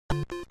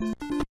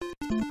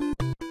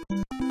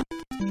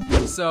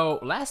So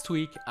last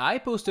week I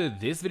posted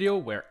this video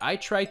where I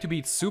tried to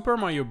beat Super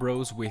Mario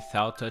Bros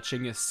without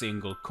touching a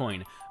single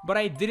coin, but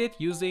I did it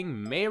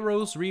using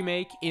Mayro's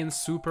remake in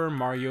Super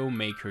Mario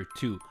Maker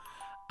 2.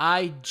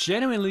 I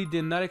genuinely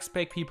did not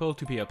expect people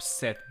to be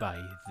upset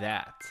by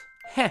that.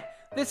 Heh,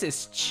 this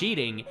is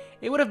cheating.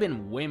 It would have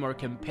been way more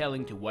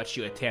compelling to watch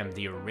you attempt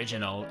the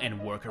original and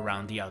work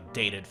around the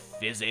outdated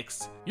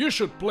physics. You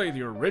should play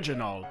the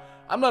original.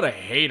 I'm not a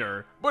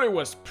hater, but it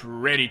was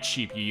pretty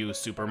cheap you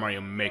used Super Mario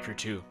Maker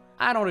 2.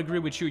 I don't agree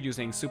with you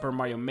using Super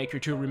Mario Maker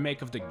 2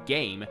 remake of the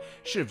game.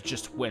 Should've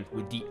just went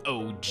with the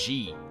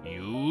OG.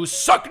 You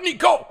suck,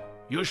 Nico!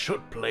 You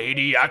should play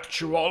the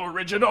actual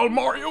original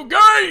Mario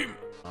game!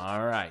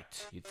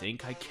 Alright, you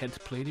think I can't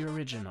play the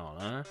original,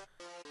 huh?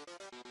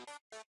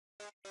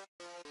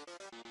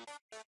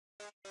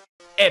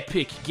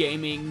 Epic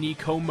Gaming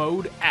Nico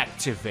mode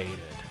activated.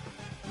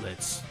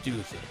 Let's do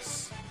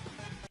this.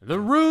 The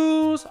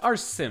rules are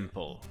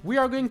simple. We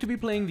are going to be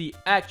playing the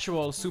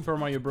actual Super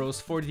Mario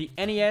Bros. For the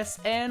NES,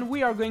 and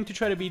we are going to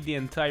try to beat the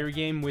entire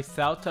game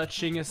without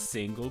touching a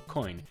single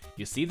coin.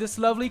 You see this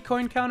lovely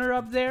coin counter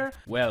up there?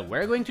 Well,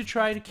 we're going to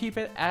try to keep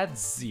it at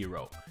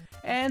 0.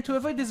 And to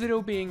avoid this video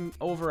being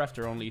over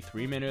after only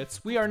 3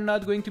 minutes, we are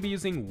not going to be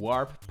using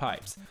warp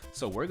pipes.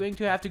 So we're going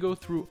to have to go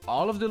through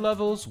all of the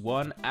levels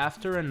one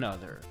after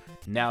another.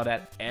 Now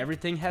that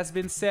everything has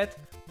been set,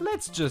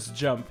 let's just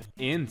jump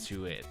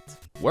into it.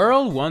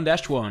 World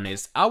 1-1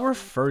 is our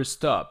first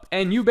stop,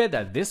 and you bet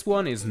that this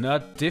one is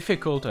not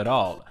difficult at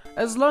all.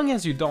 As long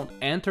as you don't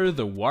enter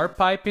the warp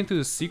pipe into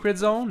the secret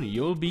zone,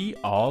 you'll be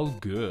all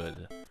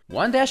good.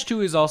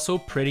 1-2 is also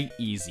pretty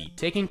easy,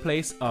 taking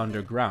place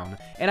underground,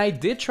 and I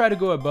did try to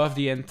go above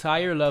the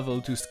entire level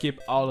to skip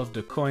all of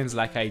the coins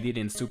like I did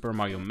in Super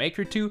Mario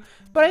Maker 2,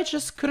 but I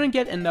just couldn't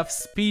get enough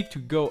speed to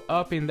go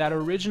up in that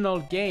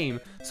original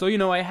game, so you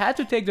know I had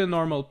to take the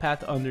normal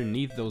path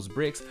underneath those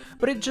bricks,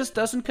 but it just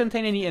doesn't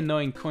contain any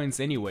annoying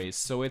coins anyways,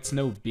 so it's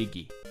no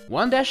biggie.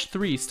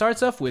 1-3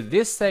 starts off with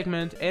this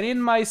segment, and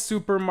in my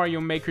Super Mario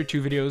Maker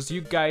 2 videos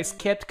you guys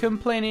kept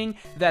complaining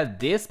that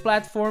this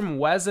platform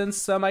wasn't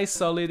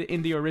semi-solid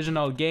in the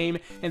original game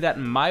and that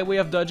my way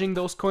of dodging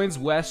those coins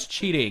was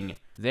cheating.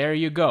 There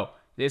you go.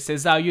 This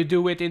is how you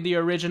do it in the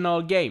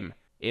original game.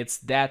 It's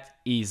that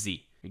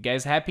easy. You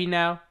guys happy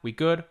now? We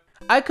good?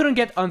 I couldn't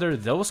get under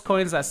those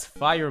coins as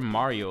Fire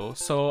Mario,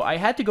 so I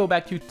had to go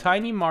back to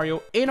Tiny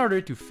Mario in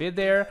order to fit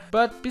there,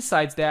 but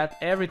besides that,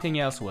 everything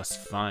else was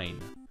fine.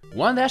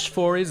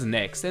 1-4 is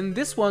next, and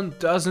this one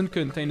doesn't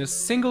contain a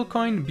single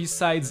coin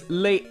besides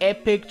Lay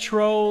Epic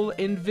Troll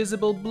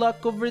Invisible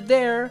Block over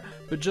there,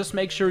 but just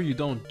make sure you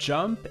don't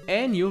jump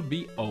and you'll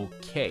be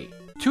okay.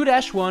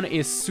 2-1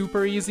 is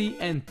super easy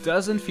and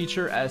doesn't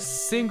feature a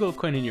single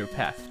coin in your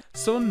path,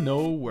 so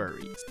no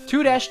worries.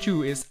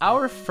 2-2 is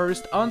our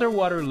first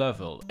underwater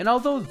level, and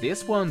although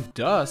this one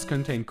does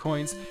contain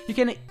coins, you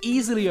can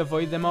easily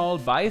avoid them all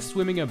by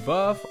swimming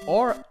above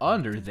or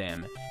under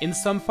them. In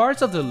some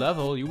parts of the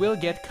level, you will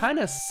get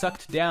kinda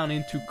sucked down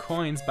into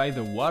coins by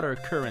the water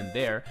current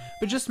there,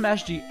 but just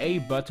mash the A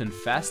button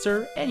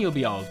faster and you'll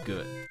be all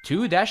good.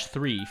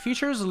 2-3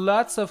 features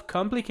lots of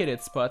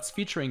complicated spots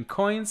featuring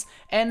coins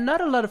and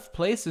not a lot of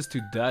places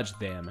to dodge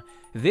them.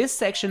 This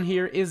section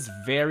here is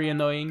very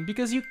annoying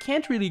because you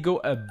can't really go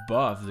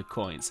above the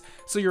coins,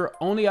 so your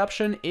only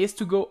option is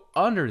to go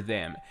under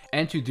them,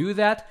 and to do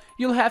that,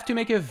 you'll have to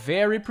make a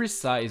very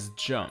precise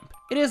jump.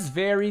 It is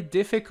very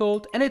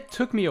difficult and it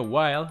took me a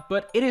while,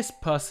 but it is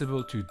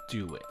possible to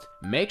do it.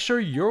 Make sure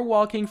you're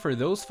walking for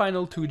those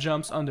final 2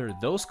 jumps under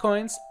those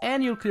coins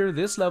and you'll clear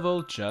this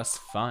level just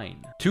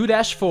fine.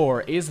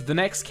 2-4 is the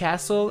next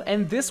castle,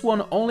 and this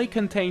one only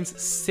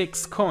contains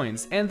 6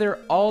 coins and they're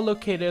all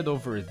located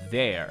over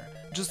there.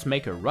 Just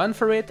make a run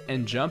for it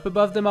and jump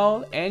above them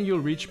all and you'll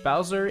reach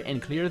Bowser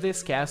and clear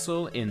this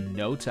castle in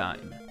no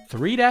time.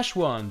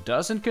 3-1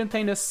 doesn't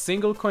contain a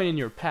single coin in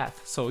your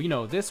path, so you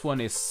know this one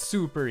is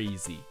super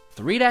easy.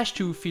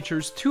 3-2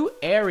 features 2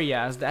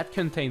 areas that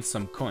contain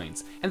some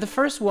coins, and the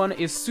first one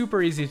is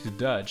super easy to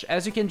dodge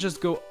as you can just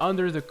go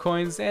under the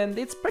coins, and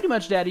it's pretty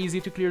much that easy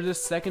to clear the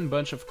second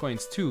bunch of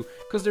coins too,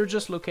 because they're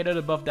just located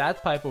above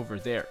that pipe over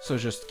there, so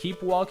just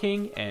keep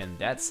walking and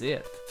that's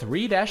it.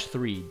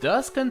 3-3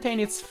 does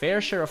contain its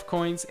fair share of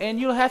coins, and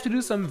you'll have to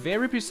do some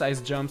very precise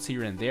jumps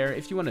here and there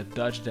if you want to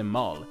dodge them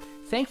all.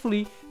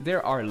 Thankfully,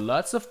 there are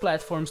lots of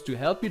platforms to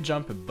help you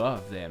jump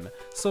above them,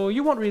 so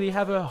you won't really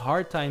have a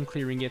hard time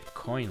clearing it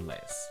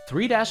coinless.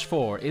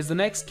 3-4 is the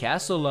next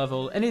castle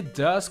level, and it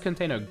does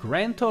contain a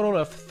grand total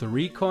of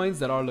 3 coins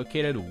that are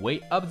located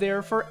way up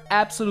there for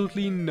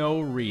absolutely no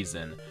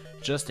reason.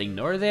 Just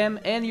ignore them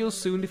and you'll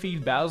soon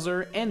defeat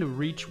Bowser and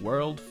reach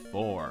World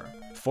 4.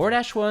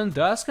 4-1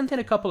 does contain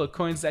a couple of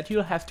coins that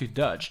you'll have to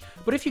dodge,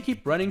 but if you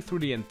keep running through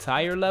the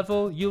entire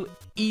level, you'll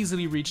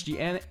easily reach the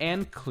end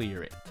and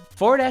clear it.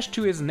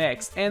 4-2 is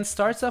next and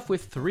starts off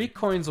with 3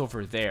 coins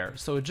over there,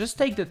 so just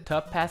take the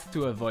top path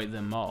to avoid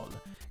them all.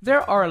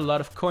 There are a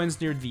lot of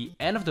coins near the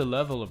end of the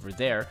level over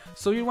there,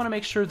 so you want to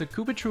make sure the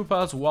Koopa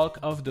Troopas walk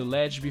off the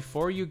ledge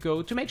before you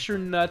go to make sure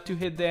not to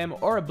hit them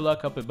or a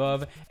block up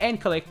above and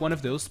collect one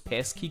of those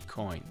pesky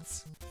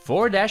coins.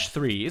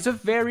 4-3 is a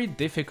very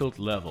difficult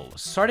level,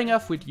 starting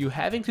off with you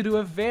having to do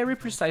a very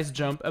precise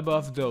jump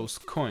above those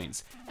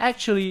coins.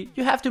 Actually,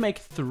 you have to make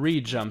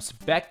 3 jumps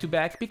back to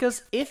back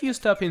because if you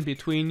stop in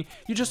between,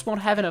 you just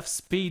won't have enough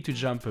speed to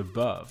jump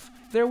above.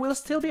 There will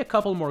still be a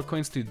couple more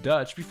coins to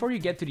dodge before you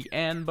get to the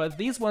end, but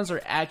these ones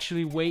are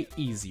actually way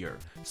easier,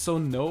 so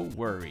no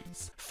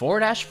worries.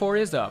 4-4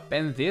 is up,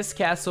 and this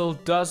castle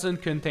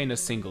doesn't contain a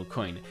single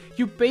coin.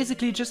 You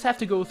basically just have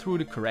to go through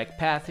the correct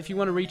path if you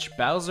want to reach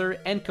Bowser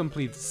and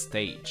complete the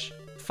stage.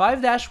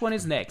 5-1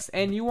 is next,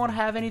 and you won't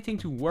have anything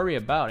to worry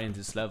about in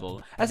this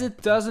level, as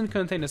it doesn't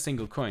contain a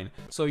single coin,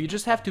 so you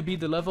just have to beat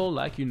the level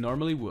like you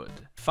normally would.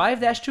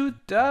 5-2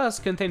 does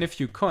contain a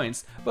few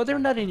coins, but they're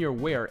not in your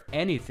way or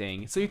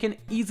anything, so you can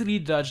easily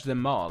dodge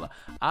them all.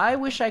 I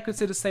wish I could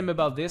say the same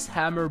about this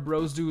Hammer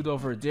Bros dude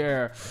over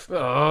there.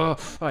 Ugh,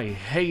 I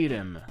hate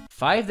him.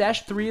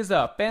 5-3 is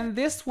up, and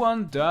this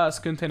one does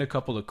contain a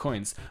couple of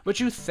coins,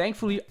 but you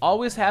thankfully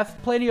always have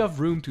plenty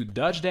of room to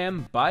dodge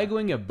them by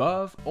going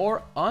above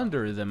or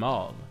under them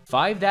all.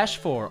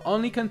 5-4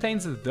 only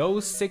contains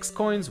those 6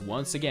 coins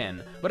once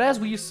again, but as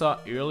we saw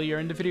earlier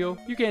in the video,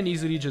 you can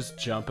easily just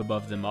jump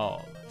above them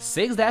all.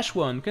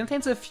 6-1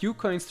 contains a few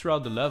coins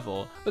throughout the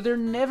level, but they're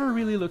never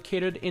really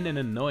located in an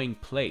annoying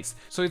place,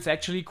 so it's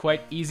actually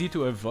quite easy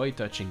to avoid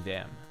touching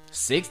them.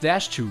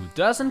 6-2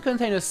 doesn't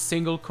contain a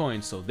single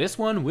coin, so this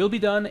one will be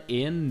done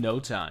in no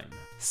time.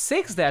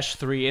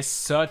 6-3 is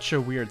such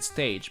a weird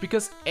stage,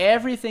 because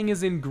everything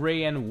is in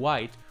gray and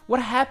white.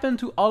 What happened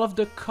to all of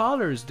the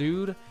colors,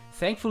 dude?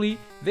 Thankfully,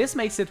 this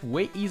makes it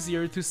way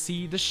easier to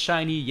see the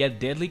shiny yet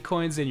deadly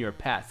coins in your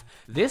path.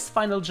 This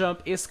final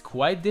jump is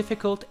quite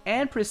difficult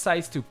and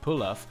precise to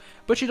pull off,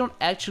 but you don't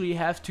actually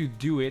have to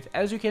do it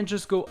as you can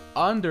just go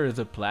under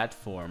the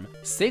platform.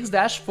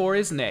 6-4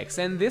 is next,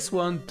 and this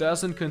one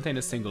doesn't contain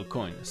a single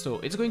coin, so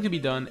it's going to be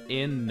done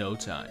in no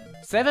time.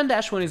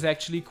 7-1 is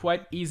actually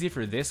quite easy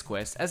for this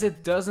quest as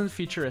it doesn't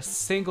feature a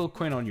single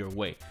coin on your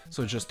way,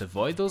 so just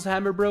avoid those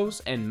Hammer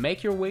Bros and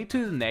make your way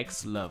to the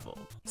next level.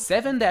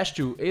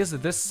 7-2 is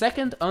the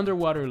second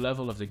underwater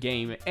level of the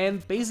game,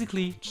 and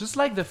basically, just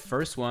like the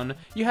first one,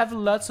 you have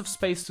lots of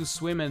space to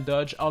swim and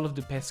dodge all of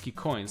the pesky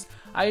coins.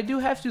 I do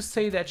have to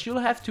say that you'll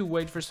have to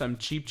wait for some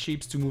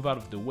cheeps to move out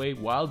of the way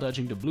while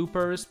dodging the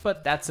bloopers,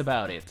 but that's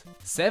about it.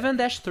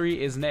 7-3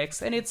 is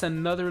next, and it's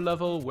another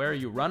level where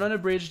you run on a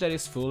bridge that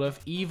is full of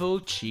evil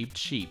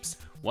cheeps.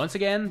 Once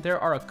again, there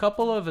are a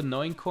couple of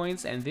annoying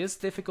coins, and this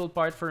difficult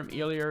part from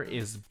earlier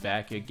is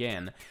back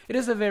again. It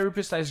is a very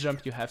precise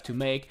jump you have to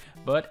make,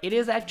 but it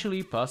is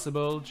actually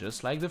possible,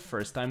 just like the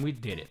first time we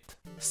did it.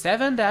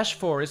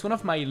 7-4 is one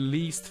of my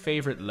least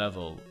favorite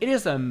level. It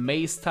is a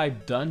maze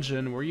type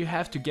dungeon where you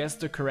have to guess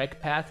the correct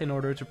path in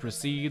order to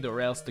proceed, or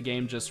else the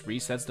game just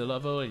resets the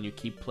level and you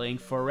keep playing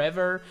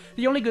forever.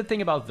 The only good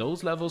thing about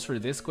those levels for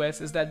this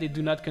quest is that they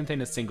do not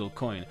contain a single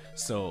coin,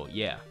 so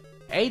yeah.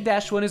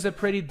 8-1 is a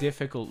pretty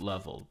difficult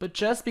level, but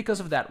just because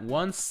of that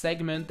one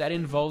segment that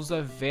involves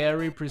a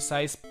very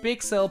precise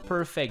pixel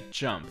perfect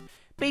jump.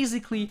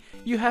 Basically,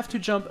 you have to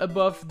jump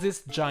above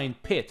this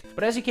giant pit,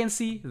 but as you can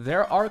see,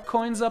 there are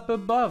coins up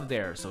above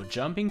there, so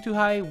jumping too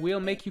high will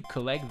make you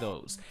collect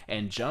those,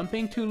 and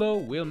jumping too low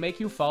will make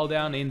you fall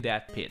down in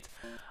that pit.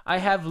 I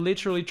have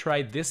literally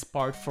tried this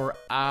part for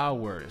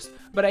hours,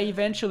 but I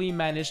eventually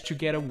managed to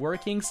get a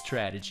working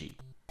strategy.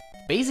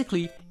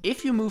 Basically,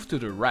 if you move to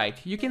the right,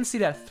 you can see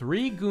that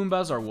 3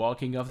 Goombas are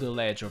walking off the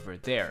ledge over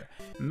there.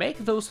 Make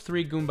those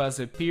 3 Goombas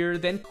appear,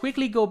 then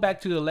quickly go back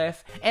to the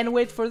left and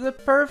wait for the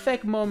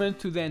perfect moment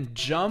to then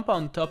jump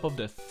on top of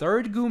the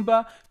 3rd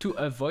Goomba to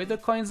avoid the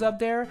coins up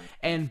there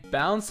and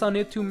bounce on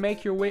it to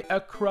make your way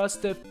across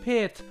the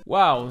pit.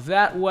 Wow,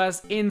 that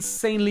was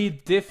insanely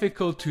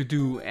difficult to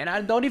do, and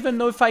I don't even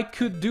know if I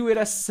could do it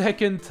a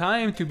second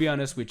time, to be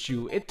honest with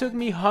you. It took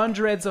me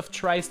hundreds of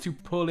tries to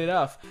pull it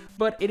off,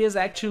 but it is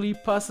actually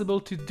possible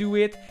to do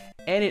it,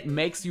 and it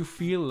makes you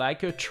feel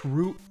like a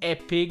true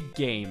epic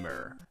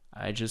gamer.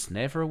 I just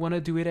never want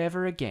to do it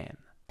ever again.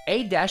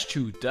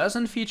 8-2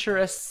 doesn't feature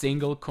a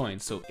single coin,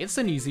 so it's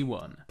an easy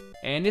one.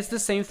 And it's the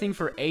same thing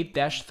for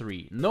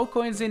 8-3, no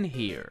coins in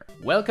here.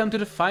 Welcome to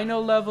the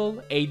final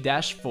level,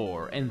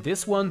 8-4, and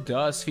this one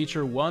does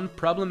feature one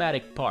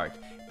problematic part.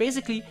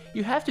 Basically,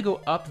 you have to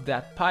go up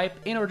that pipe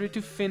in order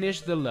to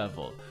finish the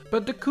level.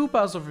 But the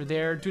Koopas over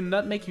there do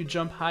not make you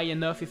jump high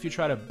enough if you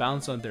try to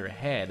bounce on their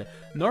head.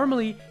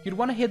 Normally, you'd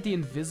want to hit the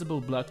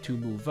invisible block to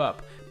move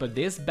up, but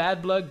this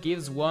bad block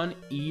gives one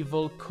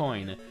evil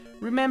coin.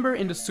 Remember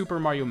in the Super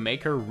Mario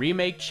Maker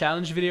Remake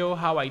Challenge video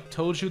how I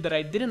told you that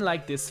I didn't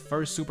like this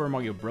first Super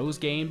Mario Bros.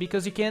 Game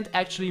because you can't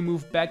actually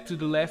move back to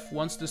the left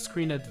once the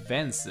screen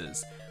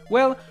advances?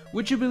 Well,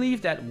 would you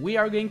believe that we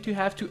are going to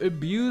have to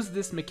abuse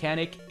this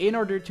mechanic in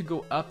order to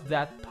go up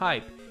that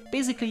pipe?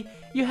 Basically,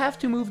 you have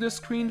to move the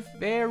screen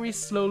very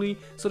slowly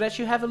so that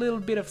you have a little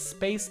bit of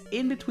space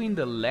in between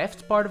the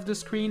left part of the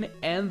screen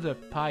and the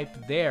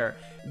pipe there.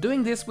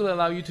 Doing this will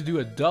allow you to do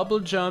a double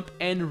jump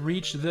and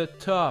reach the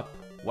top.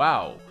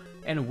 Wow.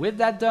 And with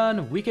that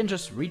done, we can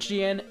just reach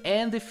the end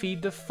and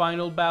defeat the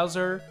final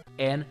Bowser.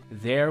 And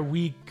there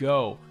we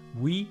go.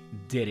 We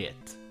did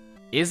it.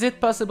 Is it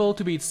possible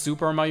to beat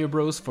Super Mario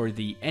Bros. For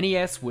the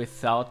NES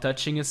without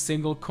touching a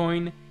single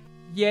coin?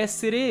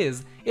 Yes, it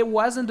is. It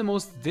wasn't the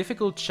most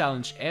difficult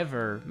challenge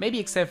ever, maybe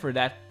except for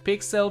that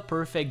pixel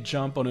perfect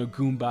jump on a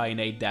Goomba in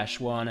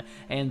 8-1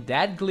 and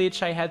that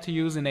glitch I had to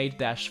use in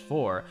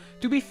 8-4.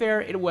 To be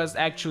fair, it was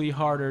actually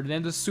harder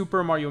than the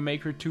Super Mario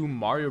Maker 2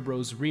 Mario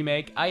Bros.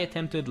 Remake I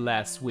attempted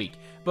last week,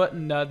 but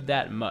not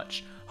that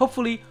much.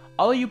 Hopefully,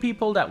 all you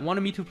people that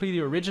wanted me to play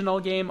the original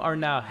game are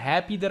now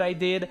happy that I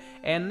did,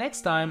 and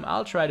next time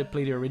I'll try to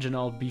play the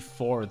original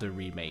before the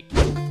remake.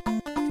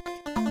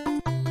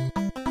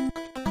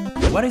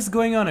 What is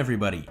going on,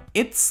 everybody?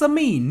 It's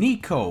me,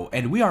 Nico,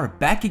 and we are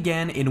back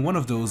again in one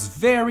of those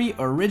very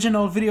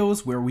original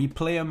videos where we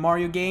play a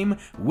Mario game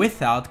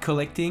without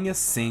collecting a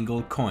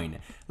single coin.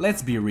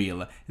 Let's be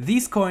real,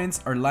 these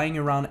coins are lying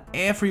around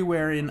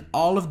everywhere in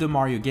all of the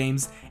Mario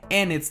games,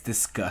 and it's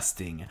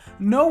disgusting.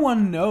 No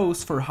one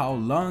knows for how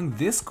long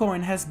this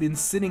coin has been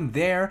sitting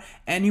there,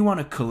 and you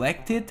want to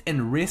collect it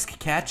and risk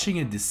catching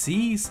a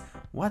disease?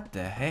 What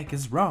the heck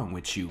is wrong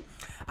with you?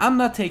 I'm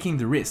not taking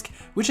the risk,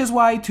 which is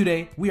why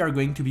today we are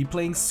going to be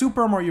playing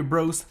Super Mario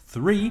Bros.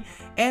 3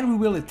 and we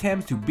will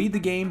attempt to beat the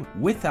game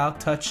without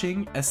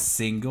touching a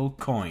single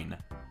coin.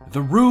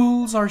 The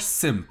rules are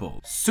simple.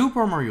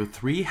 Super Mario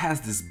 3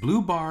 has this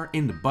blue bar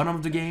in the bottom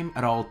of the game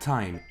at all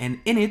time, and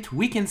in it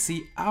we can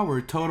see our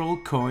total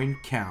coin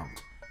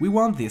count. We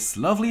want this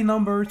lovely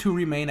number to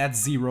remain at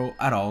 0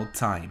 at all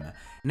time.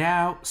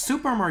 Now,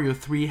 Super Mario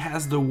 3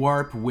 has the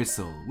warp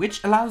whistle,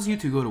 which allows you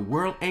to go to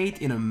World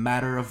 8 in a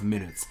matter of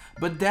minutes,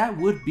 but that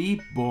would be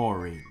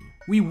boring.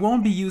 We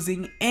won't be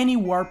using any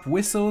warp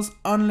whistles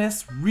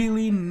unless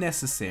really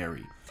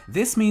necessary.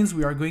 This means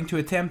we are going to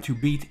attempt to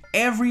beat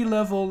every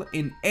level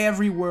in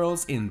every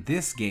world in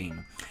this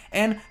game.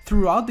 And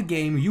throughout the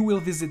game you will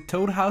visit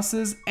toad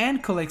houses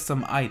and collect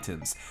some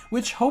items,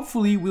 which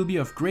hopefully will be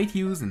of great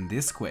use in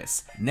this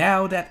quest.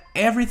 Now that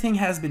everything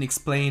has been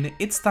explained,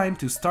 it's time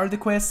to start the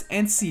quest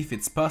and see if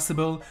it's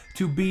possible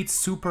to beat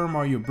Super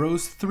Mario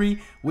Bros. 3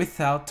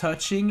 without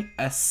touching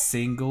a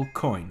single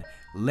coin.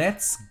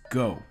 Let's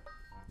go!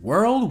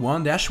 World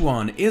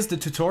 1-1 is the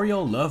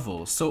tutorial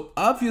level, so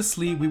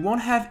obviously we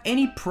won't have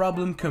any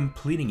problem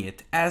completing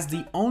it as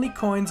the only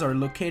coins are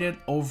located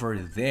over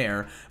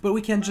there, but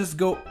we can just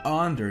go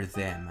under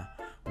them.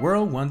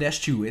 World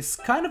 1-2 is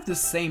kind of the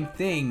same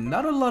thing,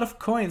 not a lot of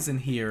coins in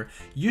here.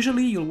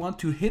 Usually you'll want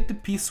to hit the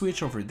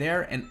P-switch over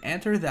there and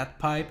enter that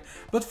pipe,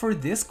 but for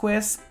this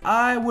quest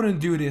I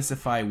wouldn't do this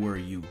if I were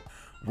you.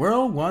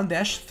 World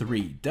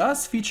 1-3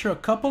 does feature a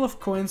couple of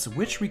coins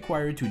which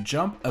require to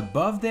jump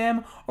above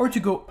them or to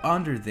go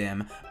under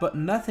them, but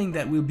nothing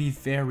that will be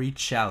very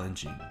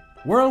challenging.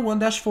 World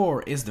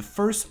 1-4 is the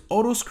first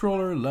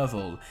auto-scroller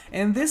level,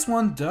 and this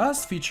one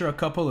does feature a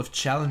couple of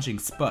challenging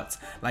spots,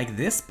 like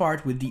this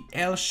part with the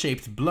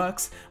L-shaped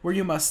blocks where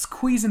you must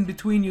squeeze in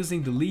between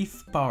using the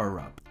leaf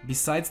power-up.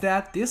 Besides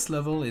that, this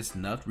level is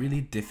not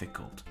really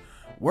difficult.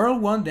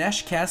 World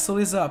 1-Castle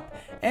is up,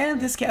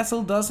 and this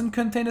castle doesn't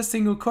contain a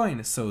single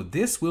coin, so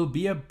this will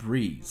be a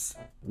breeze.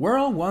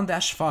 World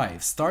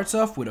 1-5 starts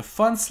off with a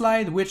fun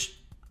slide which...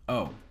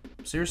 oh,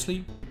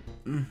 seriously?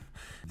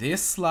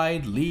 This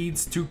slide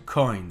leads to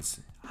coins.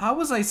 How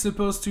was I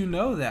supposed to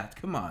know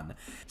that? Come on.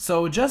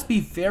 So just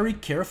be very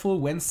careful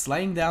when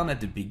sliding down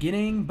at the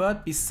beginning,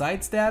 but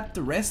besides that,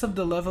 the rest of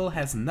the level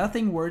has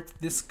nothing worth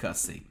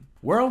discussing.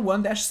 World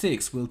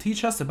 1-6 will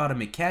teach us about a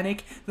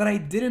mechanic that I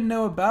didn't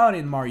know about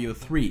in Mario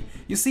 3.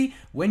 You see,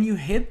 when you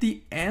hit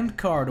the end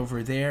card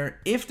over there,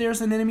 if there's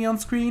an enemy on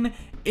screen,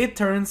 it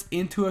turns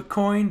into a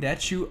coin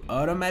that you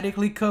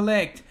automatically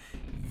collect.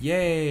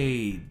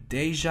 Yay,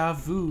 deja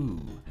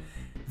vu.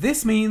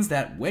 This means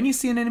that when you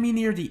see an enemy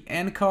near the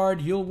end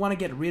card, you'll want to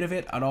get rid of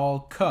it at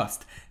all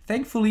cost.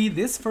 Thankfully,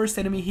 this first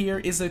enemy here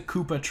is a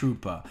Koopa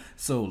Troopa,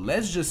 so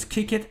let's just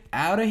kick it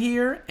out of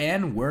here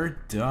and we're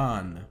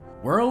done.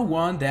 World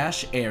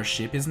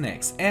 1-Airship is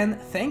next, and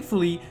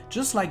thankfully,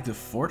 just like the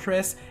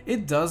fortress,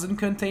 it doesn't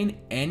contain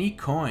any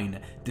coin.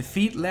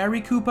 Defeat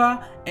Larry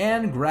Koopa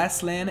and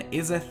Grassland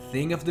is a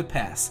thing of the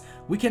past.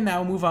 We can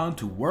now move on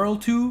to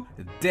World 2,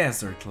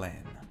 Desert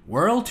Land.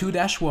 World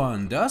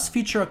 2-1 does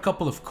feature a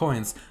couple of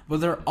coins,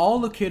 but they're all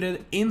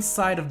located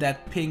inside of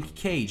that pink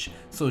cage,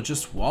 so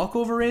just walk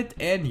over it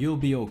and you'll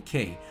be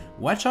okay.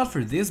 Watch out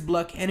for this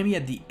block enemy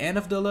at the end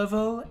of the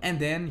level, and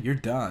then you're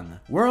done.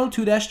 World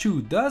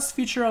 2-2 does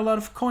feature a lot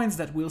of coins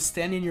that will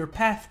stand in your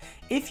path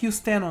if you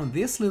stand on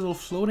this little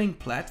floating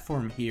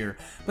platform here,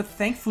 but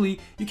thankfully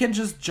you can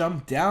just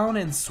jump down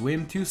and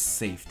swim to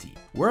safety.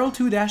 World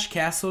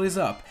 2-Castle is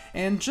up,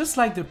 and just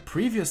like the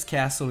previous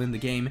castle in the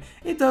game,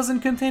 it doesn't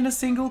contain a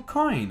single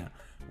coin.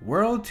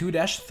 World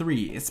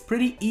 2-3 is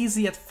pretty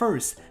easy at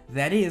first,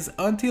 that is,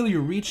 until you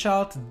reach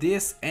out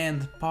this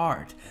end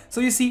part.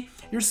 So you see,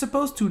 you're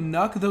supposed to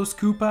knock those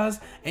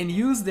Koopas and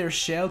use their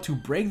shell to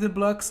break the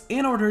blocks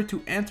in order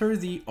to enter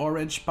the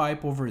orange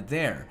pipe over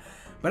there.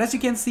 But as you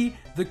can see,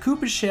 the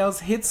Koopa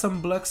shells hit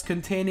some blocks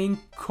containing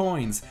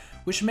coins,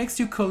 which makes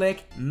you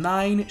collect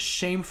 9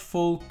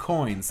 shameful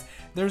coins.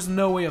 There's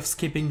no way of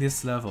skipping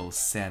this level,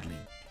 sadly.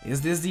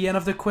 Is this the end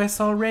of the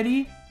quest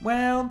already?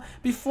 Well,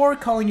 before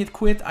calling it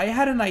quit, I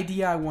had an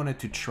idea I wanted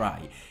to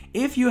try.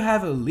 If you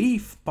have a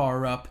leaf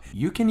power-up,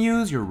 you can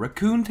use your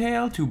raccoon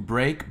tail to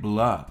break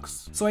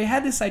blocks. So I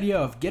had this idea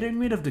of getting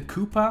rid of the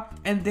Koopa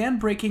and then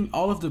breaking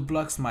all of the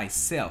blocks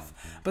myself.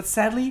 But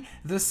sadly,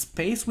 the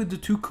space with the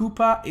 2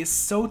 Koopa is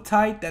so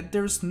tight that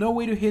there's no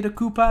way to hit a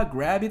Koopa,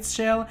 grab its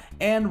shell,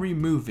 and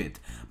remove it.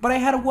 But I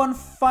had one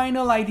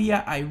final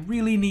idea I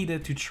really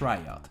needed to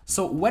try out.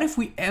 So what if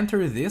we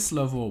enter this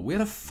level with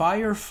a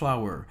fire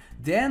flower,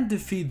 then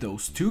defeat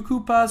those 2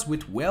 Koopas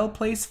with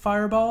well-placed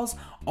fireballs,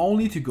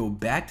 only to go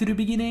back to the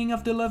beginning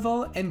of the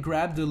level and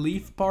grab the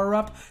leaf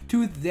power-up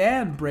to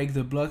then break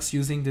the blocks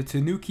using the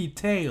Tanuki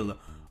tail.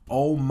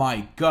 Oh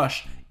my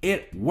gosh,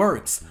 it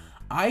works!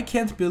 I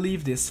can't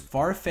believe this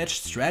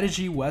far-fetched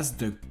strategy was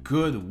the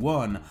good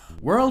one.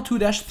 World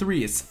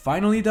 2-3 is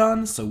finally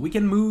done, so we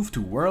can move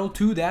to World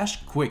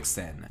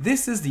 2-Quicksand.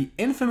 This is the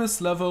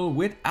infamous level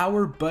with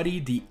our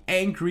buddy the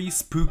angry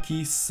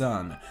spooky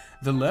sun.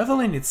 The level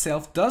in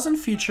itself doesn't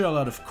feature a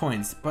lot of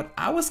coins, but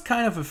I was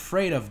kind of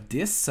afraid of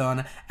this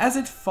sun as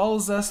it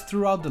follows us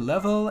throughout the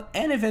level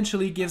and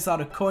eventually gives out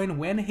a coin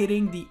when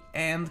hitting the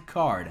end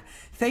card.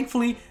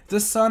 Thankfully, the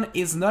sun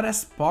is not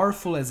as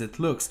powerful as it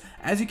looks,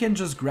 as you can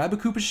just grab a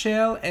Koopa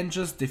shell and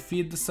just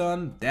defeat the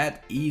sun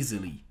that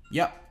easily.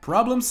 Yep,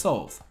 problem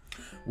solved.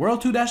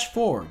 World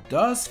 2-4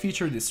 does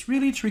feature this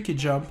really tricky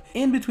jump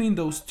in between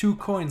those 2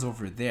 coins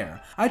over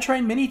there. I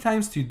tried many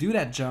times to do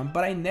that jump,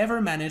 but I never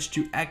managed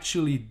to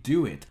actually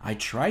do it. I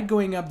tried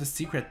going up the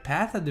secret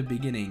path at the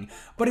beginning,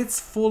 but it's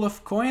full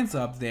of coins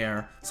up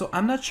there, so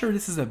I'm not sure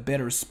this is a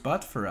better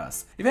spot for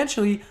us.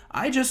 Eventually,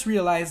 I just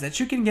realized that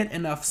you can get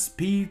enough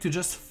speed to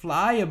just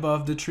fly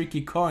above the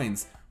tricky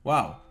coins.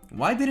 Wow,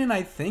 why didn't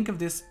I think of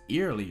this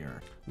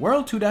earlier?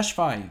 World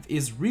 2-5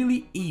 is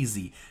really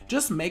easy.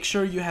 Just make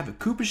sure you have a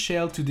Koopa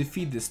shell to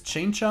defeat this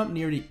chain chomp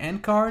near the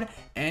end card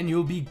and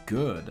you'll be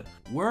good.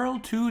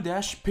 World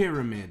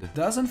 2-Pyramid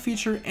doesn't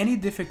feature any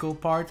difficult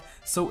part,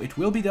 so it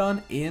will be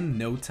done in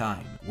no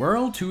time.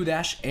 World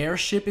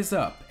 2-Airship is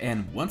up,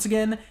 and once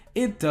again,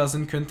 it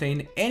doesn't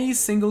contain any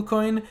single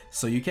coin,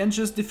 so you can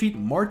just defeat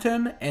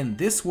Morton and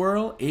this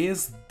world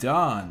is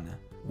done.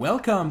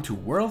 Welcome to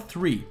World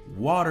 3,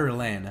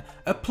 Waterland,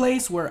 a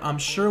place where I'm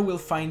sure we'll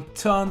find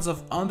tons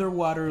of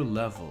underwater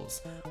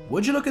levels.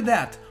 Would you look at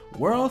that?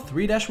 World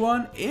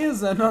 3-1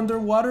 is an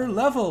underwater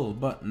level,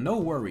 but no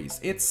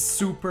worries, it's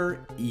super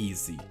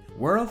easy.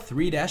 World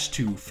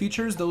 3-2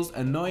 features those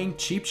annoying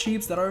cheap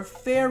sheeps that are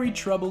very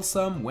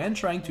troublesome when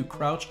trying to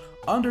crouch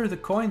under the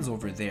coins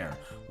over there.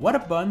 What a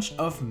bunch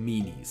of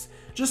meanies.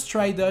 Just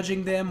try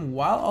dodging them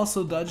while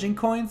also dodging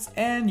coins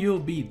and you'll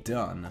be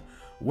done.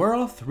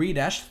 World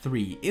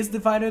 3-3 is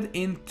divided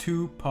in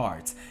 2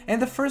 parts, and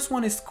the first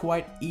one is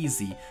quite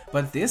easy,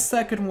 but this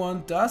second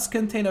one does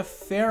contain a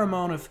fair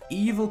amount of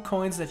evil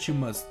coins that you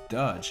must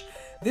dodge.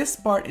 This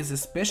part is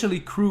especially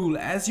cruel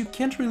as you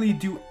can't really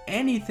do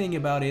anything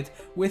about it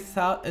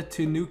without a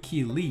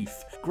Tanuki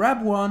leaf.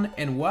 Grab one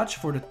and watch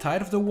for the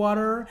tide of the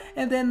water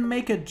and then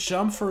make a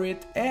jump for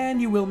it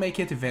and you will make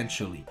it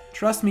eventually.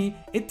 Trust me,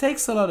 it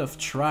takes a lot of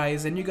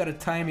tries and you gotta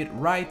time it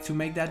right to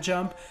make that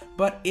jump,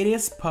 but it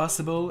is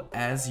possible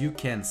as you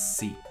can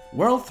see.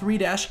 World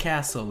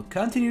 3-Castle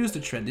continues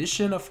the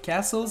tradition of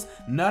castles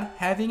not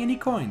having any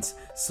coins,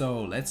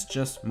 so let's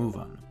just move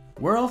on.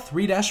 World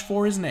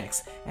 3-4 is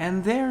next,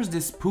 and there's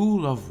this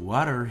pool of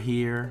water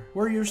here,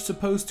 where you're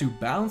supposed to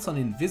bounce on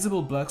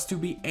invisible blocks to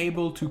be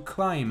able to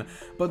climb,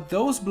 but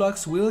those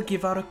blocks will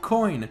give out a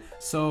coin,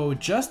 so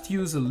just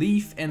use a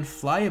leaf and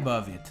fly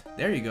above it.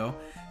 There you go.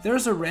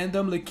 There's a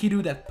random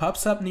Lakitu that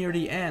pops up near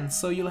the end,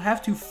 so you'll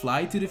have to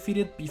fly to defeat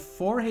it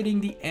before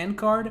hitting the end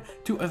card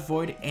to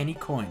avoid any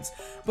coins.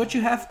 But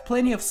you have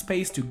plenty of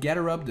space to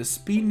gather up the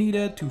speed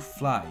needed to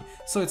fly,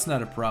 so it's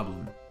not a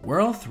problem.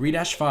 World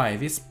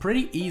 3-5 is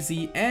pretty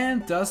easy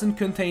and doesn't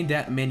contain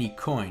that many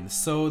coins,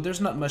 so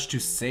there's not much to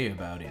say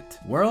about it.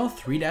 World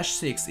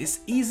 3-6 is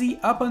easy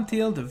up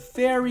until the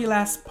very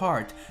last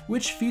part,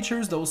 which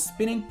features those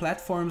spinning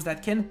platforms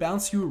that can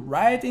bounce you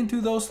right into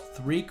those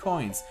 3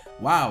 coins.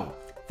 Wow!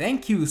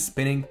 Thank you,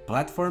 spinning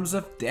platforms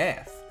of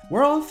death.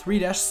 World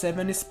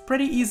 3-7 is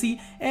pretty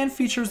easy and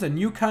features a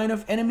new kind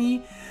of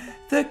enemy,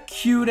 the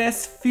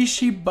cutest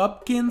fishy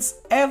bubkins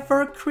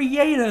ever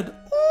created.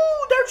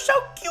 Ooh, they're so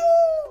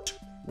cute!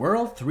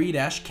 World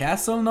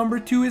 3-Castle number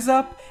 2 is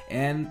up,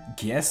 and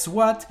guess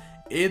what?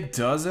 It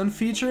doesn't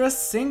feature a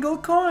single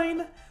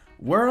coin.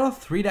 World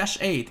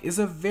 3-8 is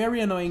a very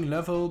annoying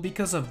level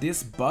because of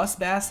this boss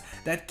bass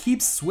that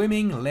keeps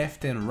swimming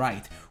left and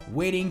right,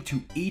 waiting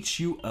to eat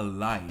you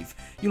alive.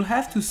 You'll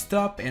have to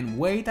stop and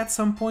wait at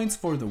some points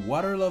for the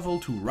water level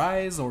to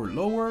rise or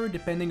lower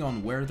depending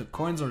on where the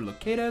coins are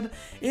located.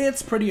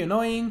 It's pretty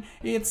annoying,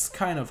 it's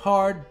kind of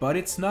hard, but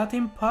it's not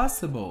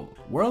impossible.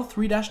 World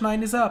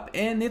 3-9 is up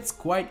and it's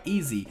quite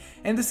easy,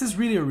 and this is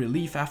really a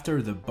relief after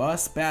the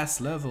boss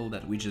bass level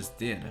that we just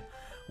did.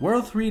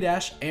 World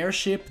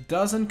 3-Airship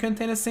doesn't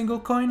contain a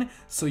single coin,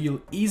 so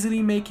you'll easily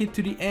make it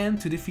to the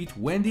end to defeat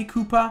Wendy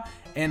Koopa,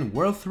 and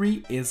World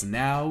 3 is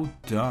now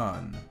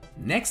done.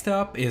 Next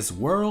up is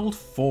World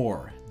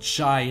 4,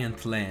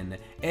 Giant Land,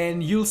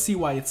 and you'll see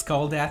why it's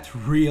called that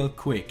real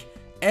quick.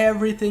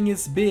 Everything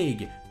is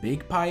big,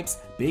 big pipes,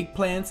 big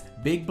plants,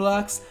 big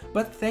blocks,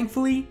 but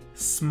thankfully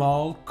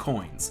small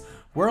coins.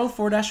 World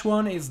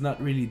 4-1 is not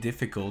really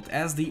difficult,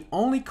 as the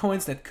only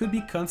coins that could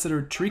be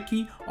considered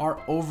tricky are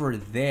over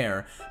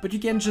there, but you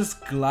can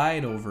just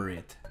glide over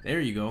it. There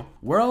you go.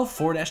 World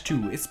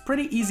 4-2 is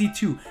pretty easy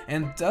too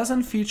and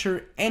doesn't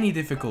feature any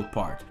difficult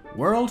part.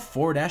 World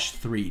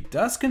 4-3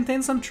 does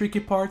contain some tricky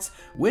parts,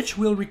 which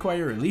will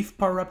require a leaf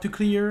power-up to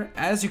clear,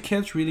 as you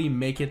can't really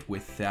make it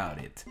without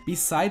it.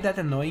 Beside that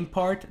annoying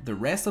part, the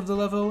rest of the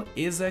level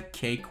is a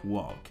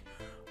cakewalk.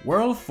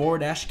 World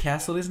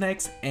 4-Castle is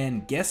next,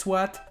 and guess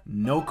what?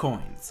 No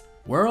coins.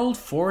 World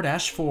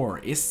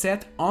 4-4 is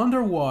set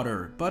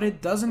underwater, but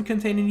it doesn't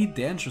contain any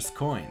dangerous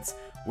coins.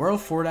 World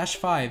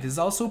 4-5 is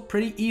also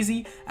pretty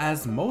easy,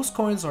 as most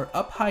coins are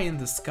up high in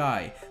the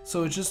sky,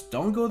 so just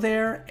don't go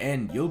there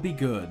and you'll be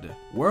good.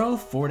 World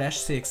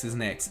 4-6 is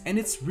next, and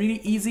it's really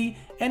easy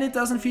and it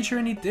doesn't feature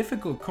any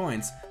difficult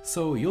coins,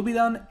 so you'll be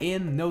done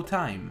in no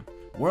time.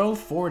 World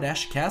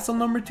 4-Castle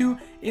number 2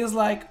 is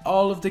like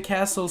all of the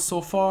castles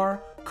so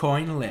far,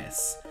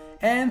 coinless.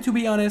 And to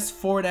be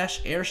honest,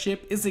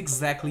 4-Airship is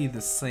exactly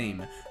the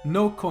same,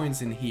 no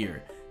coins in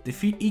here.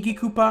 Defeat Iggy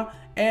Koopa,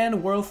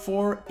 and World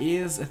 4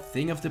 is a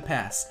thing of the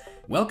past.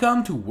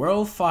 Welcome to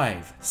World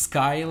 5,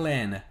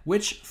 Skyland,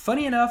 which,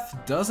 funny enough,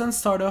 doesn't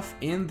start off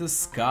in the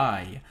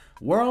sky.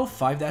 World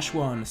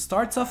 5-1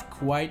 starts off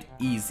quite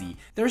easy.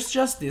 There's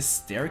just this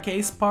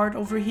staircase part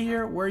over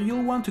here where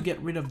you'll want to get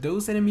rid of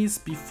those enemies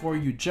before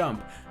you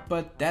jump,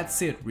 but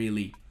that's it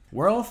really.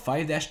 World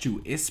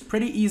 5-2 is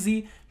pretty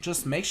easy,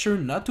 just make sure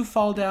not to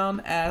fall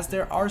down as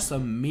there are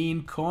some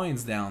mean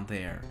coins down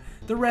there.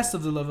 The rest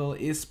of the level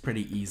is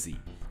pretty easy.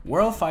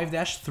 World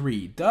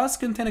 5-3 does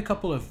contain a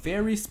couple of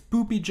very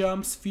spoopy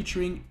jumps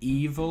featuring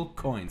evil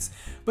coins,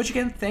 but you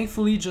can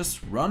thankfully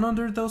just run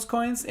under those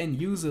coins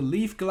and use a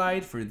leaf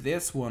glide for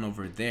this one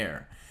over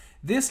there.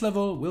 This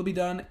level will be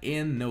done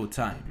in no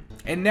time.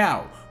 And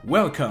now,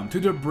 welcome to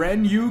the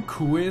brand new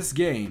quiz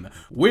game.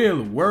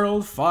 Will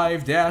World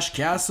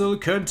 5-Castle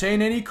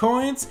contain any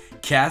coins?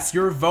 Cast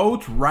your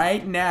vote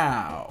right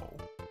now.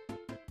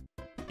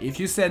 If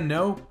you said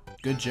no,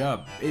 good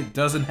job. It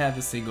doesn't have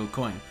a single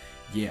coin.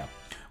 Yeah.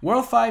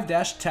 World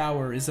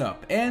 5-Tower is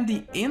up, and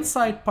the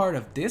inside part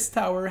of this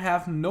tower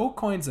have no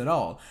coins at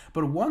all,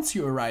 but once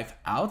you arrive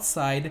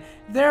outside,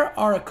 there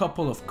are a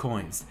couple of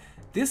coins.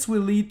 This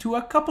will lead to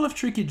a couple of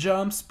tricky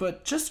jumps,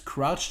 but just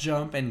crouch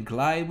jump and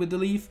glide with the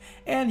leaf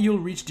and you'll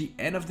reach the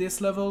end of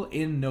this level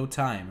in no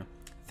time.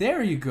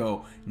 There you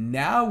go,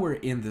 now we're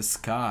in the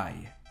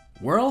sky.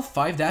 World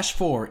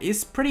 5-4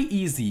 is pretty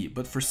easy,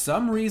 but for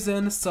some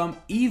reason some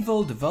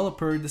evil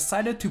developer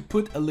decided to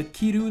put a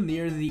Lakitu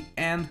near the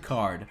end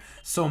card,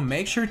 so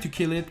make sure to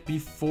kill it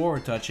before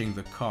touching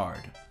the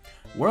card.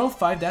 World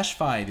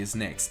 5-5 is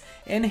next,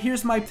 and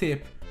here's my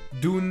tip,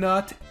 do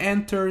not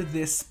enter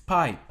this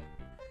pipe.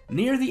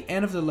 Near the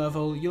end of the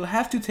level, you'll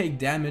have to take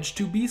damage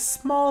to be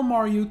Small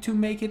Mario to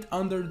make it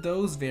under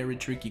those very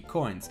tricky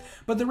coins,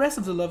 but the rest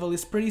of the level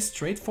is pretty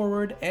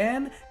straightforward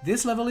and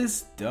this level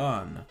is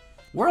done.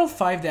 World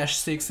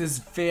 5-6 is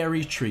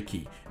very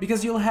tricky,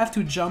 because you'll have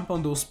to jump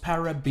on those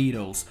para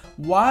beetles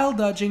while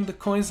dodging the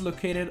coins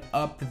located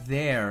up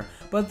there,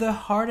 but the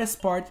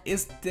hardest part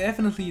is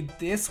definitely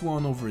this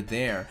one over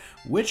there,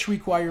 which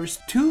requires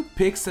 2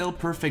 pixel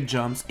perfect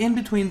jumps in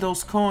between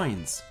those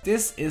coins.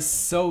 This is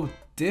so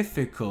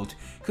difficult,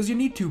 because you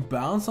need to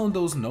bounce on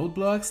those node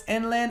blocks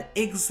and land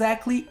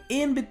exactly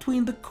in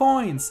between the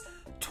coins,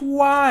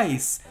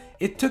 twice!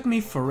 It took me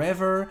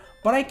forever,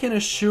 but I can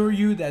assure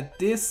you that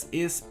this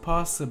is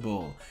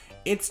possible.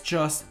 It's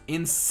just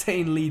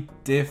insanely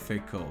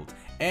difficult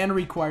and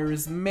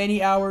requires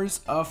many hours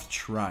of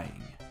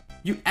trying.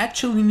 You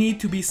actually need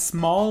to be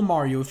Small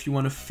Mario if you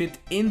want to fit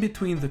in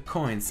between the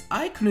coins.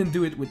 I couldn't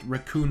do it with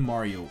Raccoon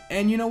Mario,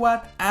 and you know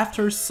what?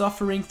 After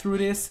suffering through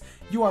this,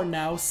 you are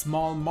now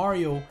Small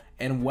Mario,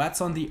 and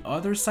what's on the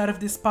other side of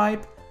this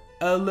pipe?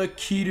 A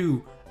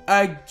Lakitu.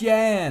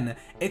 Again!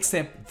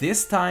 Except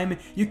this time,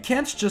 you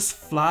can't just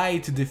fly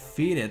to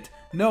defeat it.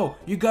 No,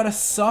 you gotta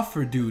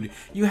suffer, dude.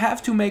 You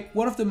have to make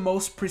one of the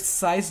most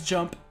precise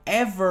jump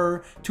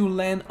ever to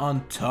land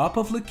on top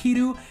of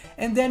Lakitu,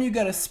 and then you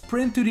gotta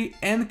sprint to the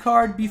end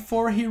card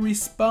before he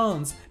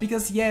respawns.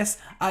 Because yes,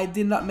 I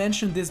did not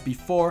mention this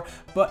before,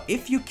 but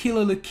if you kill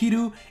a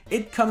Lakitu,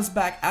 it comes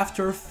back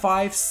after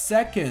 5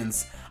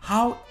 seconds.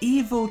 How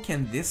evil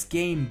can this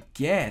game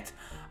get?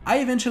 I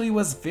eventually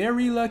was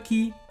very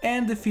lucky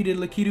and defeated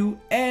Lakitu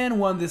and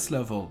won this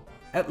level.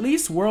 At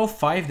least World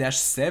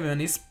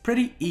 5-7 is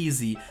pretty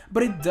easy,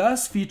 but it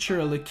does feature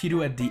a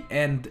Lakitu at the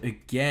end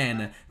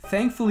again.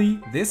 Thankfully,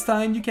 this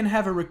time you can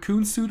have a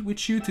raccoon suit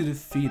with you to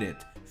defeat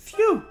it.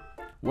 Phew!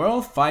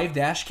 World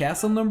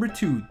 5-Castle number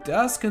 2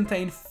 does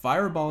contain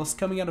fireballs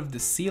coming out of the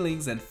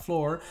ceilings and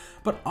floor,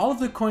 but all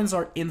of the coins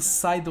are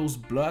inside those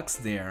blocks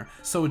there,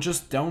 so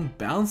just don't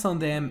bounce on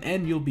them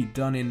and you'll be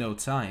done in no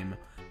time.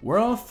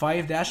 World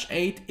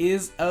 5-8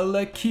 is a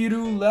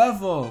Lakitu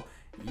level.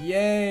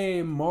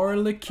 Yay, more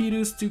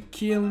Lakitus to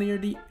kill near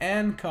the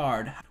end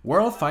card.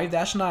 World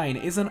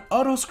 5-9 is an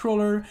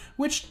auto-scroller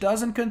which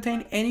doesn't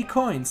contain any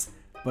coins.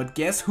 But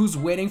guess who's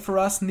waiting for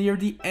us near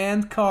the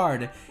end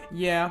card?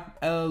 Yeah,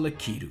 a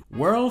Lakitu.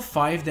 World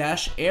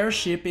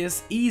 5-Airship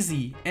is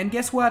easy, and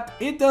guess what?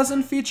 It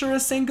doesn't feature a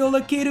single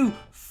Lakitu.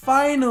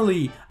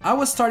 Finally! I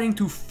was starting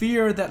to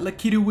fear that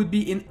Lakitu would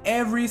be in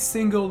every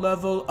single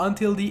level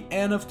until the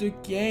end of the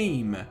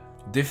game.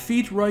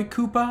 Defeat Roy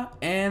Koopa,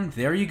 and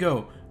there you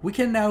go. We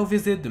can now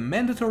visit the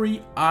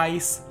mandatory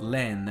Ice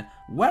Land.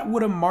 What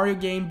would a Mario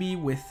game be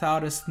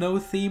without a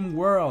snow-themed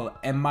world,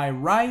 am I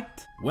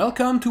right?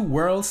 Welcome to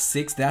World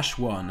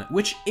 6-1,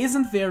 which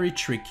isn't very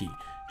tricky.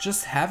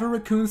 Just have a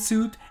raccoon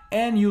suit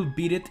and you'll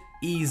beat it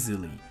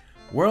easily.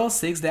 World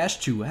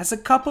 6-2 has a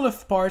couple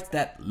of parts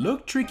that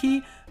look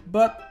tricky,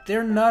 but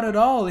they're not at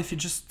all if you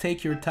just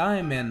take your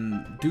time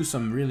and do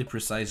some really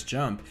precise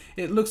jump.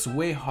 It looks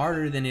way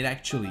harder than it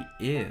actually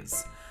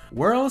is.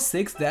 World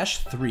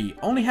 6-3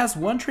 only has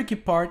one tricky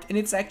part, and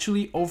it's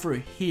actually over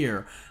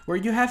here, where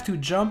you have to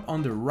jump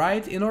on the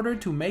right in order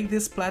to make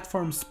this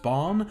platform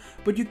spawn,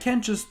 but you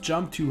can't just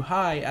jump too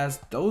high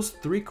as those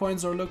 3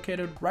 coins are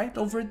located right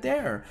over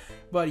there.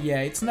 But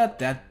yeah, it's not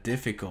that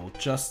difficult,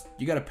 just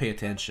you gotta pay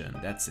attention,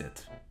 that's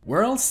it.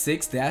 World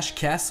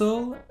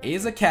 6-Castle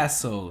is a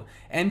castle,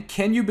 and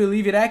can you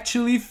believe it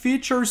actually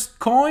features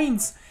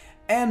coins?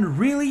 And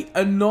really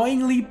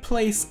annoyingly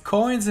placed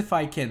coins, if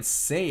I can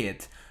say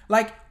it.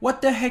 Like,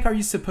 what the heck are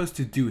you supposed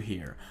to do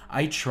here?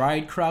 I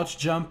tried crouch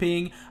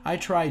jumping, I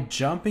tried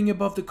jumping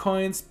above the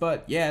coins,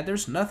 but yeah,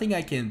 there's nothing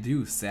I can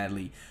do,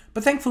 sadly.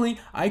 But thankfully,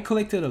 I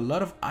collected a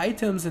lot of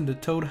items in the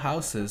Toad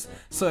houses,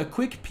 so a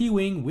quick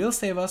P-Wing will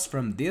save us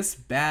from this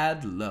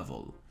bad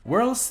level.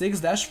 World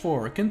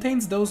 6-4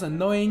 contains those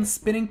annoying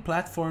spinning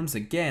platforms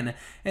again,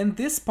 and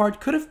this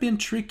part could have been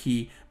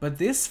tricky, but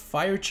this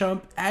fire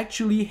jump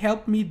actually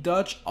helped me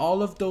dodge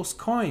all of those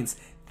coins.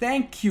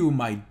 Thank you,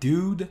 my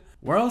dude!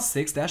 World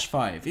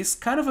 6-5 is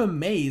kind of a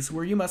maze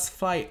where you must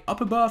fly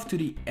up above to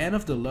the end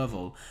of the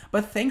level,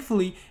 but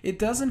thankfully it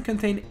doesn't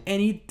contain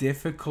any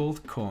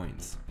difficult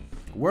coins.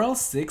 World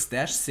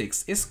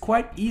 6-6 is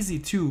quite easy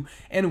too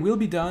and will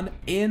be done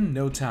in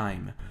no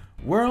time.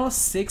 World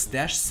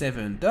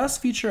 6-7 does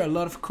feature a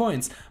lot of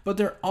coins, but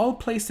they're all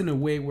placed in a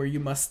way where you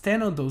must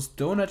stand on those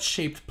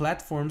donut-shaped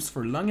platforms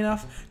for long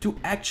enough to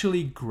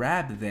actually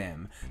grab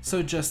them.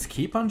 So just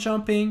keep on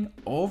jumping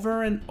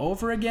over and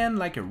over again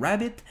like a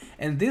rabbit,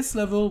 and this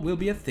level will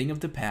be a thing of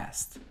the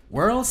past.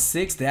 World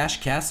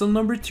 6-Castle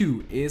number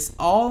 2 is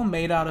all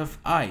made out of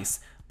ice,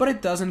 but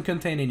it doesn't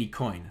contain any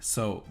coin,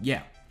 so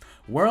yeah.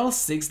 World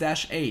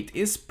 6-8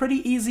 is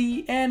pretty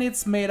easy and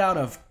it's made out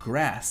of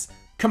grass.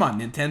 Come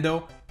on,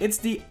 Nintendo, it's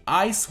the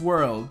Ice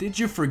World, did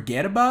you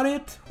forget about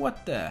it?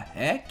 What the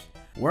heck?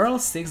 World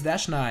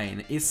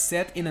 6-9 is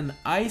set in an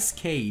ice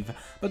cave,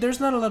 but there's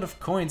not a lot of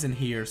coins in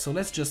here, so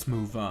let's just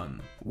move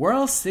on.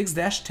 World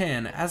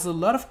 6-10 has a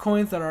lot of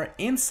coins that are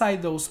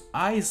inside those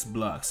ice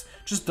blocks.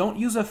 Just don't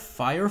use a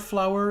fire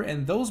flower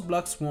and those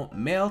blocks won't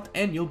melt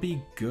and you'll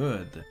be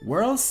good.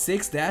 World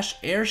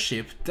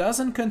 6-Airship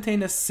doesn't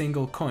contain a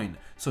single coin,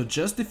 so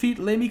just defeat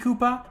Lemmy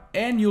Koopa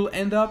and you'll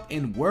end up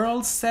in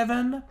World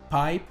 7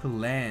 Pipe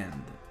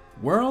Land.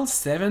 World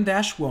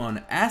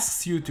 7-1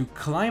 asks you to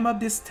climb up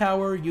this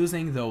tower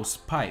using those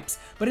pipes,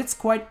 but it's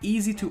quite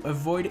easy to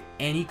avoid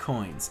any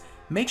coins.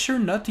 Make sure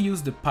not to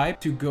use the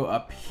pipe to go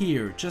up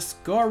here,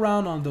 just go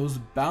around on those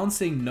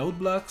bouncing node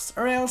blocks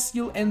or else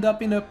you'll end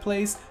up in a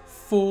place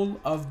full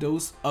of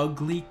those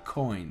ugly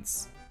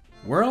coins.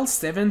 World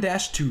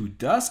 7-2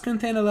 does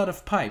contain a lot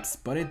of pipes,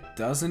 but it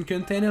doesn't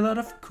contain a lot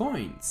of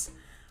coins.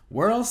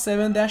 World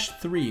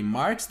 7-3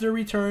 marks the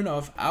return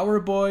of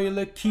our boy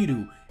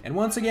Lakitu, and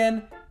once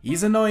again,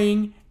 he's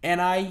annoying and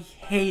I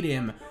hate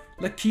him.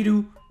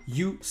 Lakitu,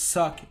 you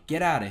suck,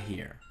 get out of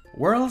here.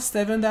 World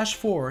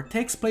 7-4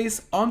 takes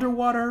place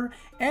underwater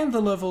and the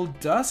level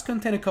does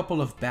contain a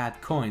couple of bad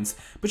coins,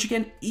 but you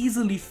can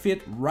easily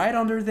fit right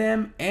under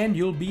them and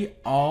you'll be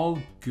all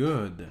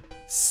good.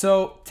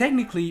 So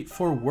technically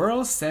for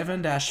World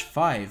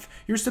 7-5,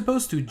 you're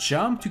supposed to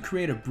jump to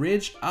create a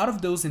bridge out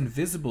of those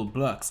invisible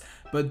blocks,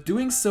 but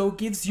doing so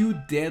gives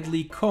you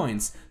deadly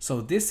coins,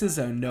 so this is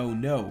a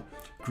no-no.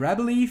 Grab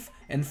a leaf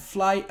and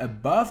fly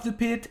above the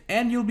pit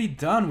and you'll be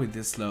done with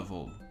this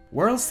level.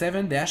 World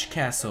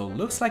 7-Castle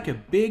looks like a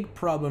big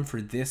problem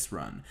for this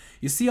run.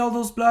 You see all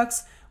those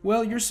blocks?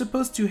 Well, you're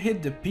supposed to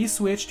hit the P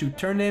switch to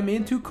turn them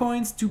into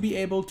coins to be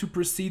able to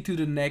proceed to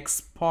the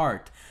next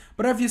part.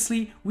 But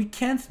obviously, we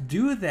can't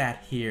do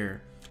that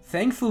here.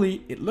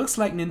 Thankfully, it looks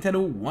like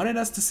Nintendo wanted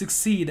us to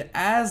succeed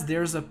as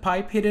there's a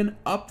pipe hidden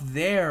up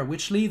there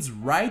which leads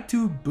right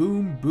to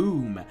Boom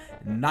Boom.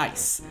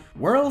 Nice!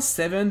 World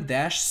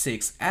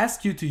 7-6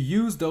 asks you to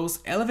use those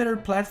elevator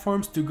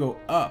platforms to go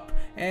up,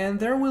 and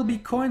there will be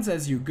coins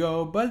as you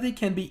go, but they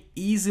can be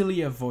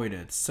easily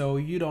avoided, so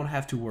you don't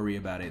have to worry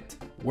about it.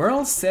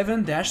 World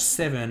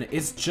 7-7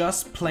 is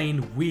just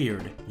plain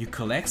weird. You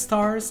collect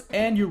stars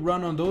and you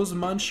run on those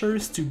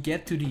munchers to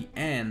get to the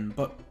end,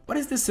 but what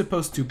is this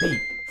supposed to be?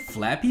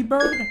 Flappy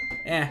Bird?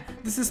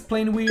 This is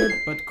plain weird,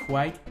 but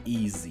quite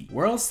easy.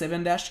 World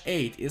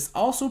 7-8 is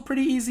also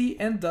pretty easy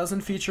and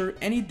doesn't feature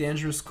any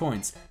dangerous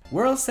coins.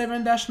 World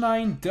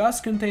 7-9 does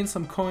contain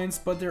some coins,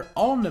 but they're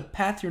all on a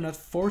path you're not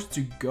forced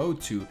to go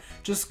to.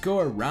 Just go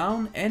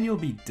around and you'll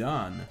be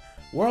done.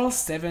 World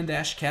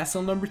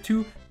 7-Castle number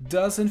 2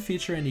 doesn't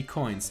feature any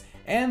coins,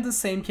 and the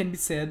same can be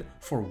said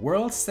for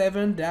World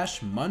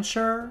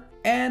 7-Muncher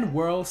and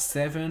World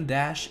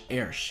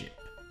 7-Airship.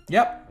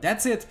 Yep,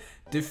 that's it.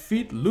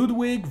 Defeat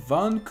Ludwig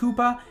von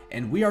Koopa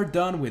and we are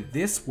done with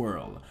this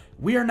world.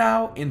 We are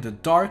now in the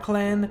Dark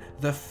Land,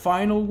 the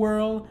final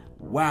world.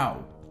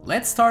 Wow.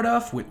 Let's start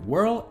off with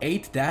World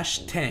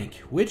 8-Tank,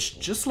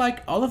 which, just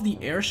like all of the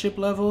airship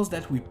levels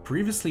that we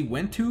previously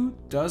went to,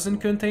 doesn't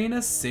contain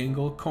a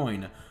single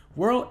coin.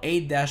 World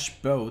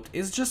 8-Boat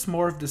is just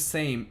more of the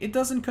same, it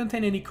doesn't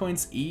contain any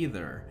coins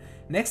either.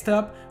 Next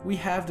up, we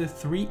have the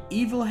 3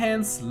 Evil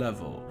Hands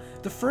level.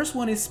 The first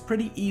one is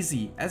pretty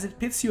easy as it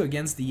pits you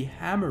against the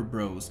Hammer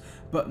Bros,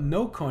 but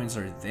no coins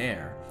are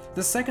there.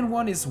 The second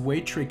one is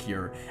way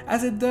trickier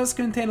as it does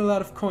contain a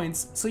lot of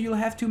coins, so you'll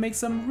have to make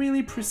some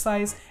really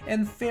precise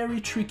and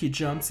very tricky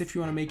jumps if you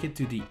want to make it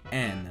to the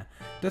end.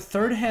 The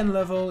third hand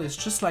level is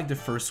just like the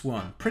first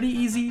one, pretty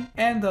easy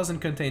and doesn't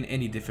contain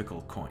any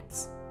difficult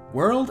coins.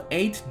 World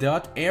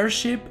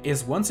 8-Airship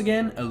is once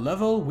again a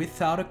level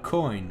without a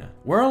coin.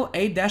 World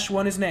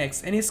 8-1 is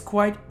next and is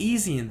quite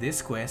easy in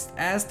this quest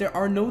as there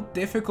are no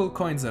difficult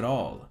coins at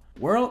all.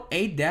 World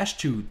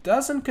 8-2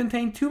 doesn't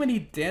contain too many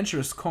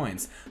dangerous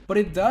coins, but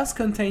it does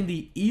contain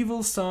the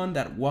evil sun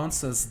that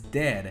wants us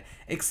dead,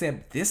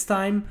 except this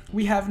time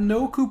we have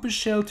no Koopa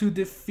Shell to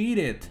defeat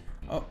it.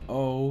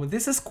 Uh-oh,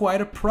 this is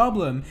quite a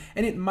problem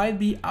and it might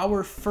be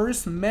our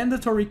first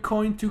mandatory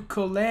coin to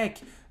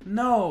collect.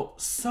 No,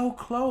 so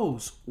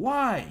close.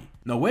 Why?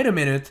 No, wait a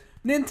minute.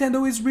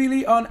 Nintendo is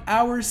really on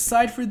our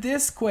side for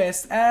this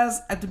quest,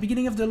 as at the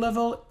beginning of the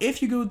level,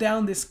 if you go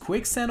down this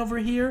quicksand over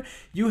here,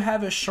 you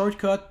have a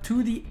shortcut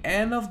to the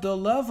end of the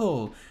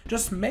level.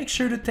 Just make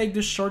sure to take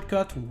the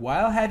shortcut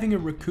while having a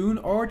raccoon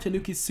or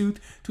tanuki suit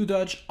to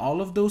dodge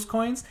all of those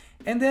coins,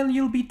 and then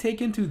you'll be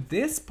taken to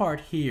this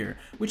part here,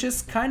 which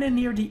is kinda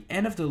near the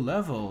end of the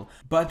level.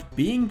 But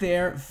being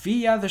there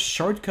via the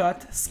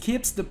shortcut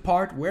skips the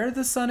part where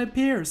the sun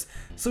appears,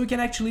 so we can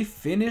actually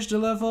finish the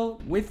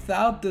level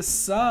without the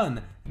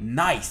sun.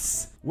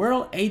 Nice!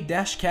 World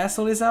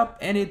 8-Castle is up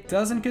and it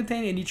doesn't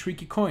contain any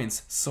tricky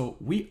coins, so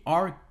we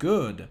are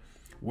good.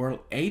 World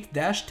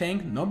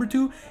 8-Tank number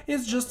 2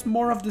 is just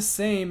more of the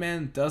same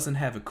and doesn't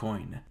have a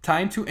coin.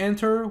 Time to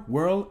enter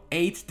World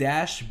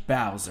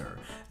 8-Bowser,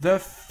 the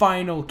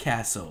final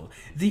castle,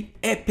 the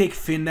epic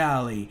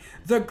finale,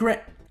 the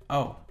grand...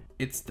 Oh,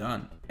 it's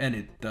done, and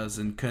it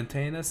doesn't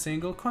contain a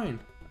single coin.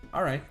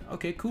 Alright,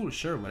 okay, cool,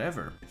 sure,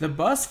 whatever. The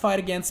boss fight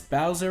against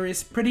Bowser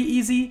is pretty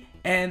easy,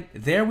 and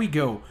there we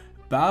go.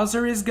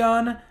 Bowser is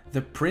gone,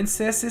 the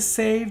princess is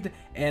saved,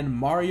 and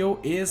Mario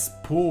is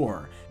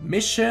poor.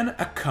 Mission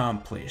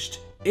accomplished.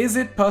 Is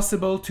it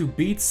possible to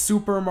beat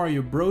Super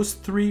Mario Bros.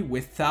 3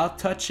 without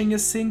touching a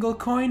single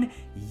coin?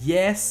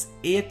 Yes,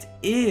 it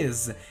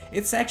is.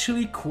 It's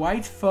actually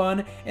quite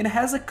fun and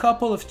has a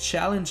couple of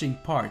challenging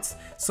parts.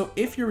 So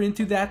if you're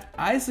into that,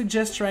 I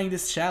suggest trying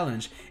this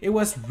challenge. It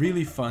was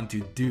really fun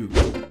to do.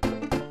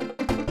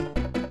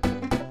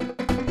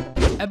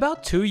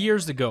 About 2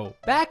 years ago,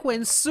 back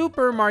when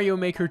Super Mario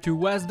Maker 2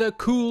 was the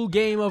cool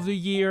game of the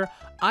year,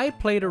 I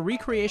played a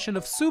recreation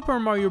of Super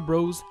Mario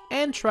Bros.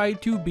 And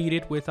tried to beat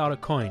it without a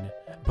coin.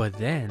 But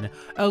then,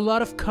 a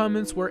lot of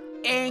comments were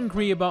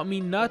angry about me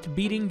not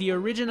beating the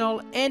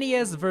original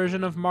NES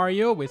version of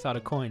Mario without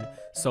a coin.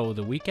 So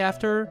the week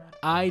after,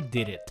 I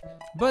did it.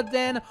 But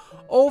then,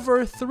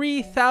 over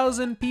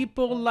 3,000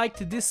 people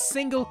liked this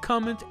single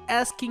comment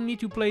asking me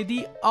to play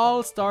the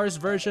All-Stars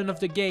version of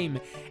the game,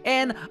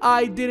 and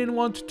I didn't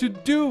want to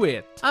do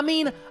it. I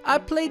mean, I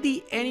played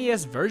the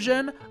NES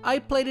version, I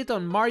played it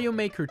on Mario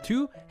Maker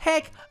 2,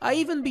 heck, I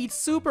even beat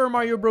Super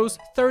Mario Bros.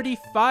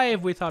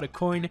 35 without a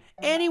coin.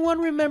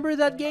 Anyone remember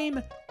that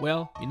game?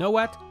 Well, you know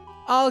what?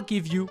 I'll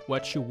give you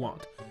what you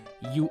want.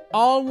 You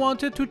all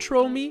wanted to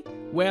troll me?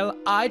 Well,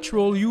 I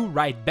troll you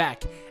right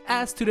back,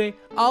 as today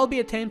I'll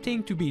be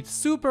attempting to beat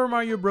Super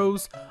Mario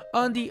Bros.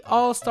 On the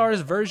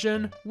All-Stars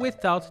version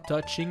without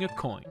touching a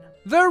coin.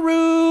 The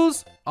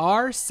rules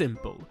are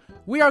simple.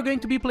 We are going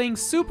to be playing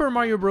Super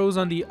Mario Bros.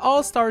 On the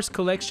All-Stars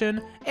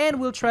collection, and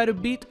we'll try to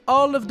beat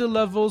all of the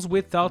levels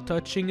without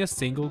touching a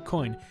single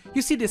coin.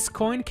 You see this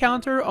coin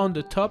counter on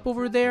the top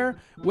over there?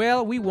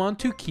 Well, we want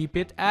to keep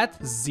it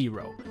at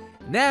 0.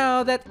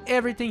 Now that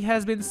everything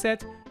has been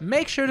set,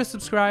 make sure to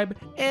subscribe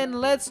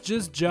and let's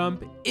just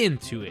jump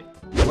into it.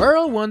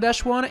 World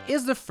 1-1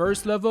 is the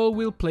first level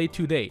we'll play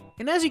today,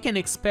 and as you can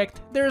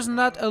expect, there's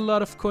not a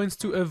lot of coins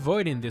to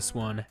avoid in this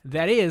one.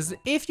 That is,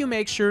 if you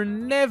make sure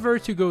never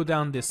to go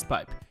down this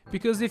pipe,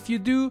 because if you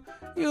do,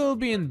 you'll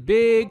be in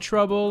big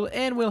trouble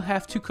and we'll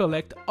have to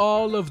collect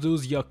all of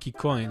those yucky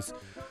coins.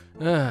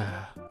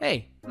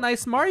 Hey,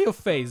 nice Mario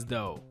face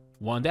though.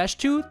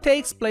 1-2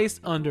 takes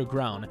place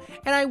underground,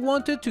 and I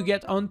wanted to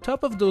get on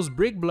top of those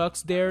brick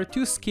blocks there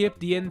to skip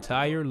the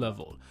entire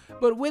level.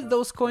 But with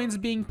those coins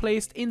being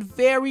placed in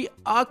very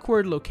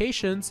awkward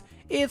locations,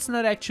 it's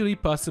not actually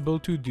possible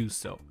to do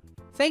so.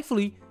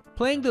 Thankfully,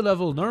 playing the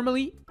level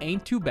normally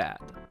ain't too bad.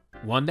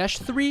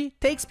 1-3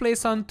 takes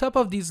place on top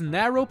of these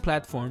narrow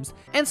platforms,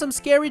 and some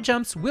scary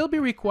jumps will be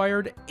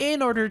required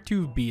in order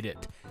to beat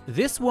it.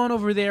 This one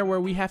over there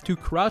where we have to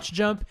crouch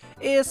jump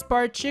is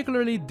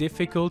particularly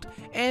difficult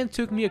and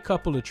took me a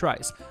couple of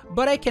tries,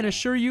 but I can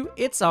assure you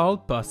it's all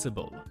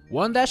possible.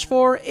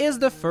 1-4 is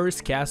the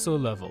first castle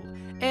level,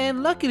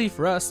 and luckily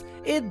for us,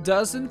 it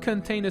doesn't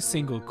contain a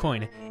single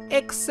coin,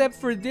 except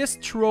for this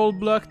troll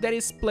block that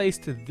is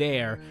placed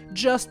there,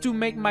 just to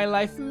make my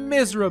life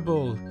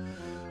miserable.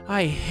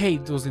 I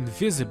hate those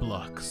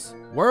Invisiblocks.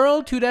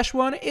 World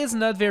 2-1 is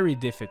not very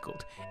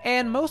difficult,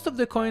 and most of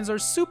the coins are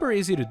super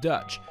easy to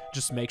dodge.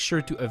 Just make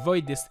sure to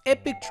avoid this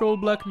epic troll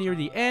block near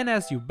the end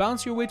as you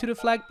bounce your way to the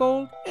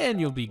flagpole,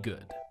 and you'll be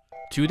good.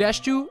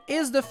 2-2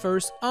 is the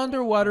first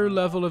underwater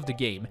level of the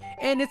game,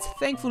 and it's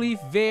thankfully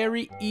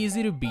very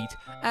easy to beat,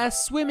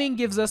 as swimming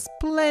gives us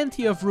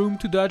plenty of room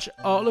to dodge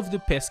all of the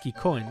pesky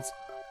coins.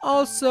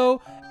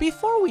 Also,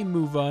 before we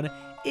move on,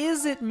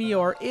 is it me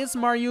or is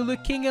Mario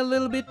looking a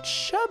little bit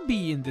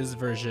chubby in this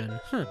version?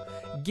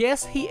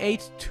 Guess he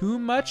ate too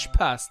much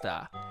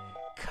pasta.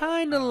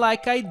 Kinda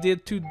like I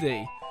did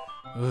today.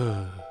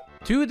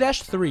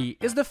 2-3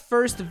 is the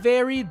first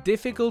very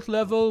difficult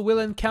level we'll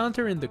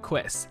encounter in the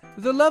quest.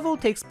 The level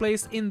takes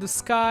place in the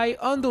sky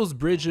on those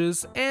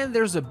bridges, and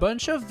there's a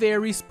bunch of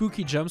very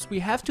spooky jumps we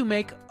have to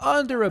make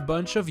under a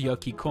bunch of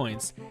yucky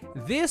coins.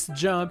 This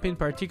jump in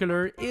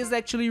particular is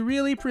actually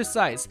really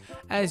precise,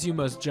 as you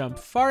must jump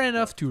far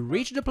enough to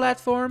reach the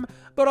platform,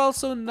 but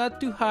also not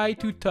too high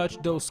to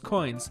touch those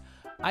coins.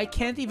 I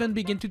can't even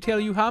begin to tell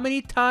you how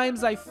many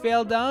times I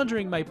fell down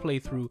during my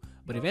playthrough,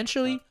 but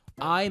eventually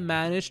I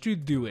managed to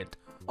do it,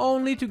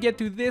 only to get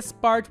to this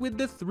part with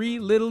the 3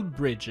 little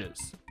bridges.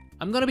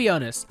 I'm gonna be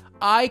honest,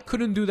 I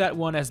couldn't do that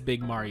one as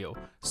Big Mario,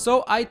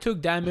 so I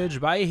took damage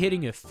by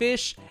hitting a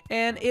fish,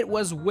 and it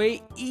was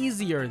way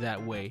easier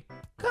that way.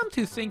 Come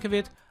to think of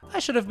it, I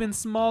should have been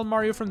Small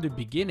Mario from the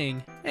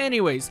beginning.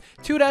 Anyways,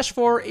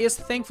 2-4 is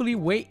thankfully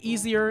way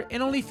easier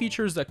and only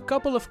features a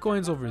couple of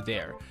coins over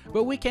there,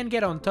 but we can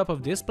get on top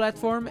of this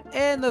platform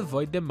and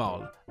avoid them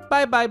all.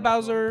 Bye bye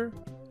Bowser!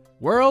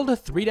 World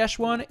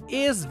 3-1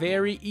 is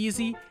very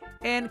easy,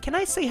 and can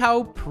I say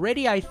how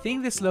pretty I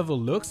think this level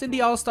looks in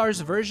the All-Stars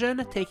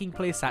version, taking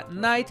place at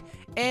night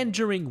and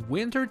during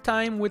winter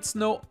time with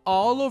snow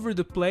all over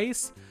the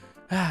place?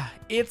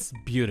 It's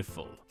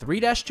beautiful.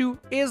 3-2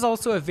 is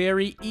also a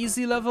very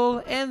easy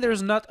level, and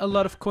there's not a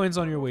lot of coins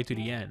on your way to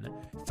the end.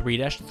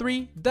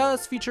 3-3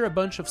 does feature a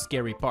bunch of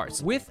scary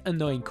parts with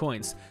annoying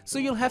coins, so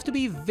you'll have to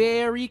be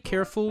very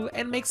careful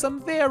and make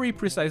some very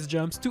precise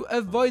jumps to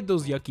avoid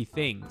those yucky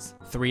things.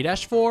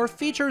 3-4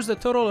 features a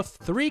total of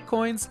 3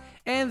 coins,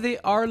 and they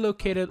are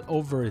located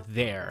over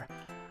there.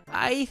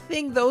 I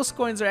think those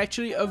coins are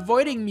actually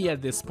avoiding me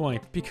at this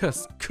point,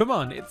 because come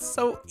on, it's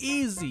so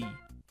easy.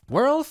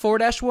 World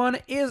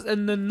 4-1 is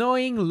an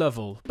annoying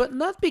level, but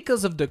not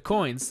because of the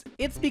coins,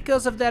 it's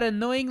because of that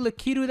annoying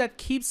Lakitu that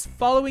keeps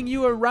following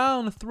you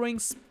around throwing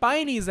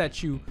spinies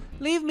at you.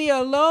 Leave me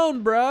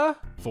alone, bruh!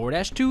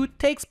 4-2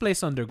 takes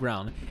place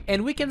underground,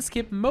 and we can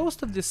skip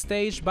most of the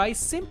stage by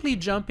simply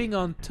jumping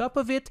on top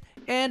of it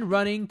and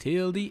running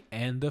till the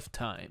end of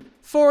time.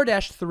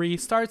 4-3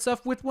 starts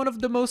off with one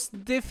of the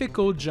most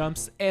difficult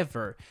jumps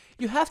ever.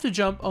 you have to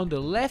jump on the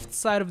left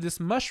side of this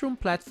mushroom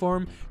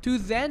platform to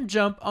then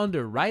jump on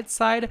the right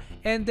side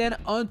and then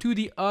onto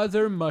the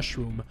other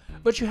mushroom.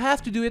 But you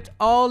have to do it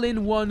all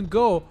in one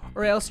go,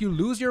 or else you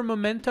lose your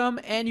momentum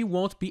and you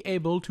won't be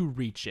able to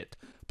reach it.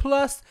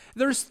 Plus,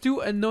 there's 2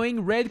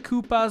 annoying red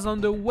Koopas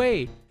on the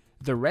way.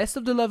 The rest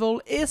of the level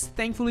is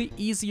thankfully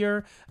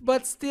easier,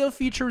 but still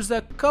features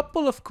a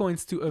couple of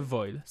coins to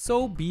avoid,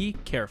 so be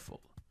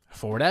careful.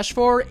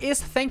 4-4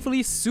 is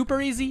thankfully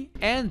super easy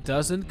and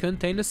doesn't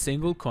contain a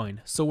single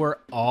coin, so we're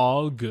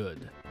all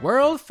good.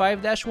 World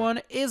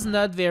 5-1 is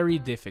not very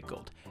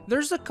difficult.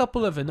 There's a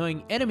couple of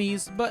annoying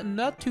enemies, but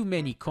not too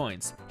many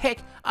coins. Heck,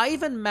 I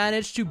even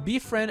managed to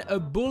befriend a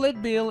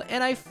bullet bill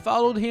and I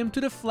followed him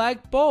to the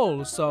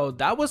flagpole, so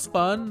that was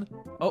fun.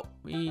 Oh,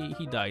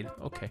 he died.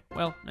 Okay,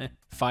 well,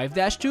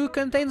 5-2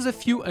 contains a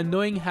few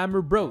annoying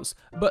hammer bros,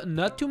 but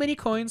not too many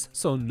coins,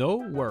 so no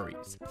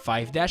worries.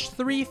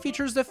 5-3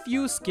 features a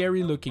few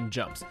scary looking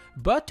jumps,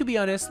 but to be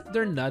honest,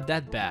 they're not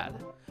that bad.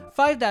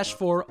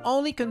 5-4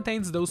 only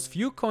contains those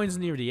few coins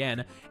near the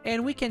end,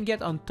 and we can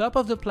get on top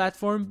of the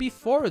platform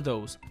before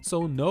those,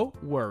 so no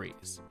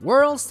worries.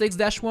 World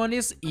 6-1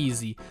 is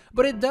easy,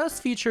 but it does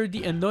feature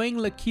the annoying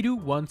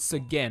Lakitu once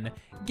again.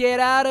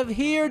 Get out of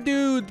here,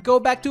 dude! Go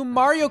back to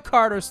Mario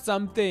Kart or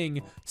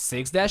something!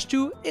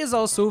 6-2 is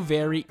also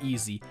very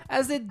easy,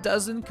 as it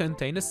doesn't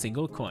contain a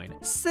single coin.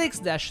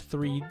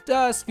 6-3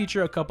 does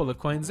feature a couple of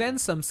coins and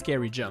some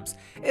scary jumps,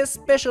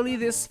 especially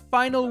this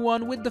final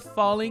one with the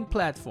falling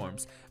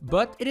platforms,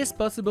 but it is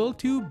possible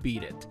to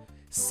beat it.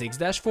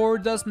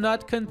 6-4 does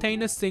not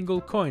contain a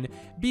single coin,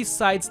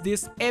 besides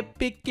this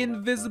epic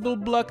invisible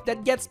block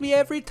that gets me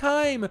every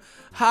time.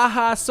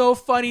 Haha, so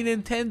funny,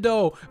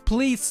 Nintendo.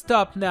 Please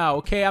stop now,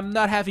 okay? I'm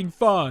not having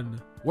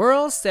fun.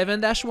 World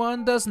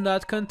 7-1 does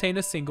not contain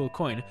a single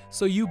coin,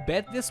 so you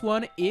bet this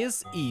one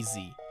is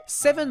easy.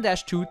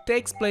 7-2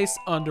 takes place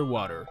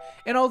underwater,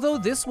 and although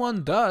this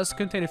one does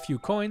contain a few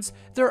coins,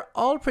 they're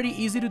all pretty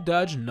easy to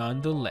dodge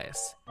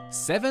nonetheless.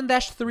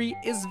 7-3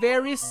 is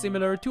very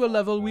similar to a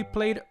level we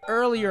played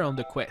earlier on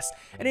the quest,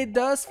 and it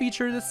does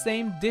feature the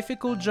same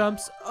difficult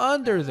jumps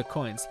under the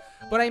coins,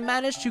 but I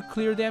managed to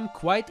clear them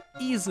quite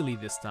easily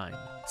this time.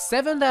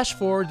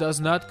 7-4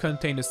 does not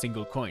contain a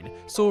single coin,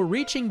 so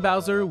reaching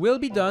Bowser will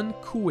be done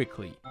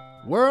quickly.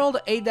 World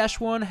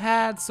 8-1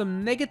 had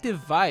some negative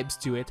vibes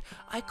to it.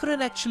 I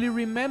couldn't actually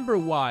remember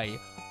why,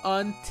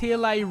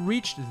 until I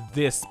reached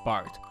this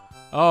part.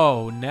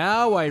 Oh,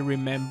 now I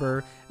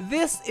remember.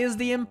 This is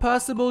the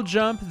impossible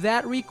jump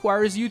that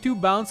requires you to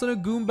bounce on a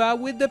Goomba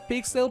with the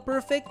pixel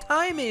perfect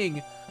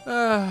timing.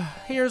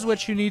 Here's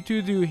what you need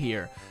to do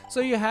here. So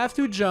you have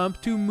to jump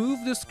to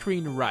move the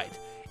screen right,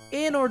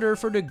 in order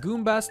for the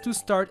Goombas to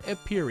start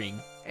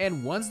appearing.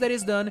 And once that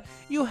is done,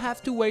 you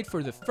have to wait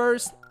for the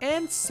first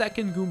and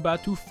second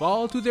Goomba to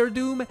fall to their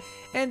doom,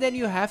 and then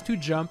you have to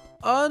jump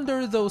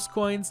under those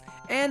coins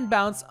and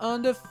bounce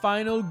on the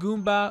final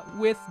Goomba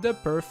with the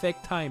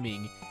perfect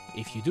timing.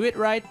 If you do it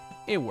right,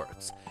 it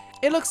works.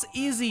 It looks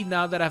easy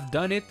now that I've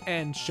done it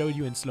and showed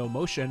you in slow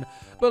motion,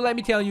 but let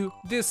me tell you,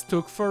 this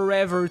took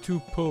forever to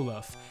pull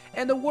off.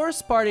 And the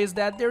worst part is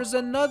that there's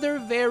another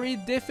very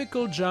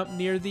difficult jump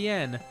near the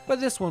end,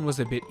 but this one was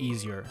a bit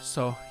easier,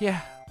 so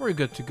yeah, we're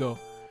good to go.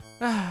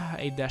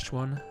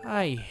 8-1,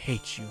 I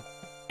hate you.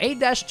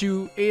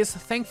 8-2 is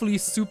thankfully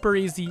super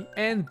easy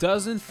and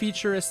doesn't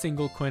feature a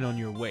single coin on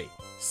your way.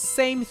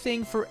 Same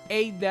thing for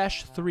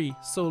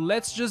 8-3, so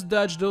let's just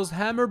dodge those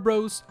hammer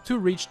bros to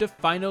reach the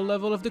final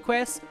level of the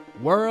quest,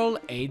 World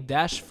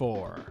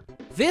 8-4.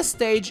 This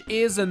stage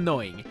is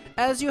annoying,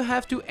 as you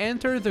have to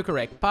enter the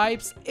correct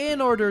pipes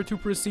in order to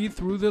proceed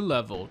through the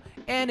level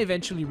and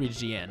eventually reach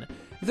the end.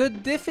 The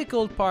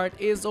difficult part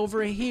is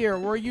over here,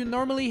 where you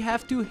normally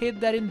have to hit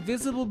that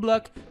invisible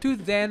block to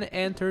then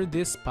enter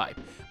this pipe.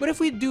 But if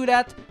we do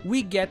that,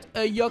 we get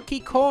a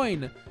yucky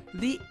coin.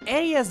 The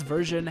NES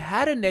version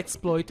had an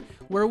exploit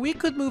where we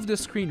could move the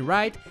screen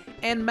right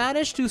and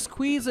manage to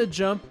squeeze a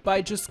jump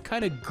by just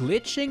kind of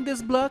glitching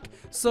this block.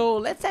 So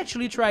let's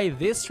actually try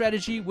this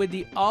strategy with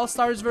the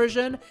All-Stars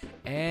version,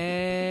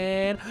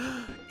 and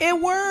it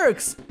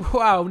works!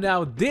 Wow,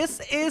 now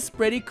this is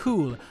pretty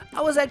cool.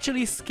 I was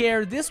actually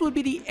scared this would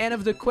be the end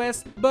of the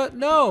quest, but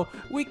no,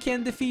 we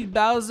can defeat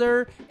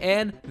Bowser,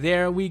 and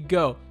there we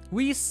go.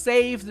 We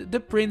saved the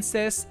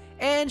princess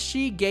and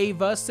she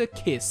gave us a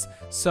kiss,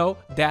 so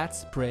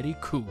that's pretty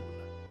cool.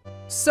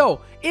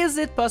 So, is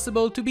it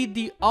possible to beat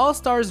the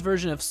All-Stars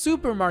version of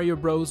Super Mario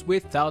Bros.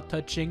 Without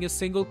touching a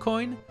single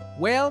coin?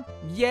 Well,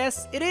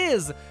 yes it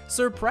is!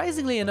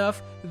 Surprisingly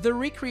enough, the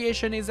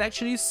recreation is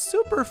actually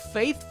super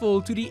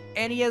faithful to the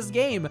NES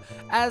game,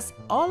 as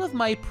all of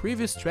my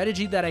previous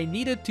strategy that I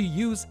needed to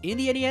use in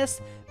the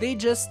NES, they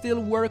just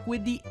still work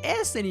with the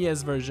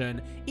SNES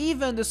version,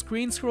 even the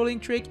screen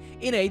scrolling trick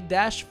in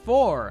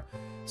 8-4.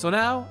 So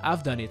now,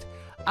 I've done it.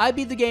 I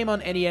beat the game on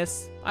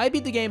NES, I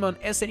beat the game on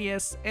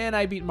SNES, and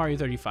I beat Mario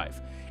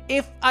 35.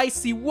 If I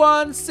see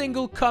one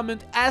single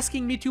comment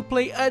asking me to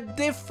play a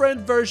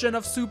different version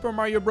of Super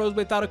Mario Bros.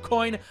 Without a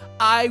coin,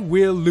 I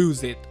will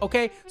lose it,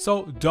 okay?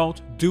 So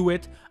don't do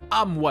it.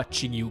 I'm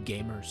watching you,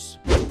 gamers.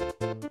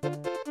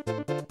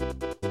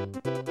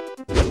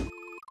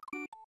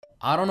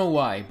 I don't know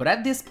why, but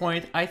at this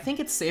point, I think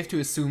it's safe to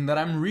assume that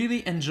I'm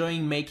really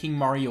enjoying making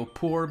Mario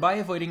poor by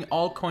avoiding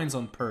all coins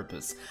on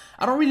purpose.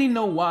 I don't really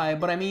know why,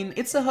 but I mean,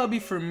 it's a hobby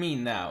for me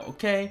now,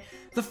 okay?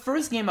 The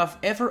first game I've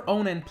ever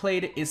owned and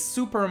played is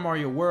Super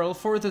Mario World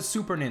for the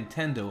Super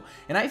Nintendo,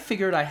 and I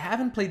figured I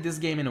haven't played this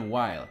game in a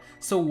while,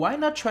 so why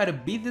not try to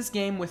beat this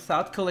game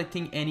without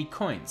collecting any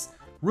coins?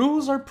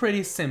 Rules are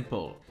pretty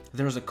simple.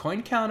 There's a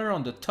coin counter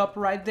on the top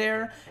right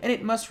there, and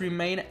it must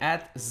remain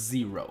at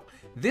 0.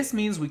 This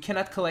means we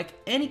cannot collect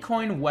any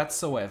coin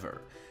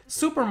whatsoever.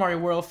 Super Mario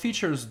World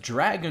features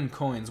dragon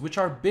coins, which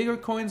are bigger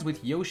coins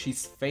with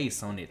Yoshi's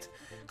face on it.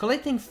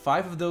 Collecting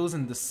 5 of those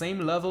in the same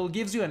level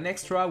gives you an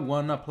extra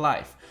 1-up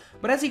life,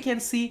 but as you can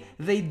see,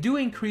 they do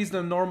increase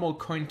the normal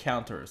coin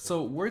counter,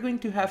 so we're going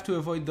to have to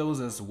avoid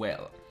those as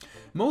well.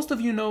 Most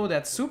of you know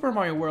that Super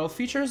Mario World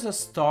features a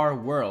star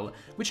world,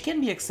 which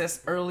can be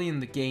accessed early in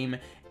the game,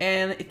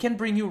 and it can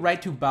bring you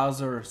right to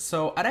Bowser,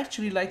 so I'd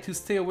actually like to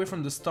stay away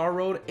from the Star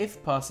Road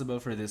if possible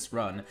for this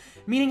run,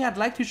 meaning I'd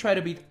like to try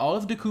to beat all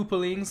of the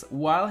Koopalings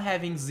while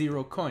having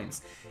 0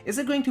 coins. Is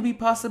it going to be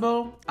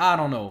possible? I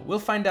don't know, we'll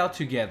find out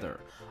together.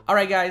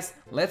 Alright guys,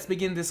 let's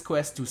begin this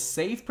quest to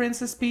save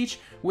Princess Peach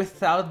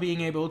without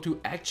being able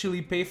to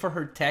actually pay for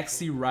her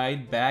taxi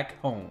ride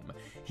back home.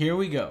 Here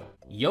we go.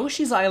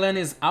 Yoshi's Island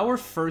is our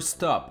first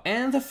stop,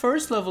 and the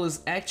first level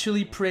is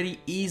actually pretty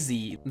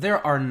easy.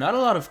 There are not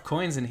a lot of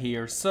coins in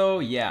here, so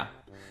yeah.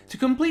 To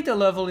complete a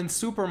level in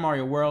Super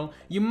Mario World,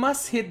 you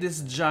must hit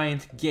this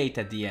giant gate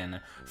at the end.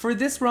 For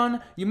this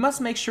run, you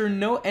must make sure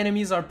no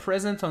enemies are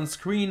present on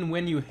screen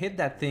when you hit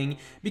that thing,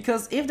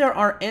 because if there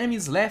are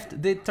enemies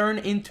left, they turn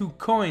into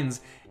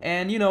coins,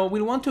 and you know,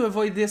 we want to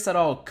avoid this at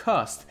all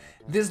costs.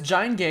 This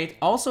giant gate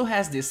also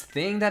has this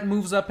thing that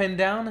moves up and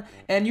down,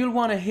 and you'll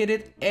want to hit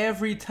it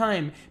every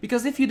time,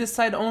 because if you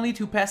decide only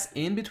to pass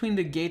in between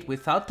the gate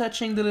without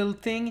touching the little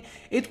thing,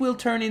 it will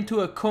turn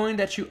into a coin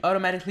that you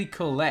automatically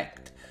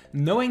collect.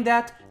 Knowing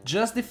that,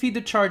 just defeat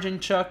the charging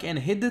chuck and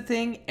hit the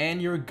thing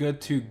and you're good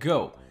to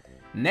go.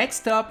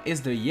 Next up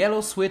is the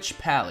Yellow Switch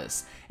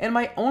Palace, and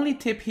my only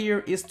tip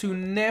here is to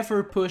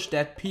never push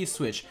that P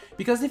switch,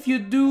 because if you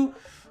do,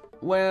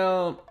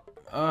 well,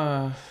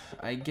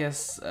 I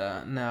guess,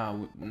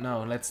 no,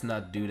 let's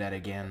not do that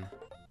again.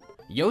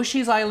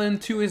 Yoshi's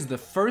Island 2 is the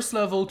first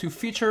level to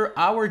feature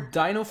our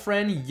dino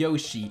friend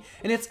Yoshi,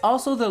 and it's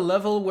also the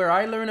level where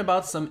I learn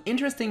about some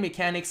interesting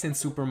mechanics in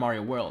Super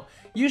Mario World.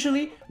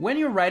 Usually, when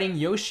you're riding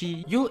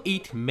Yoshi, you'll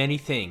eat many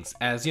things,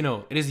 as you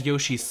know, it is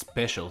Yoshi's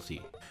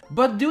specialty.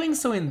 But doing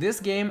so in this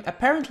game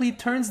apparently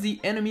turns the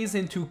enemies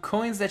into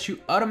coins that you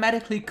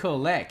automatically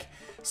collect.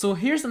 So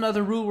here's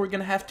another rule we're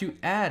gonna have to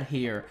add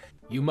here.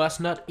 You must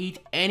not eat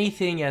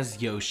anything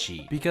as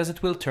Yoshi, because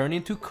it will turn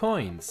into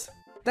coins.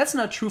 That's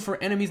not true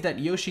for enemies that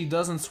Yoshi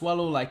doesn't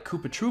swallow like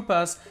Koopa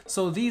Troopas,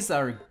 so these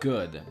are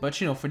good. But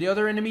you know, for the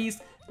other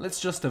enemies, let's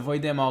just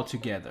avoid them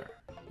altogether.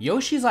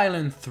 Yoshi's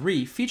Island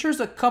 3 features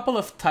a couple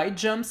of tight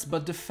jumps,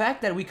 but the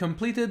fact that we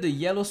completed the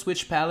Yellow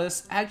Switch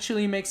Palace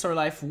actually makes our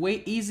life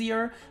way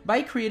easier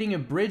by creating a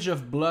bridge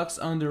of blocks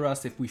under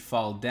us if we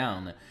fall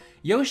down.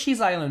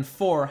 Yoshi's Island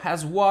 4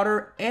 has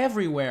water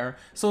everywhere,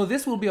 so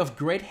this will be of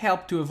great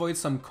help to avoid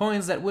some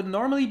coins that would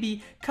normally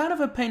be kind of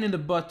a pain in the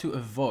butt to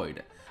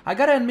avoid. I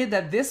gotta admit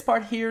that this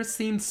part here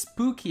seemed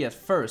spooky at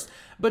first,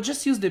 but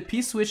just use the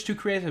P switch to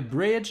create a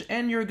bridge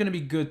and you're gonna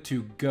be good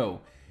to go.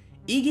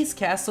 Iggy's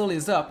castle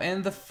is up,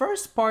 and the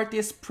first part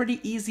is pretty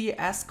easy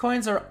as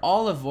coins are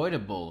all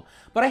avoidable,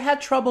 but I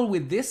had trouble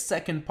with this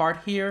second part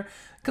here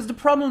because the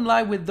problem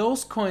lied with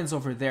those coins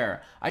over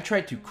there. I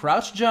tried to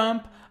crouch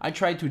jump, I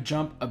tried to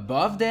jump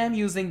above them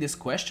using this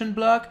question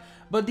block,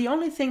 but the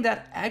only thing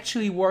that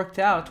actually worked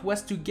out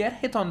was to get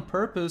hit on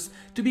purpose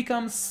to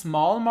become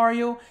Small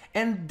Mario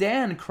and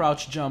then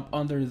crouch jump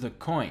under the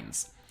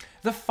coins.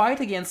 The fight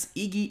against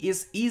Iggy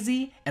is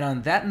easy, and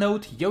on that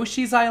note,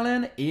 Yoshi's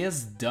Island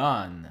is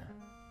done.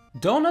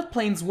 Donut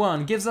Plains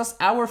 1 gives us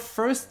our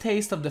first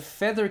taste of the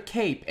Feather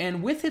Cape,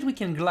 and with it we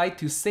can glide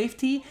to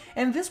safety,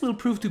 and this will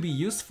prove to be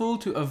useful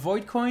to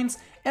avoid coins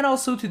and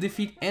also to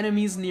defeat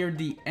enemies near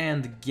the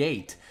end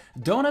gate.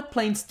 Donut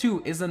Plains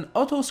 2 is an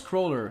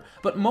auto-scroller,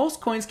 but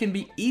most coins can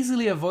be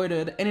easily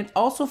avoided, and it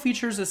also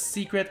features a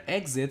secret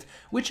exit,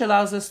 which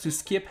allows us to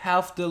skip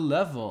half the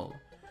level.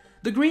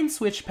 The Green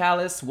Switch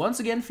Palace once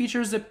again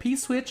features a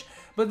P-switch,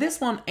 but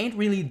this one ain't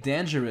really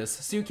dangerous,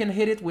 so you can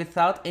hit it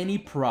without any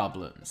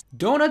problems.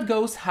 Donut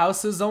Ghost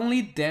House's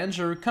only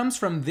danger comes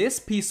from this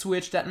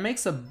P-switch that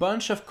makes a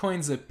bunch of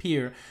coins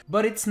appear,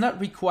 but it's not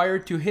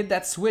required to hit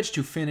that switch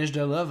to finish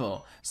the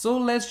level, so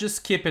let's just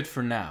skip it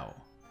for now.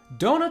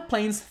 Donut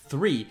Plains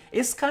 3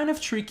 is kind of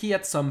tricky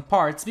at some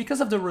parts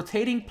because of the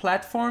rotating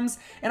platforms,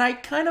 and I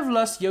kind of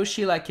lost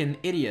Yoshi like an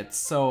idiot,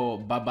 so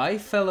bye bye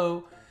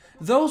fellow.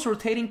 Those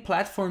rotating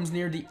platforms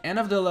near the end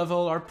of the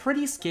level are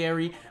pretty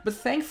scary, but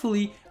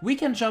thankfully we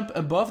can jump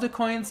above the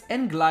coins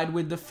and glide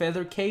with the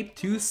feather cape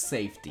to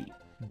safety.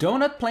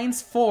 Donut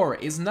Plains 4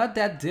 is not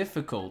that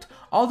difficult,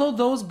 although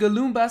those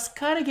Galoombas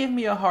kinda gave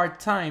me a hard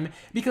time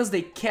because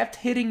they kept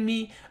hitting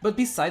me, but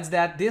besides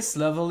that this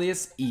level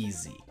is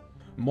easy.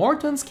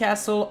 Morton's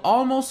castle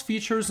almost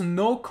features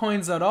no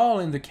coins at all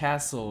in the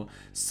castle,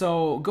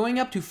 so going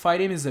up to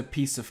fight him is a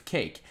piece of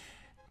cake.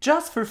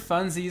 Just for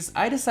funsies,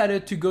 I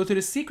decided to go to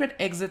the secret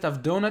exit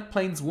of Donut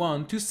Plains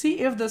 1 to see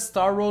if the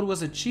Star Road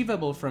was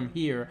achievable from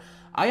here.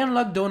 I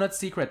unlocked Donut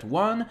Secret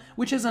 1,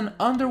 which is an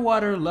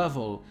underwater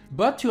level,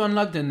 but to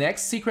unlock the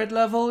next secret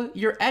level,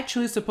 you're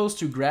actually supposed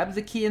to grab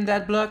the key in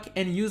that block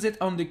and use it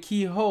on the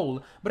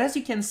keyhole, but as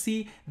you can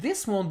see,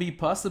 this won't be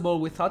possible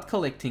without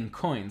collecting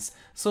coins,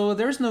 so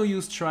there's no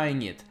use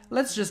trying it.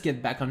 Let's just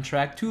get back on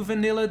track to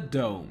Vanilla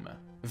Dome.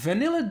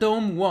 Vanilla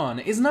Dome 1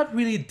 is not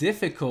really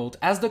difficult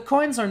as the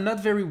coins are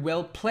not very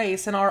well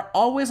placed and are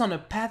always on a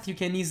path you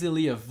can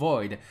easily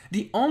avoid.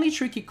 The only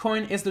tricky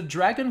coin is the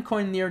dragon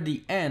coin near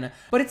the end,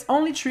 but it's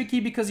only tricky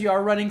because you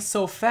are running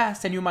so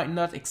fast and you might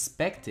not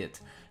expect it.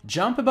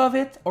 Jump above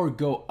it or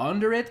go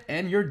under it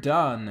and you're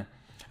done.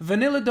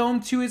 Vanilla Dome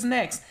 2 is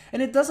next,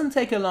 and it doesn't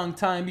take a long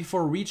time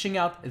before reaching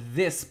out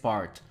this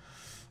part.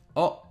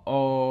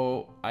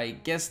 Uh-oh, I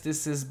guess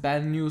this is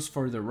bad news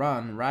for the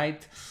run,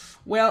 right?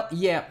 Well,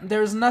 yeah,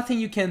 there's nothing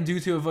you can do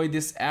to avoid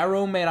this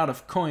arrow made out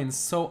of coins,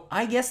 so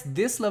I guess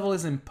this level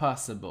is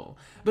impossible.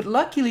 But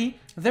luckily,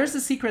 there's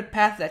a secret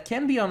path that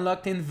can be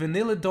unlocked in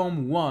Vanilla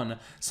Dome 1,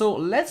 so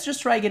let's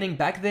just try getting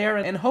back there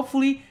and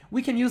hopefully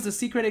we can use the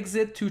secret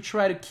exit to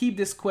try to keep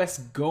this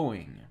quest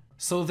going.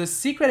 So the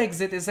secret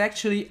exit is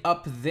actually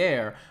up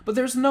there, but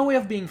there's no way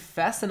of being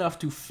fast enough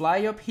to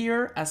fly up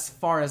here as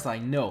far as I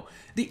know.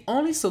 The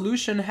only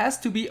solution has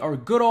to be our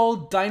good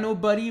old Dino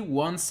Buddy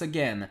once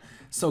again.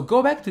 So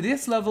go back to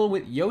this level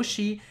with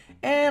Yoshi,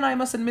 and I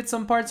must admit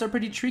some parts are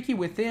pretty tricky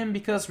with him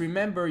because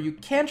remember, you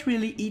can't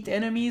really eat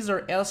enemies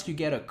or else you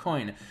get a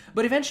coin,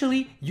 but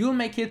eventually you'll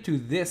make it to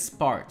this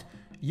part.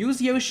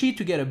 Use Yoshi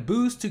to get a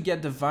boost to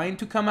get the vine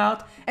to come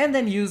out, and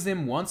then use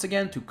him once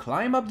again to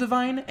climb up the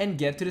vine and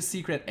get to the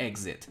secret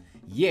exit.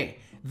 Yeah,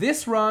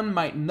 this run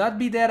might not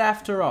be dead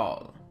after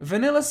all.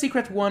 Vanilla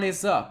Secret 1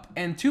 is up,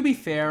 and to be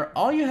fair,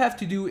 all you have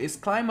to do is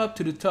climb up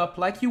to the top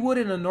like you would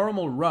in a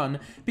normal run,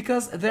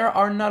 because there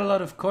are not a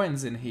lot of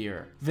coins in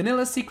here.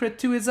 Vanilla Secret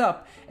 2 is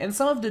up, and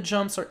some of the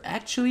jumps are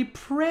actually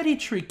pretty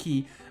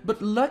tricky,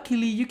 but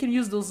luckily you can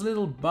use those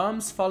little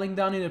bombs falling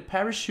down in a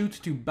parachute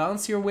to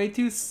bounce your way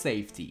to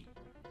safety.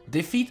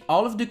 Defeat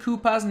all of the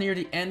Koopas near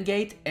the end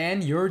gate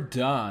and you're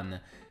done.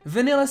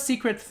 Vanilla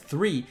Secret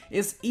 3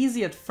 is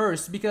easy at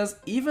first because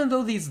even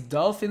though these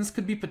dolphins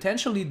could be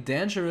potentially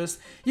dangerous,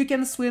 you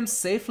can swim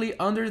safely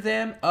under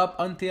them up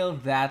until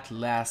that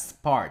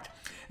last part.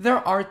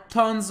 There are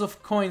tons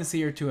of coins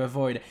here to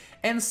avoid,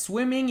 and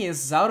swimming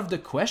is out of the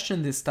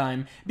question this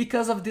time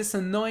because of this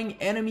annoying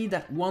enemy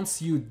that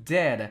wants you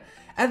dead.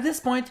 At this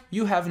point,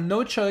 you have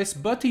no choice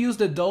but to use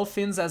the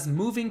dolphins as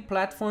moving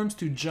platforms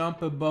to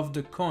jump above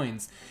the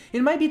coins.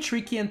 It might be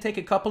tricky and take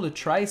a couple of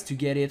tries to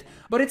get it,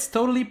 but it's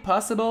totally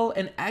possible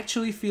and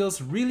actually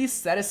feels really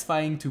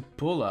satisfying to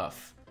pull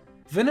off.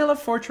 Vanilla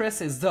Fortress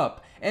is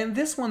up, and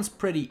this one's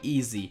pretty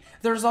easy.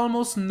 There's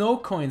almost no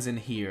coins in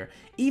here.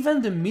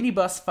 Even the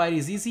mini-boss fight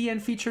is easy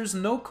and features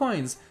no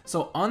coins,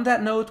 so on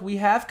that note we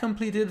have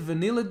completed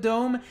Vanilla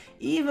Dome,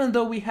 even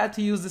though we had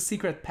to use the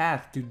secret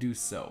path to do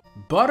so.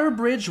 Butter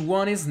Bridge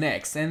 1 is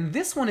next, and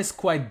this one is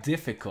quite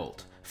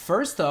difficult.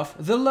 First off,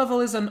 the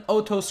level is an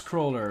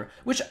auto-scroller,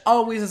 which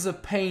always is a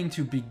pain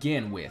to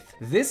begin with.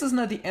 This is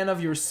not the end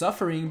of your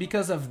suffering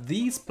because of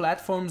these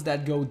platforms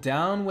that go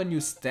down when you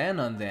stand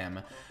on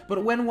them.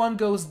 But when one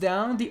goes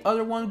down, the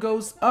other one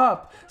goes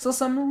up, so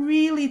some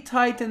really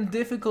tight and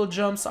difficult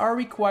jumps are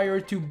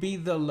required to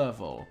beat the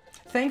level.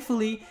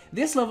 Thankfully,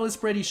 this level is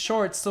pretty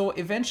short, so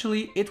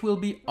eventually it will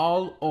be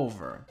all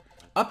over.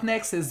 Up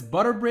next is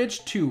Butter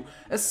Bridge 2,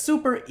 a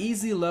super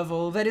easy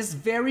level that is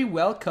very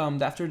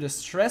welcomed after the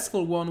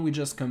stressful one we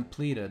just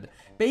completed.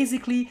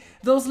 Basically,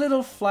 those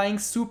little flying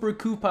Super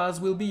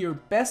Koopas will be your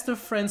best of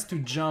friends to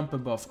jump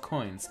above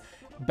coins.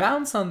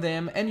 Bounce on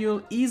them and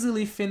you'll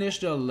easily finish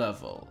the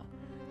level.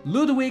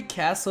 Ludwig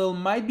Castle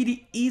might be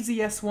the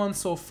easiest one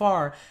so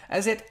far,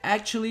 as it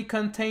actually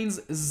contains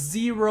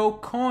 0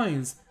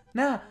 coins.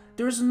 Nah,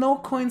 there's no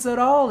coins at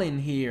all in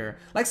here.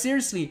 Like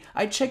seriously,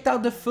 I checked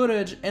out the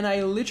footage and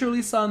I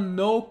literally saw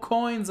no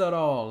coins at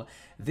all.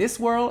 This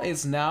world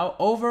is now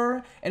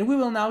over and we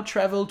will now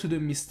travel to the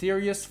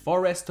mysterious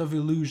Forest of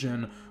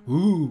Illusion.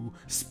 Ooh,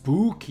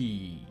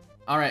 spooky.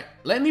 Alright,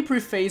 let me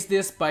preface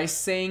this by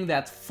saying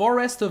that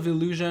Forest of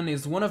Illusion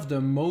is one of the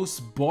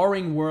most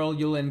boring worlds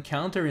you'll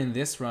encounter in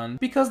this run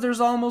because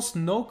there's almost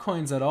no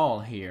coins at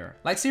all here.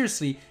 Like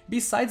seriously,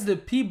 besides the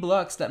P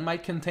blocks that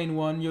might contain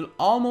one, you'll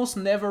almost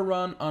never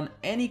run on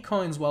any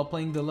coins while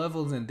playing the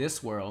levels in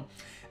this world.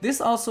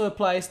 This also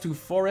applies to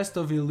Forest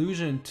of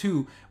Illusion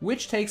 2,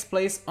 which takes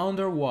place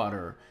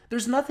underwater.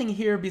 There's nothing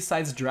here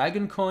besides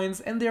dragon coins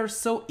and they're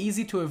so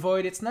easy to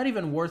avoid it's not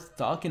even worth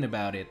talking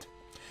about it.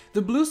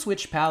 The Blue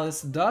Switch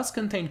Palace does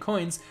contain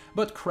coins,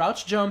 but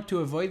crouch jump to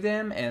avoid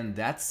them and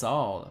that's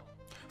all.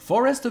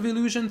 Forest of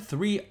Illusion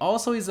 3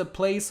 also is a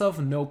place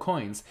of no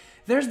coins.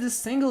 There's this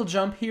single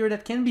jump here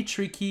that can be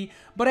tricky,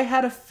 but I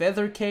had a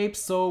feather cape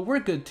so we're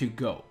good to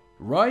go.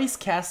 Roy's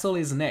Castle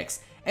is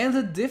next, and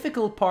the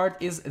difficult part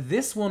is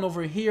this one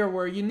over here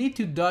where you need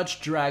to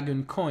dodge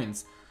dragon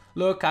coins.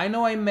 Look, I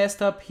know I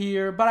messed up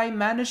here, but I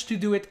managed to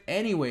do it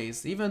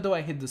anyways, even though I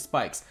hit the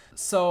spikes.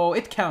 So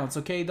it counts,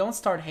 okay? Don't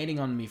start hating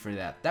on me for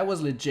that. That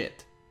was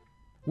legit.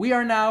 We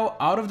are now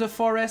out of the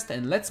forest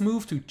and let's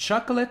move to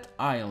Chocolate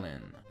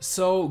Island.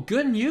 So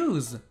good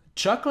news!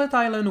 Chocolate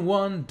Island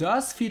 1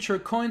 does feature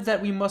coins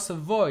that we must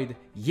avoid.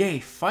 Yay,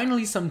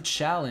 finally some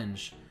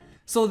challenge.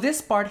 So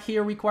this part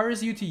here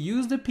requires you to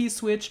use the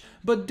P-switch,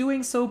 but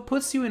doing so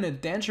puts you in a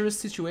dangerous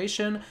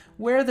situation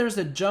where there's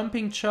a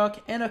jumping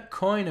Chuck and a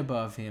coin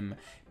above him.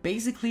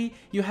 Basically,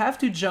 you have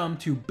to jump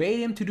to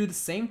bait him to do the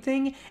same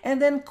thing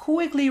and then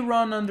quickly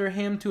run under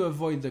him to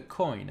avoid the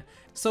coin.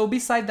 So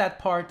beside that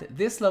part,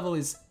 this level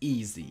is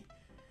easy.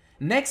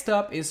 Next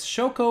up is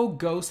Shoko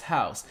Ghost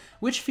House,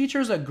 which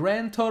features a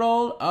grand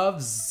total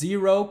of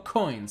 0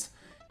 coins.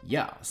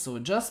 Yeah, so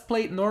just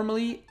play it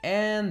normally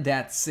and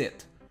that's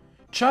it.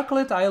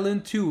 Chocolate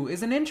Island 2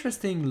 is an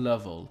interesting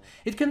level.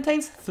 It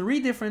contains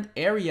 3 different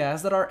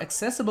areas that are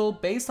accessible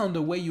based on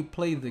the way you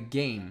play the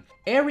game.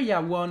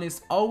 Area 1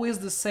 is always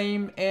the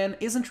same and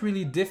isn't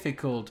really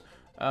difficult.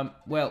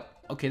 Well,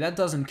 okay, that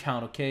doesn't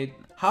count, okay?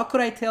 How could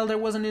I tell there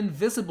was an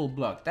invisible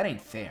block? That ain't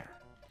fair.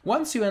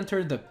 Once you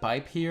enter the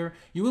pipe here,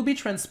 you will be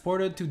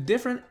transported to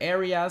different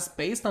areas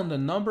based on the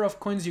number of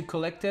coins you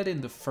collected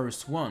in the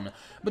first one.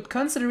 But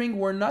considering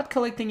we're not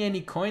collecting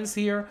any coins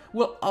here,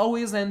 we'll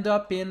always end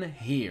up in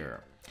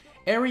here.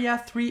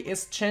 Area 3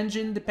 is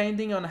changing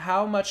depending on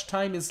how much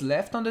time is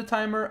left on the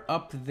timer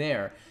up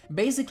there.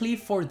 Basically,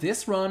 for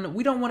this run,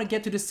 we don't want to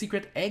get to the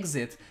secret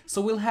exit, so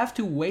we'll have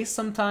to waste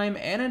some time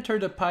and enter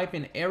the pipe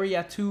in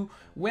Area 2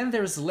 when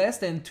there's less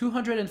than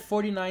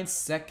 249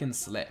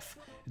 seconds left.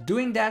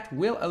 Doing that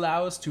will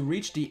allow us to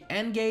reach the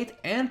end gate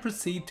and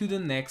proceed to the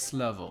next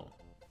level.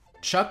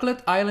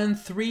 Chocolate Island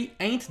 3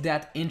 ain't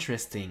that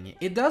interesting.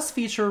 It does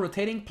feature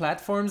rotating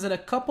platforms and a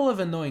couple of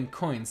annoying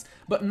coins,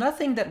 but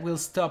nothing that will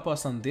stop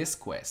us on this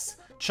quest.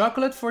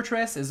 Chocolate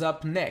Fortress is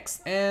up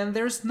next, and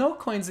there's no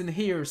coins in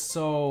here,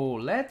 so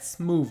let's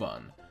move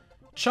on.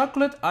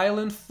 Chocolate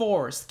Island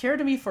 4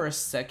 scared me for a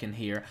second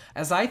here,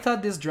 as I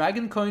thought this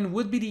dragon coin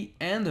would be the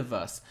end of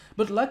us,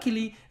 but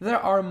luckily there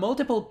are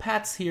multiple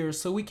paths here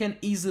so we can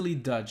easily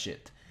dodge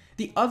it.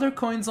 The other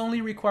coins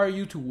only require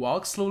you to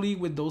walk slowly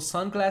with those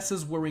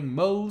sunglasses wearing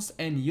moles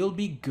and you'll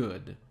be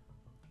good.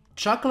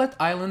 Chocolate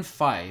Island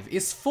 5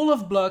 is full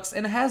of blocks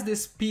and has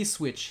this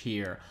P-switch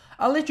here.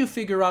 I'll let you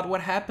figure out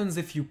what happens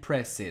if you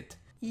press it.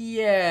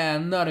 Yeah,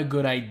 not a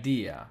good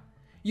idea.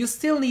 You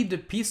still need the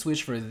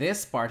P-switch for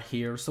this part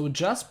here, so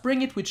just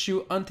bring it with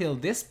you until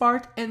this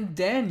part and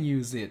then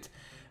use it.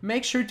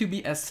 Make sure to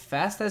be as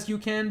fast as you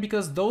can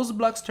because those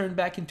blocks turn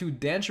back into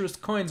dangerous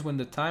coins when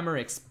the timer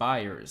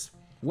expires.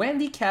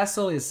 Wendy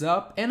Castle is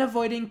up and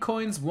avoiding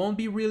coins won't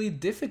be really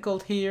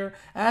difficult here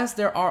as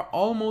there are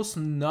almost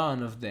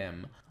none of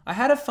them. I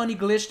had a funny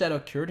glitch that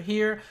occurred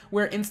here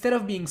where instead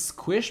of being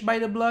squished by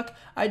the block,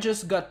 I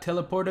just got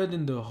teleported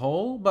in the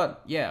hole,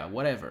 but yeah,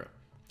 whatever.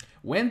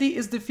 Wendy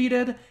is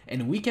defeated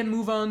and we can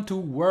move on to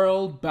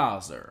World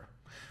Bowser.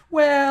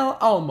 Well,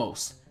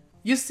 almost.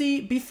 You see,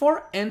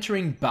 before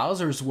entering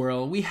Bowser's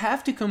world, we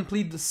have to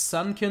complete the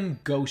sunken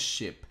ghost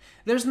ship.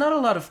 There's not a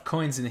lot of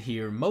coins in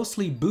here,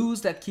 mostly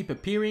boos that keep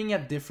appearing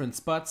at different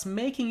spots,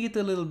 making it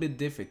a little bit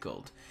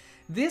difficult.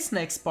 This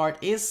next part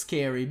is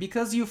scary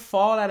because you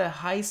fall at a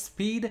high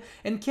speed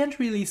and can't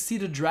really see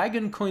the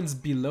dragon coins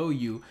below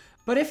you,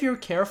 but if you're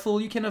careful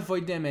you can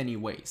avoid them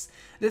anyways.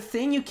 The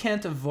thing you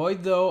can't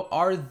avoid though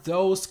are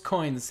those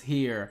coins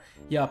here.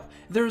 Yup,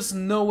 there's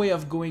no way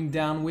of going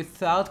down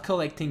without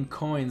collecting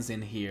coins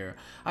in here.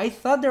 I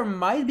thought there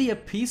might be a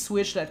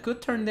P-switch that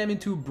could turn them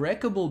into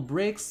breakable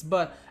bricks,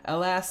 but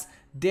alas,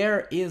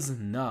 there is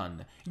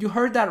none. You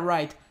heard that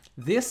right.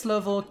 This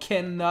level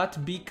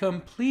cannot be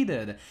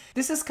completed.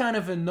 This is kind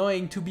of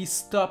annoying to be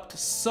stopped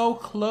so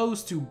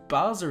close to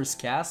Bowser's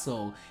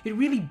castle. It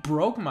really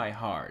broke my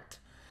heart.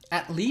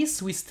 At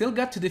least we still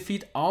got to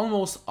defeat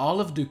almost all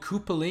of the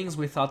Koopalings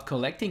without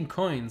collecting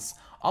coins.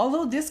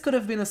 Although this could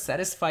have been a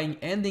satisfying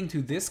ending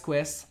to this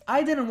quest,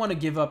 I didn't want to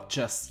give up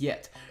just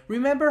yet.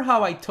 Remember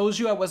how I told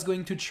you I was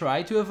going to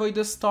try to avoid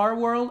the Star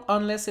World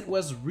unless it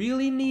was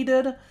really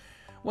needed?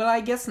 Well,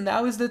 I guess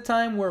now is the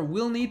time where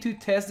we'll need to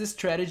test this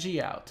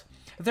strategy out.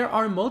 There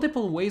are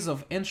multiple ways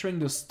of entering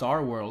the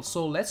Star World,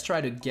 so let's try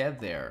to get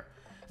there.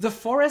 The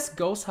Forest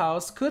Ghost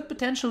House could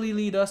potentially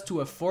lead us to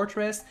a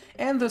fortress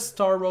and the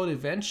Star Road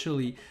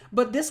eventually,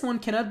 but this one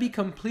cannot be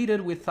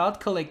completed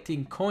without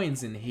collecting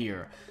coins in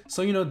here,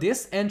 so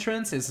this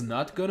entrance is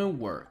not gonna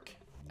work.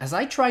 As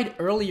I tried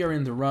earlier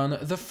in the run,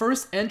 the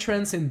first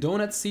entrance in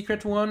Donut's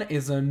Secret one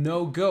is a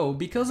no-go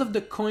because of the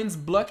coins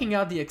blocking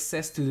out the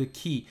access to the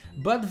key,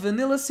 but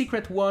Vanilla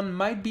Secret one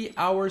might be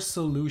our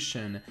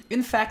solution.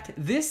 In fact,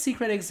 this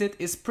secret exit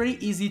is pretty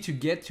easy to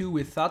get to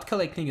without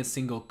collecting a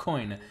single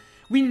coin.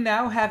 We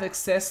now have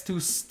access to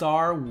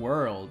Star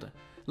World.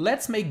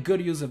 Let's make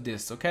good use of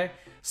this, okay?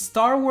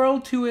 Star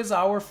World 2 is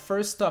our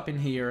first stop in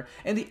here,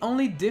 and the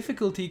only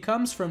difficulty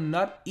comes from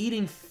not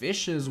eating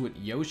fishes with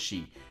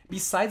Yoshi.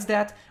 Besides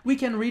that, we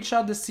can reach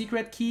out the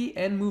secret key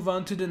and move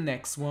on to the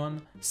next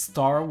one,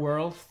 Star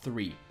World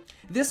 3.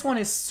 This one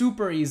is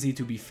super easy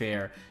to be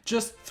fair.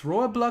 Just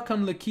throw a block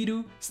on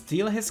Lakitu,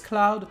 steal his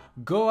cloud,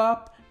 go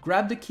up,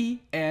 grab the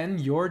key,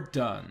 and you're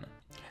done.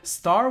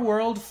 Star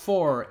World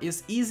 4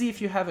 is easy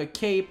if you have a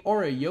cape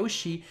or a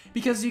Yoshi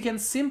because you can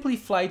simply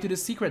fly to the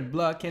secret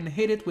block and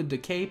hit it with the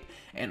cape,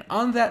 and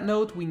on that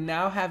note we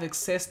now have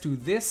access to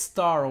this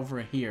star over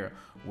here.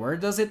 Where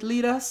does it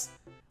lead us?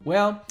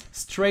 Well,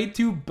 straight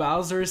to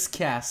Bowser's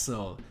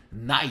Castle.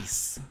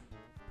 Nice!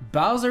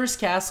 Bowser's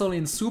Castle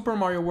in Super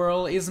Mario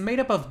World is made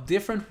up of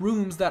different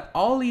rooms that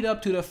all lead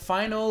up to the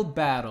final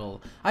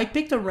battle. I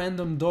picked a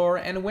random door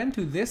and went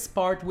to this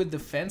part with the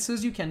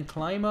fences you can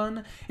climb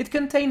on. It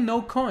contained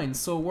no coins,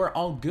 so we're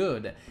all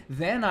good.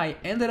 Then I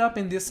ended up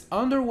in this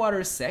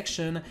underwater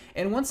section,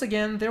 and once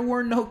again there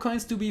were no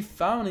coins to be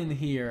found in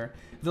here.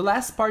 The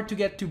last part to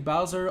get to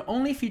Bowser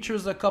only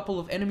features a couple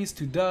of enemies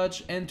to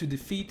dodge and to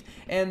defeat,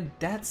 and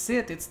that's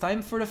it, it's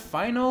time for the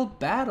final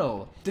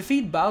battle.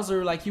 Defeat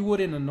Bowser like you would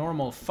in a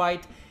normal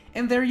fight,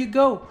 and there you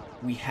go.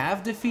 We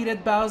have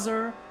defeated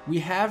Bowser, we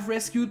have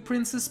rescued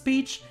Princess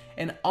Peach,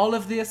 and all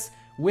of this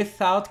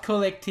without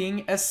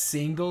collecting a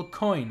single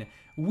coin.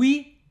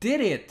 We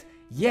did it!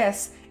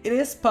 Yes, it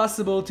is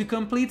possible to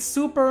complete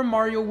Super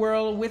Mario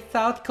World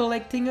without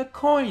collecting a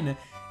coin.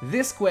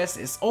 This quest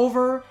is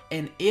over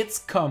and it's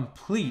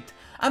complete.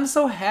 I'm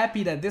so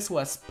happy that this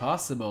was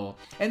possible.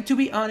 And to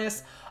be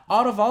honest,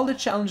 out of all the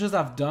challenges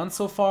I've done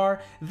so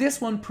far, this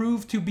one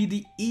proved to be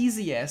the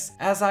easiest,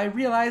 as I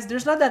realized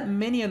there's not that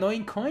many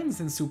annoying coins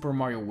in Super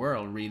Mario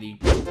World, really.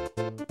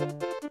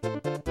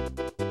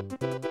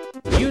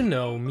 You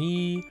know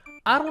me.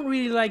 I don't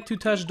really like to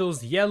touch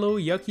those yellow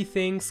yucky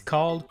things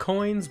called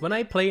coins when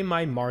I play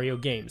my Mario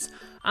games.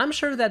 I'm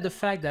sure that the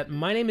fact that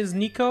my name is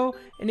Nico,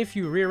 and if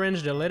you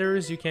rearrange the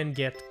letters you can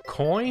get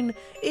coin,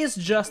 is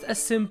just a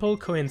simple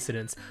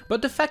coincidence.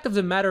 But the fact of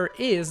the matter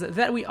is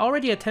that we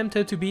already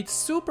attempted to beat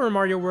Super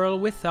Mario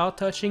World without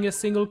touching a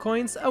single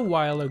coins a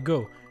while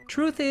ago.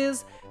 Truth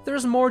is,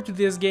 there's more to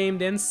this game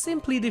than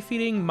simply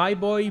defeating my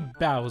boy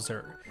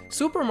Bowser.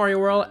 Super Mario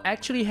World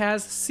actually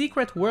has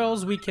secret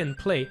worlds we can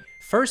play.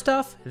 First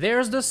off,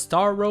 there's the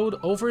Star Road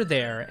over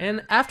there,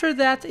 and after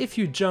that, if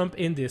you jump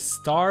in this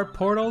star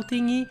portal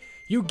thingy,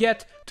 you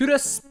get to the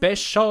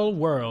special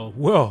world.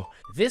 Whoa,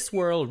 this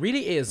world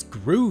really is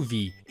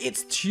groovy.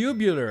 It's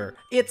tubular,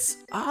 it's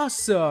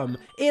awesome,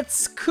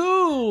 it's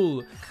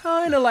cool!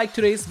 Kinda like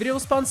today's video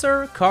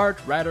sponsor, Kart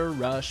Rider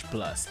Rush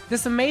Plus.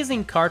 This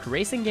amazing kart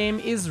racing game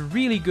is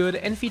really good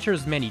and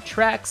features many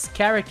tracks,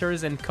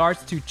 characters, and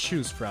karts to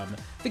choose from.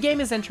 The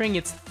game is entering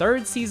its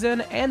third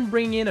season and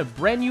bringing in a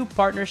brand new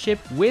partnership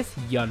with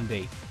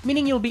Hyundai,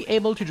 meaning you'll be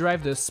able to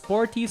drive the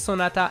sporty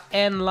Sonata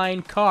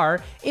N-Line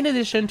car in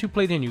addition to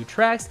play the new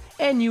tracks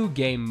and new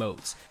game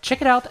modes.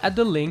 Check it out at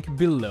the link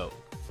below.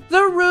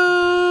 The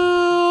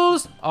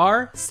rules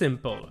are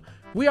simple.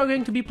 We are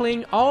going to be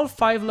playing all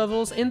 5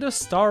 levels in the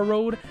Star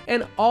Road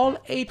and all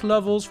 8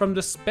 levels from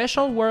the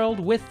special world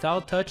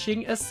without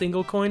touching a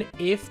single coin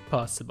if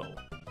possible.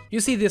 You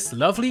see this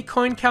lovely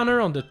coin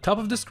counter on the top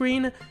of the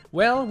screen?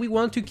 Well, we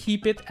want to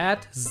keep it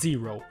at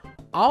 0.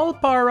 All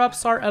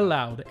power-ups are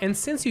allowed, and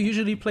since you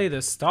usually play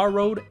the Star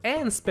Road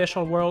and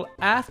Special World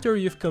after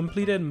you've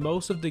completed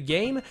most of the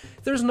game,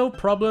 there's no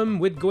problem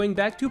with going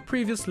back to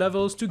previous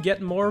levels to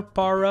get more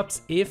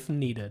power-ups if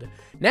needed.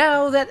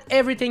 Now that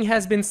everything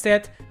has been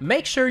set,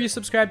 make sure you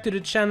subscribe to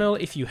the channel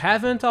if you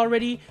haven't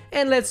already,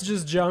 and let's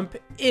just jump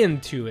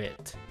into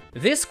it.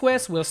 This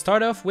quest will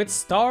start off with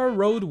Star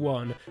Road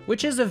 1,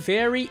 which is a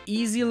very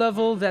easy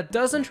level that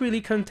doesn't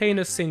really contain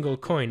a single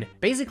coin.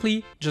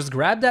 Basically, just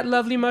grab that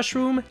lovely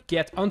mushroom,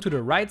 get onto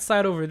the right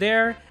side over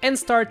there, and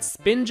start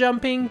spin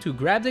jumping to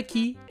grab the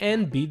key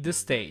and beat the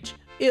stage.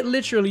 It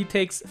literally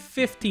takes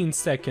 15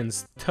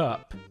 seconds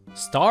top.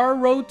 Star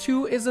Road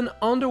 2 is an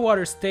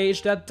underwater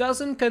stage that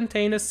doesn't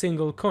contain a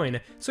single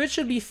coin, so it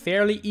should be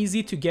fairly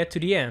easy to get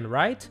to the end,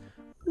 right?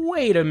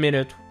 Wait a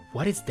minute,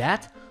 what is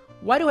that?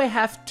 Why do I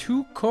have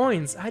 2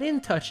 coins? I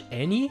didn't touch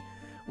any.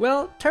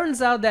 Well,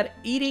 turns out that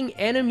eating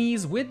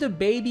enemies with the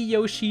baby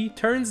Yoshi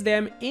turns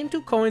them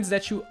into coins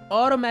that you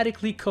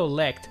automatically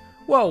collect.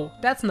 Whoa,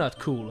 that's not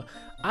cool.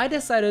 I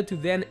decided to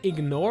then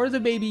ignore the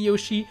baby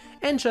Yoshi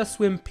and just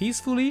swim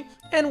peacefully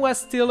and was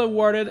still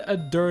awarded a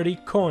dirty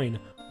coin.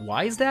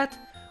 Why is that?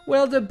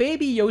 Well, the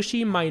baby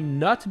Yoshi might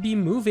not be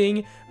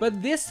moving,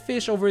 but this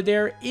fish over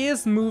there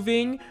is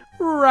moving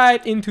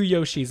right into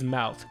Yoshi's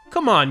mouth.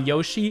 Come on,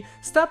 Yoshi,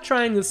 stop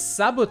trying to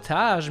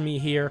sabotage me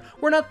here.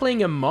 We're not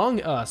playing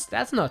Among Us,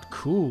 that's not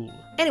cool.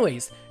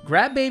 Anyways,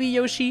 grab baby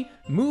Yoshi,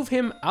 move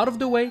him out of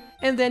the way,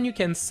 and then you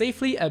can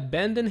safely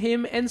abandon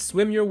him and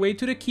swim your way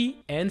to the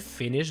key and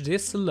finish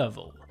this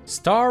level.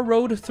 Star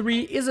Road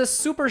 3 is a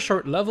super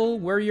short level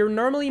where you're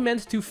normally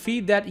meant to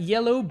feed that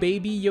yellow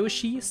baby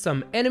Yoshi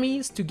some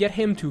enemies to get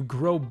him to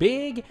grow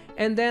big,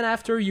 and then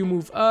after you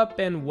move up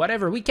and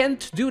whatever. We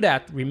can't do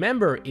that.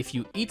 Remember, if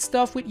you eat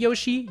stuff with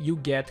Yoshi, you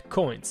get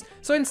coins.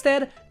 So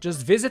instead,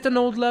 just visit an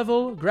old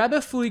level, grab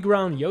a fully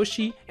grown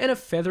Yoshi and a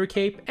feather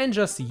cape and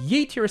just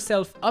yeet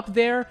yourself up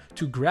there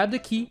to grab the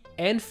key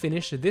and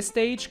finish this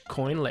stage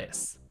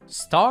coinless.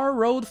 Star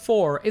Road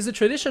 4 is a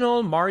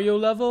traditional Mario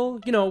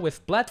level, you know,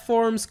 with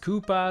platforms,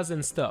 Koopas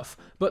and stuff,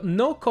 but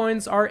no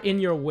coins are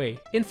in your way.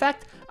 In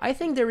fact, I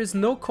think there is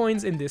no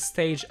coins in this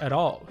stage at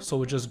all,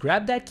 so just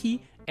grab that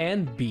key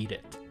and beat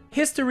it.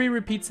 History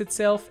repeats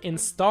itself in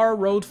Star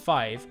Road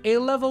 5, a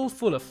level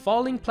full of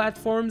falling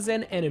platforms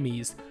and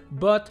enemies,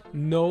 but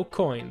no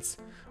coins.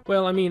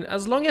 Well, I mean,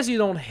 as long as you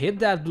don't hit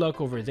that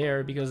block over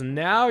there, because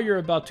now you're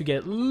about to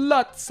get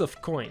lots of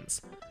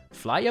coins.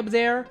 Fly up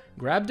there,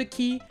 grab the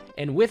key,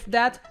 and with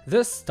that,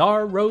 the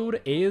Star Road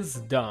is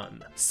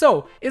done.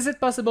 So, is it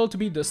possible to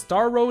beat the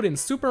Star Road in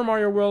Super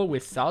Mario World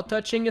without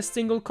touching a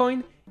single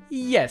coin?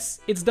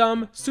 Yes, it's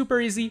dumb, super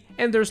easy,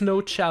 and there's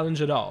no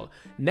challenge at all.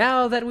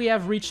 Now that we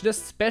have reached the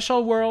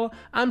special world,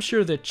 I'm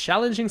sure the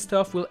challenging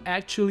stuff will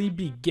actually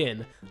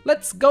begin.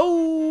 Let's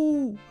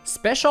go!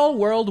 Special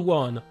World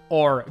 1,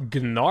 or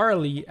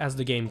Gnarly as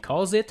the game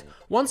calls it,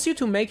 wants you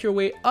to make your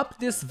way up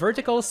this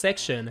vertical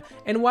section,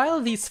 and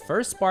while these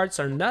first parts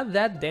are not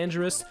that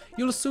dangerous,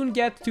 you'll soon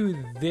get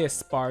to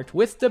this part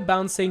with the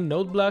bouncing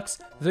note blocks,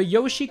 the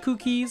Yoshi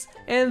cookies,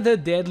 and the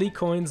deadly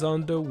coins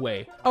on the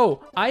way.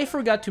 Oh, I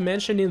forgot to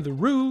mention in the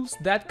rules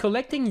that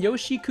collecting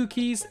Yoshi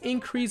cookies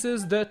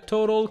increases the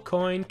total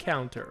coin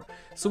counter,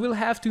 so we'll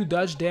have to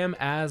dodge them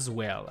as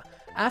well.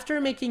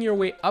 After making your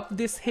way up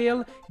this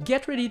hill,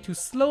 get ready to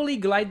slowly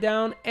glide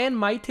down, and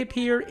my tip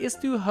here is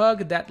to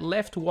hug that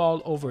left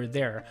wall over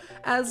there.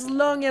 As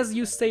long as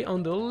you stay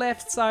on the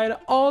left side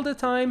all the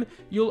time,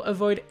 you'll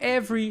avoid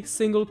every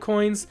single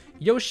coins,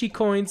 Yoshi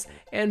coins,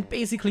 and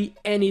basically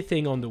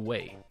anything on the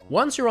way.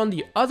 Once you're on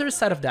the other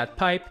side of that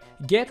pipe,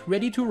 get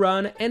ready to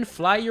run and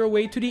fly your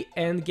way to the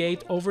end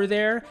gate over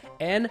there,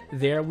 and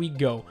there we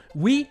go.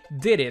 We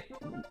did it!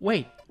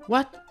 Wait,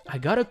 what? I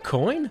got a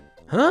coin?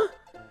 Huh?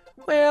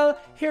 Well,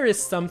 here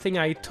is something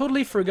I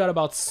totally forgot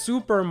about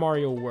Super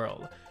Mario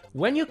World.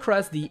 When you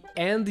cross the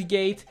end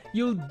gate,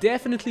 you'll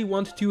definitely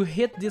want to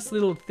hit this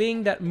little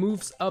thing that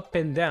moves up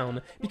and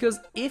down, because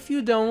if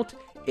you don't,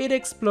 it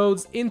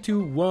explodes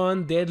into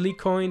one deadly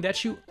coin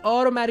that you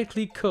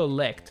automatically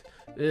collect.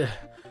 Ugh.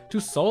 To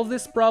solve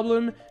this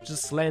problem,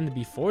 just land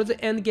before the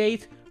end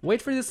gate,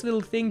 wait for this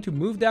little thing to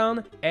move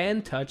down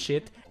and touch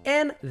it,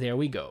 and there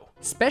we go.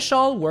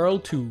 Special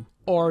World 2,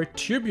 or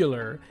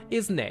Tubular,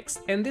 is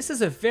next, and this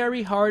is a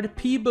very hard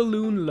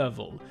P-Balloon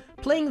level.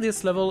 Playing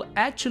this level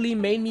actually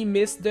made me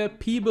miss the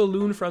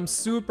P-Balloon from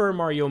Super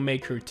Mario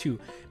Maker 2,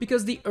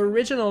 because the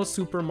original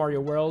Super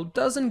Mario World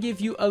doesn't give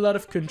you a lot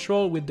of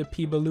control with the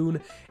P-Balloon,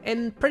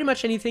 and pretty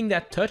much anything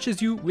that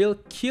touches you will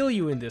kill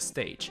you in this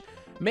stage.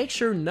 Make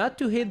sure not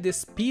to hit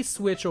this P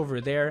switch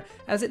over there,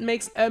 as it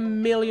makes a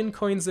million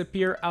coins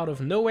appear out of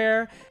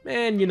nowhere,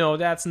 and you know,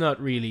 that's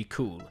not really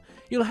cool.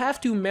 You'll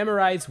have to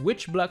memorize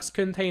which blocks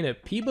contain a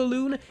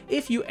P-Balloon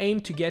if you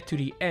aim to get to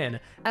the end,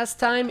 as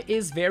time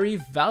is very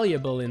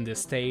valuable in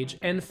this stage,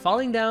 and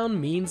falling down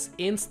means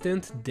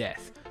instant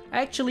death.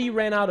 I actually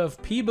ran out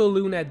of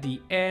P-Balloon at the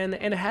end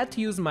and had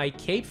to use my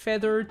cape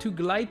feather to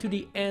glide to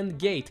the end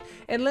gate,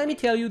 and let me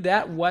tell you,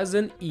 that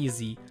wasn't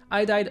easy.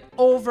 I died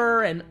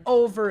over and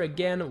over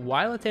again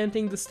while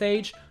attempting the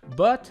stage,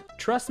 but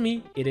trust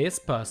me, it is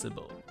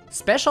possible.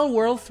 Special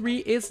World 3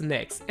 is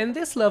next, and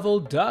this level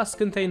does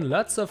contain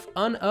lots of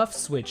on-off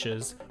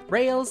switches,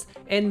 rails,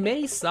 and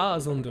many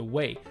saws on the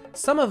way.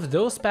 Some of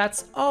those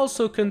paths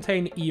also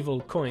contain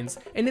evil coins,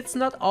 and it's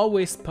not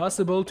always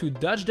possible to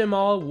dodge them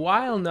all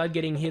while not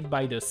getting hit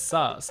by the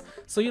saws,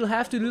 so you'll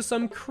have to do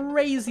some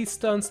crazy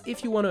stunts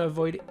if you want to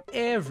avoid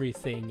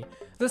everything.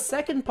 The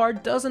second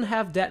part doesn't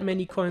have that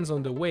many coins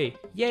on the way,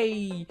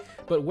 yay!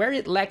 But where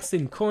it lacks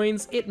in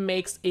coins, it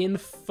makes in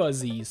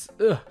fuzzies.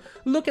 Ugh,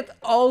 look at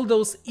all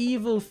those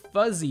evil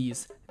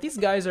fuzzies. These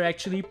guys are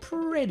actually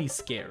pretty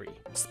scary.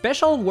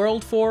 Special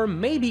World 4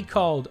 may be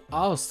called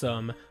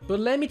awesome,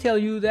 but let me tell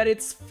you that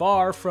it's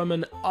far from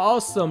an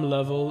awesome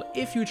level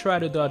if you try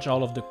to dodge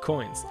all of the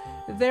coins.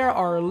 There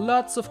are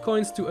lots of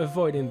coins to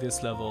avoid in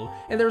this level,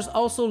 and there's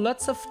also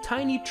lots of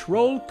tiny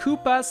troll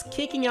Koopas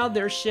kicking out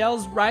their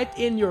shells right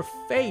in your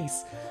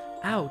face.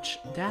 Ouch,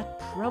 that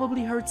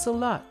probably hurts a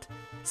lot.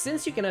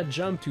 Since you cannot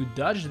jump to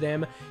dodge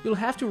them, you'll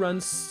have to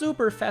run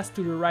super fast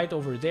to the right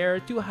over there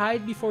to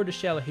hide before the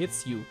shell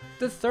hits you.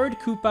 The third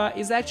Koopa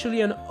is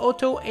actually an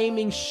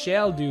auto-aiming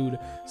shell dude,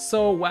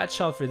 so watch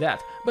out for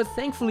that. But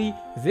thankfully,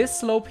 this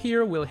slope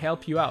here will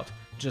help you out.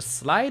 Just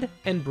slide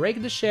and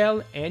break the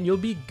shell and you'll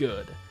be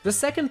good. The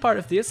second part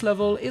of this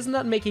level is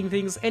not making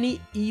things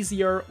any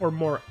easier or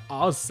more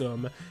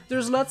awesome.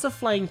 There's lots of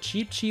flying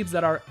Cheep Cheeps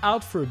that are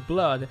out for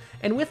blood,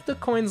 and with the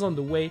coins on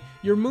the way,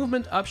 your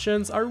movement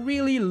options are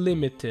really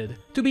limited.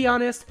 To be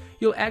honest,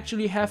 you'll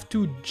actually have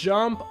to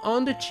jump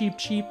on the Cheep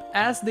Cheep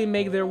as they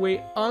make their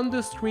way on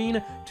the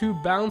screen to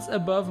bounce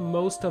above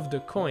most of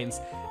the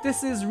coins.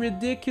 This is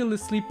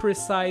ridiculously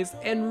precise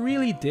and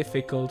really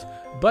difficult,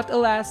 but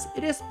alas,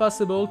 it is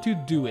possible to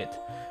do it.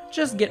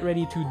 Just get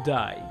ready to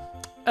die.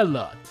 A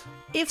lot.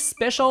 If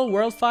Special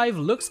World 5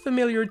 looks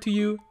familiar to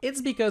you,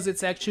 it's because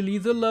it's actually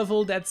the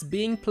level that's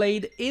being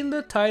played in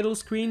the title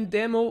screen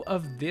demo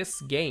of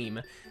this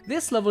game.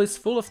 This level is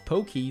full of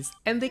Pokies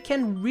and they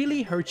can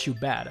really hurt you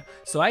bad,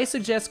 so I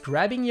suggest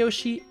grabbing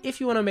Yoshi if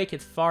you want to make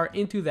it far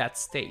into that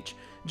stage.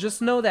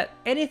 Just know that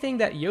anything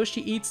that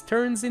Yoshi eats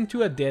turns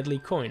into a deadly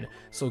coin,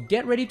 so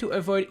get ready to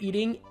avoid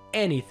eating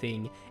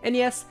anything. And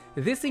yes,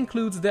 this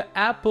includes the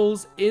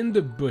apples in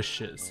the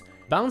bushes.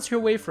 Bounce your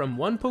way from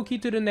one Poké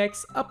to the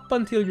next up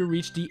until you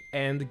reach the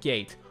end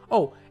gate.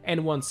 Oh,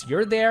 and once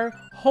you're there,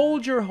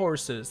 hold your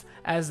horses,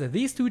 as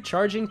these two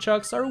charging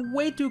chucks are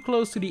way too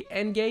close to the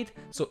end gate,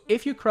 so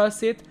if you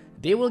cross it,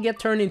 they will get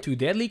turned into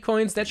deadly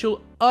coins that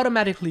you'll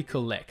automatically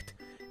collect.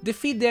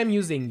 Defeat them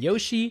using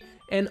Yoshi,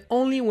 and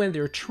only when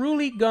they're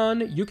truly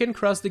gone, you can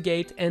cross the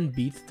gate and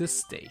beat the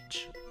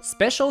stage.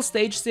 Special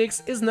Stage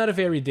 6 is not a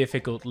very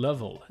difficult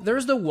level.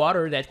 There's the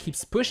water that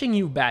keeps pushing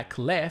you back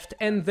left,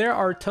 and there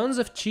are tons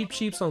of Cheep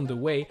Cheeps on the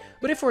way,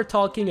 but if we're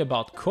talking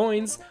about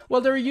coins, well,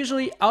 they're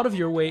usually out of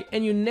your way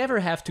and you never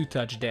have to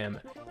touch them.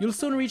 You'll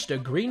soon reach the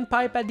green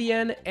pipe at the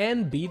end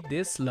and beat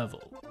this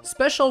level.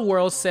 Special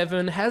World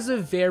 7 has a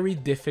very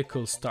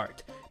difficult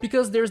start,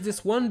 because there's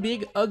this one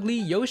big ugly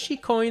Yoshi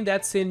coin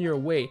that's in your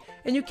way,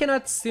 and you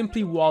cannot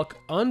simply walk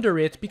under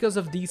it because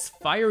of these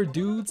fire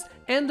dudes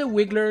and the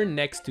wiggler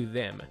next to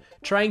them.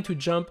 Trying to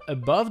jump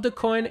above the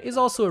coin is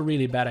also a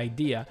really bad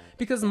idea,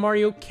 because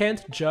Mario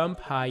can't jump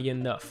high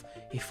enough.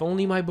 If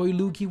only my boy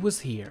Luigi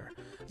was here.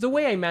 The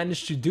way I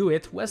managed to do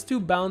it was to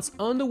bounce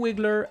on the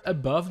wiggler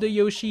above the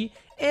Yoshi,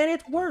 and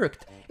it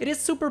worked! It is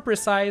super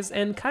precise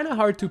and kinda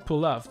hard to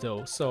pull off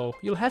though, so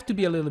you'll have to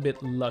be a little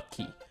bit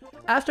lucky.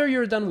 After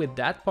you're done with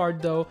that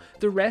part though,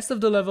 the rest of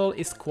the level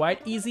is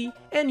quite easy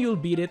and you'll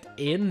beat it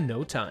in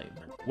no time.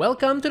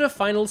 Welcome to the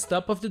final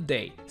stop of the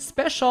day,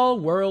 Special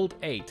World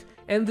 8,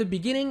 and the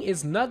beginning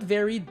is not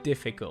very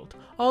difficult,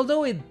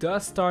 although it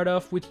does start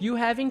off with you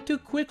having to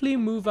quickly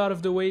move out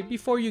of the way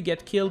before you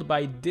get killed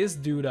by this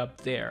dude up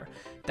there.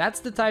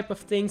 That's the type of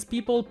things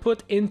people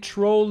put in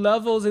troll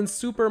levels in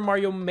Super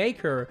Mario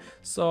Maker,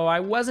 so I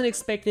wasn't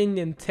expecting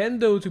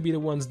Nintendo to be the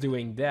ones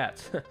doing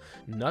that.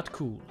 Not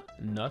cool,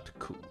 not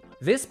cool.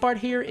 This part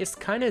here is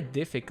kinda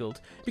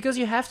difficult, because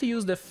you have to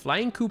use the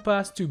flying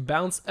Koopas to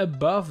bounce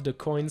above the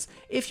coins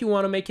if you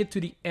want to make it to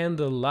the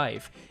end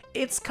alive.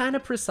 It's kinda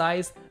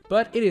precise,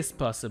 but it is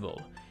possible.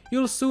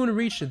 You'll soon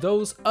reach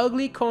those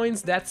ugly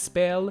coins that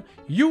spell,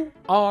 "You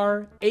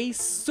are a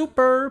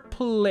super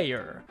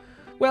player."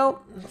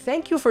 Well,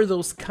 thank you for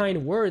those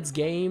kind words,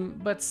 game,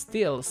 but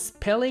still,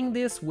 spelling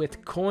this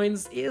with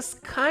coins is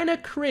kinda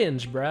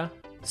cringe, bruh.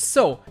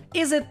 So,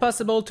 is it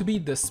possible to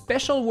beat the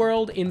special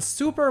world in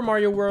Super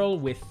Mario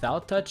World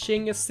without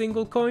touching a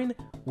single coin?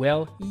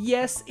 Well,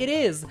 yes it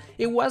is!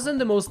 It wasn't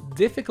the most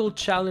difficult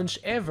challenge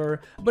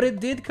ever, but it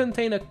did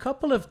contain a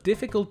couple of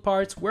difficult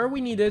parts where we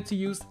needed to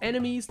use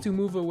enemies to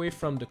move away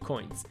from the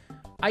coins.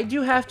 I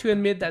do have to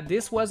admit that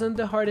this wasn't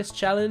the hardest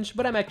challenge,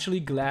 but I'm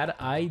actually glad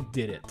I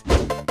did it.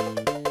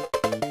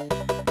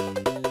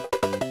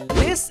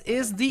 This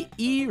is the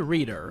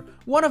e-reader,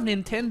 one of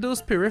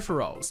Nintendo's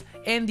peripherals,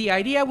 and the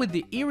idea with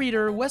the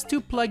e-reader was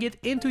to plug it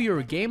into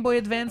your Game Boy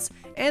Advance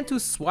and to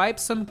swipe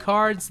some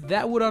cards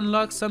that would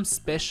unlock some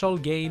special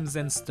games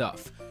and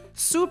stuff.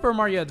 Super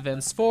Mario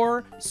Advance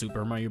 4,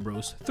 Super Mario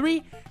Bros.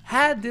 3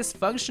 had this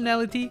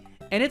functionality,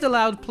 and it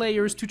allowed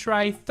players to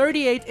try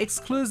 38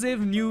 exclusive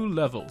new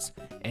levels.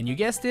 And you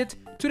guessed it,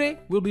 today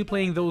we'll be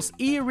playing those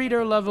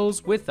e-reader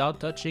levels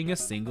without touching a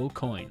single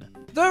coin.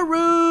 The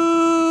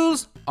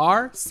rules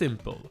are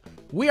simple.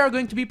 We are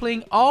going to be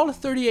playing all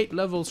 38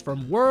 levels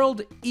from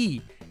World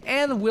E,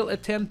 and we'll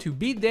attempt to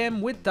beat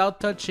them without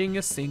touching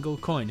a single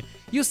coin.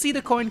 You see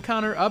the coin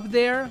counter up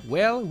there?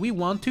 Well, we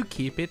want to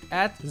keep it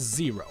at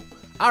 0.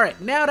 Alright,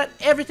 now that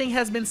everything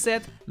has been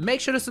set, make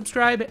sure to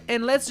subscribe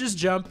and let's just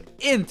jump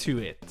into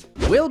it.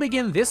 We'll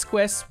begin this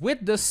quest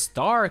with the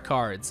Star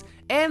cards.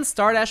 And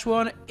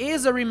Star-1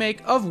 is a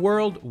remake of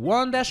World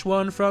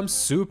 1-1 from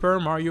Super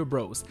Mario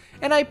Bros.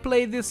 And I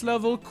played this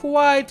level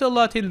quite a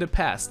lot in the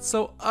past,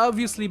 so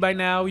obviously by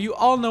now you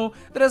all know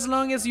that as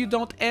long as you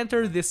don't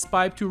enter this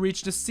pipe to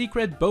reach the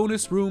secret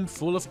bonus room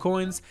full of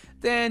coins,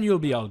 then you'll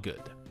be all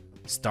good.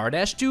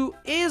 Star-2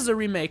 is a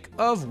remake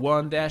of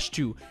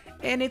 1-2.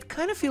 and it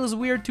kind of feels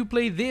weird to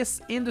play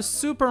this in the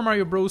Super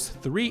Mario Bros.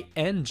 3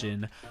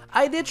 engine.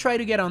 I did try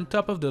to get on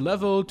top of the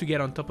level, to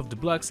get on top of the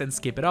blocks and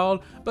skip it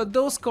all, but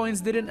those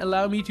coins didn't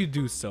allow me to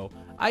do so.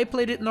 I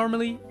played it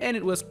normally and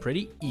it was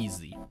pretty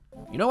easy.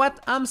 You know what?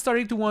 I'm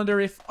starting to wonder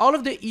if all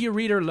of the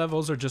e-reader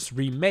levels are just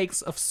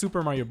remakes of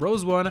Super Mario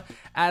Bros. 1,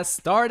 as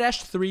Star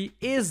Dash 3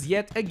 is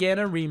yet again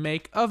a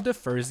remake of the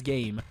first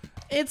game.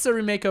 It's a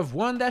remake of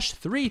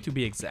 1-3 to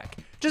be exact.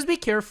 Just be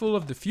careful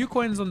of the few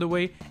coins on the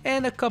way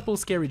and a couple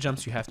scary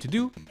jumps you have to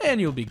do, and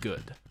you'll be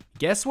good.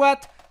 Guess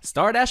what?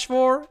 Star Dash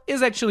 4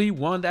 is actually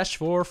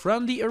 1-4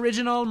 from the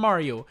original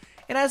Mario.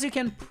 And as you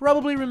can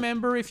probably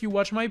remember if you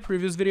watch my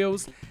previous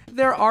videos,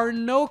 there are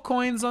no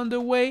coins on the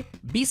way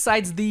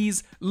besides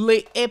these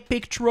Les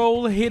Epic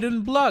Troll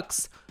hidden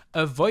blocks.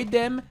 Avoid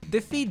them,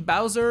 defeat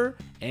Bowser,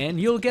 and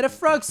you'll get a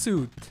frog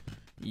suit.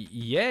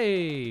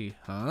 Yay,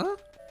 huh?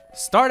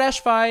 Star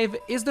Dash 5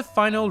 is the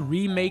final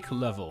remake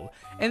level,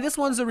 and this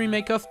one's a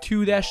remake of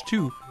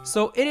 2-2,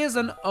 so it is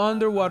an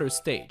underwater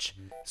stage.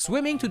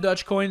 Swimming to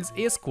dodge coins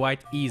is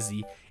quite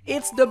easy.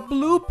 It's the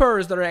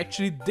bloopers that are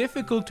actually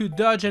difficult to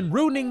dodge and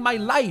ruining my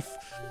life.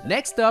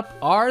 Next up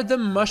are the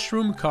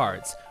mushroom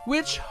cards,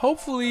 which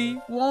hopefully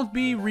won't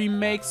be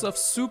remakes of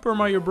Super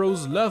Mario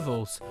Bros.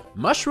 Levels.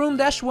 Mushroom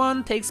Dash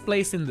 1 takes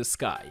place in the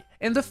sky,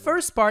 and the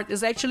first part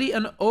is actually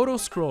an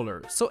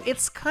auto-scroller, so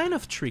it's kind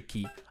of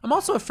tricky. I'm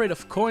also afraid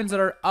of coins that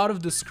are out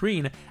of the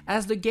screen,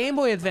 as the Game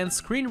Boy Advance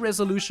screen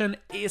resolution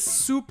is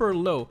super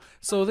low,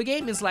 so the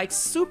game is like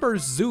super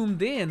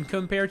zoomed in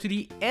compared to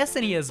the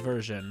SNES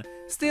version.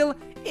 Still,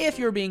 if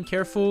you're being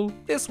careful,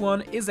 this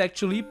one is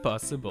actually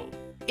possible.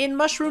 In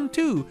Mushroom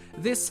 2,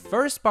 this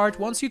first part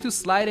wants you to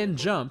slide and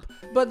jump,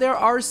 but there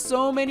are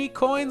so many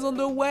coins on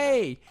the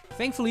way!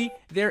 Thankfully,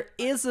 there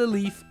is a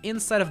leaf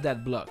inside of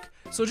that block,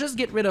 so just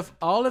get rid of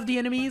all of the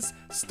enemies,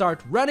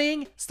 start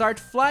running, start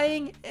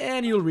flying,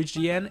 and you'll reach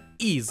the end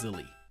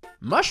easily.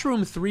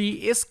 Mushroom 3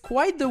 is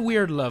quite the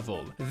weird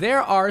level.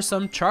 There are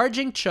some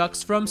charging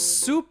chucks from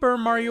Super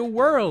Mario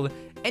World,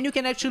 and you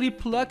can actually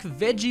pluck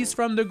veggies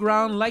from the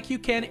ground like you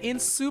can in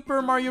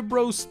Super Mario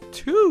Bros.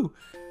 2.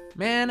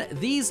 Man,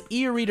 these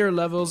e-reader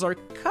levels are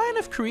kind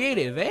of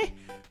creative, eh?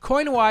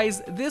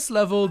 Coin-wise, this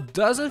level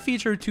doesn't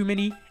feature too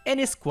many and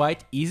is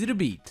quite easy to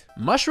beat.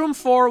 Mushroom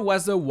 4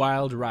 was a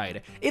wild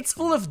ride. It's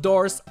full of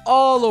doors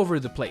all over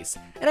the place,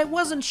 and I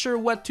wasn't sure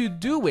what to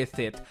do with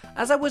it,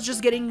 as I was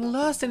just getting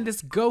lost in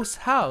this ghost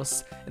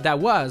house. That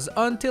was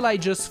until I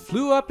just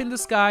flew up in the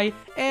sky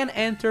and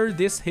entered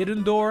this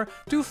hidden door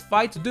to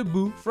fight the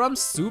Boo from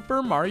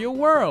Super Mario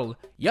World.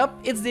 Yup,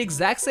 it's the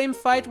exact same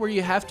fight where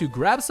you have to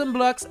grab some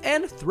blocks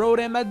and throw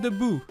them at the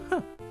Boo.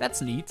 Huh,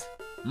 that's neat.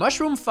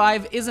 Mushroom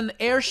 5 is an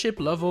airship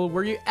level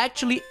where you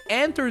actually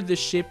enter the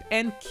ship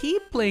and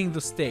keep playing the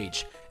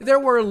stage.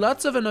 There were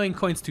lots of annoying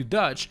coins to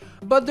dodge,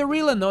 but the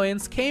real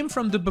annoyance came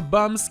from the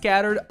bombs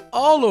scattered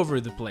all over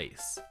the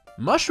place.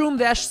 Mushroom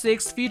Dash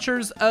 6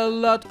 features a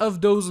lot of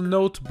those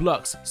note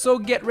blocks, so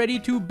get ready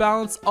to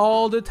bounce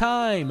all the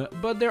time,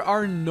 but there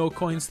are no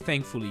coins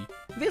thankfully.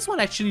 This one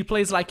actually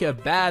plays like a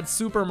bad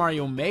Super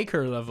Mario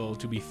Maker level,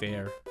 to be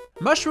fair.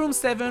 Mushroom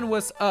 7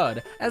 was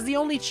odd, as the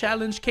only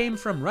challenge came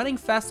from running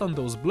fast on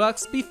those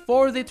blocks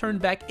before they turn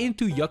back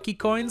into yucky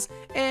coins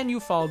and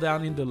you fall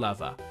down in the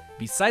lava.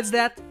 Besides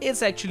that,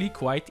 it's actually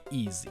quite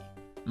easy.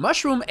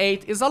 Mushroom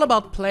 8 is all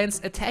about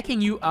plants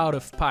attacking you out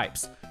of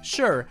pipes.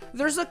 Sure,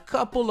 there's a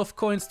couple of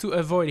coins to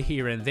avoid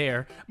here and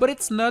there, but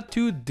it's not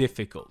too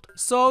difficult,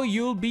 so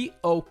you'll be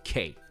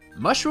okay.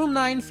 Mushroom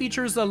 9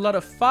 features a lot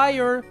of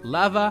fire,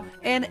 lava,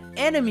 and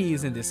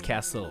enemies in this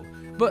castle,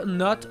 but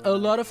not a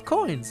lot of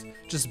coins.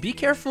 Just be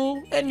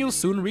careful and you'll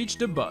soon reach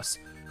the boss,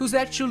 who's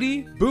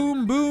actually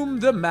Boom Boom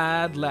the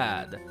Mad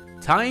Lad.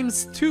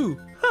 ×2.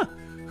 Huh,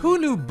 who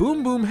knew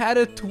Boom Boom had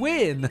a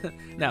twin?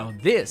 Now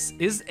this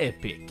is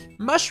epic.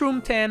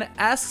 Mushroom 10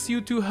 asks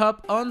you to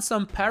hop on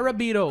some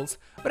parabeetles,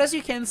 but as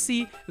you can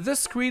see, the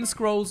screen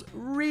scrolls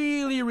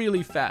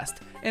really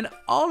fast, and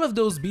all of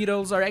those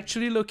beetles are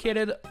actually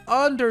located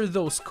under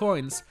those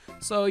coins,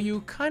 so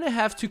you kinda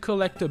have to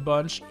collect a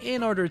bunch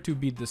in order to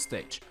beat the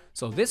stage.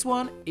 So this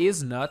one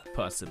is not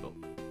possible.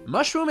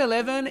 Mushroom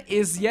 11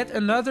 is yet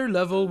another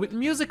level with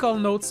musical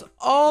notes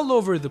all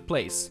over the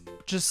place.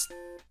 Just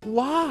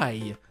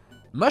why?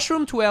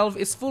 Mushroom 12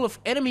 is full of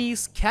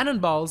enemies,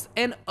 cannonballs,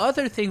 and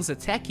other things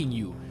attacking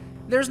you.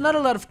 There's not a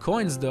lot of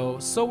coins though,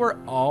 so we're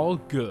all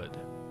good.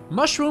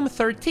 Mushroom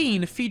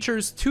 13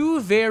 features two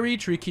very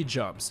tricky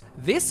jumps.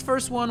 This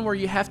first one where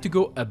you have to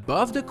go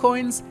above the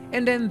coins,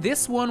 and then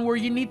this one where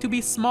you need to be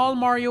Small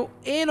Mario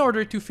in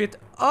order to fit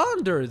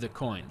under the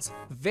coins.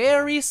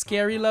 Very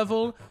scary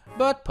level,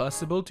 but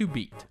possible to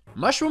beat.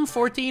 Mushroom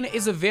 14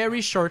 is a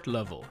very short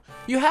level.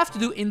 You have to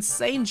do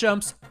insane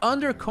jumps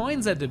under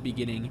coins at the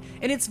beginning,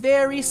 and it's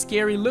very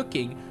scary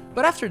looking,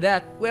 but after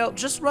that, well,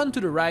 just run to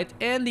the right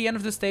and the end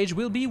of the stage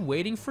will be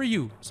waiting for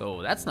you,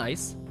 so that's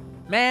nice.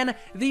 Man,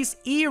 these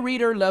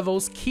e-reader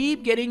levels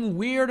keep getting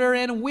weirder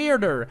and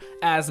weirder,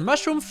 as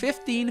Mushroom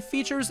 15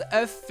 features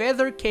a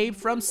feather cape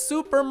from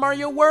Super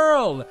Mario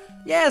World!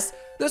 Yes,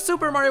 the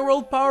Super Mario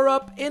World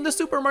power-up in the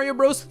Super Mario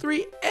Bros.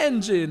 3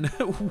 engine!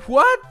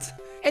 What?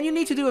 And you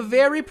need to do a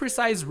very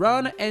precise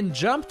run and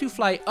jump to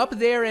fly up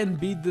there and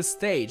beat the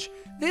stage.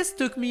 This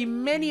took me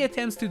many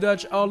attempts to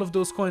dodge all of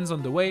those coins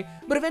on the way,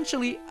 but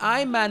eventually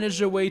I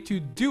managed a way to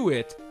do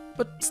it.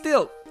 But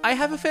still, I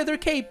have a feather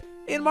cape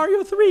in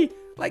Mario 3!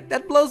 Like,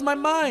 that blows my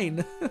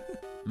mind!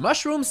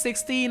 Mushroom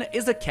 16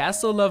 is a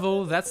castle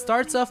level that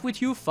starts off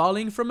with you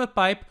falling from a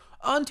pipe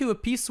onto a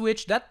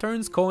P-switch that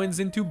turns coins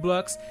into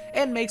blocks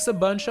and makes a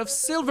bunch of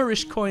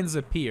silverish coins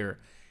appear.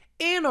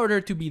 In order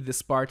to beat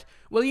this part,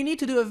 well, you need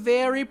to do a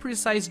very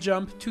precise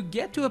jump to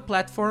get to a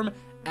platform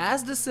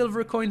as the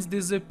silver coins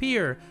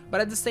disappear,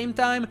 but at the same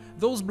time,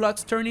 those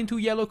blocks turn into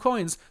yellow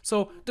coins,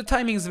 so the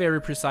timing is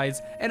very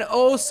precise and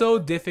oh so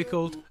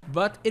difficult,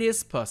 but it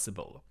is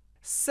possible.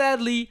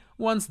 Sadly,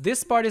 once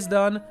this part is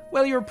done,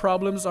 well, your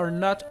problems are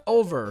not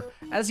over,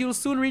 as you'll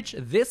soon reach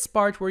this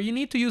part where you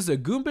need to use a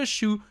Goomba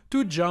shoe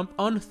to jump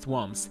on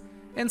thwomps.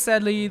 And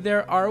sadly,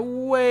 there are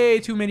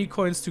way too many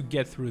coins to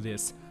get through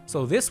this,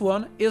 so this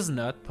one is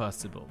not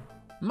possible.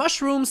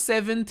 Mushroom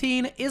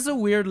 17 is a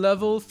weird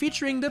level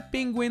featuring the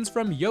penguins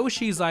from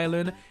Yoshi's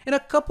Island and a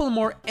couple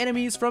more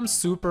enemies from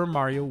Super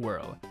Mario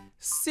World.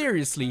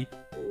 Seriously,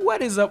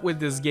 what is up with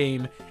this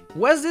game?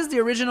 Was this the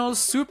original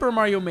Super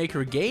Mario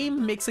Maker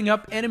game, mixing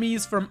up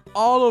enemies from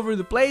all over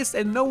the place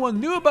and no one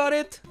knew about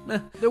it?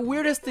 The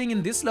weirdest thing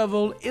in this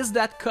level is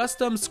that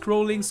custom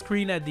scrolling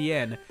screen at the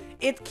end.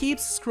 It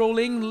keeps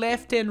scrolling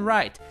left and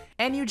right,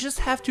 and you just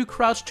have to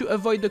crouch to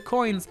avoid the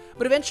coins,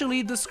 but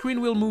eventually the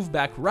screen will move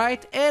back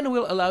right and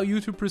will allow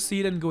you to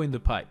proceed and go in the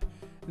pipe.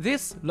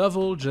 This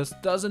level just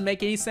doesn't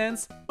make any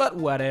sense, but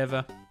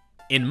whatever.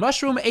 In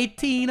Mushroom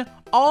 18,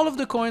 all of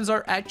the coins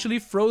are actually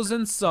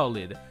frozen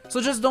solid,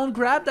 so just don't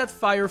grab that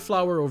fire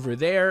flower over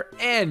there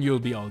and you'll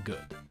be all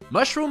good.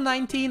 Mushroom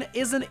 19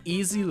 is an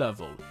easy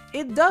level.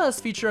 It does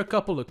feature a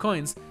couple of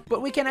coins,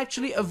 but we can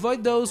actually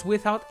avoid those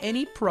without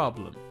any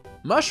problem.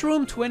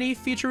 Mushroom 20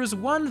 features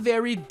one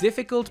very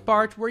difficult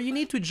part where you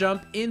need to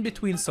jump in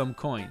between some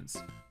coins.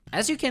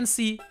 As you can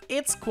see,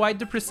 it's quite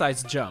the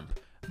precise jump.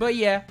 But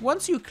yeah,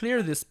 once you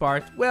clear this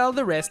part, well,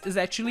 the rest is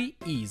actually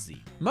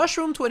easy.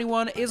 Mushroom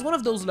 21 is one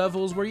of those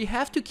levels where you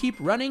have to keep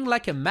running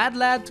like a mad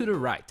lad to the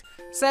right.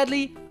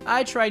 Sadly,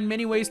 I tried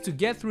many ways to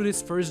get through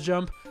this first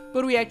jump,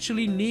 but we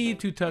actually need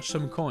to touch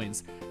some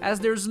coins,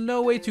 as there's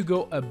no way to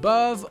go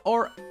above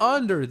or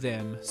under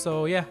them,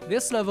 so yeah,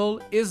 this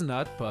level is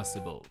not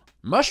possible.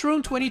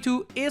 Mushroom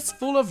 22 is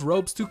full of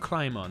ropes to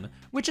climb on,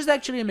 which is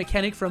actually a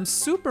mechanic from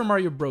Super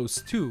Mario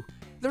Bros. 2.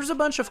 There's a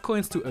bunch of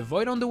coins to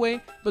avoid on the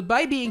way, but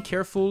by being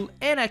careful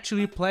and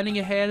actually planning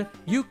ahead,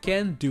 you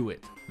can do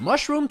it.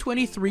 Mushroom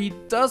 23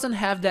 doesn't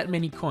have that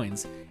many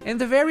coins, and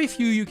the very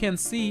few you can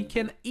see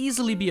can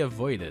easily be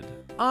avoided.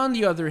 On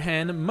the other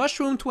hand,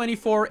 Mushroom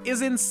 24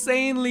 is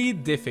insanely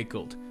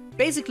difficult.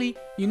 Basically,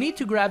 you need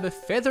to grab a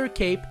feather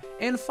cape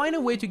and find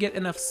a way to get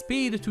enough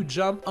speed to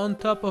jump on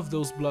top of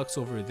those blocks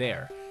over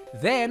there.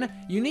 Then,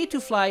 you need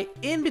to fly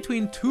in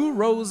between two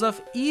rows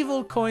of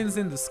evil coins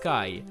in the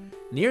sky.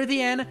 Near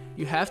the end,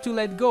 you have to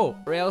let go,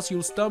 or else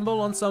you'll stumble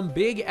on some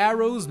big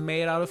arrows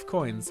made out of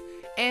coins.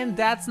 And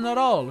that's not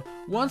all.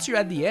 Once you're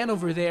at the end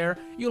over there,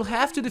 you'll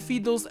have to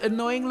defeat those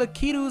annoying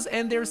Lakitus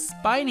and their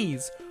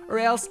Spinies, or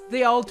else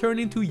they all turn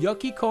into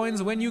yucky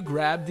coins when you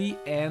grab the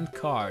end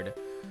card.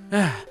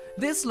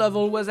 This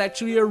level was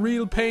actually a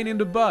real pain in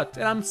the butt,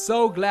 and I'm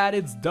so glad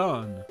it's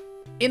done.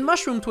 In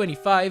Mushroom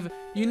 25,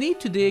 you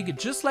need to dig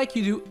just like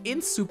you do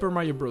in Super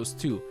Mario Bros.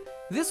 2.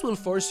 This will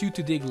force you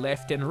to dig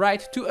left and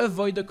right to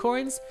avoid the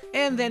coins,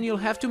 and then you'll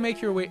have to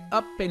make your way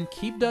up and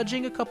keep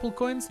dodging a couple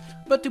coins,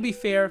 but to be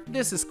fair,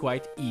 this is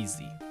quite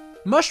easy.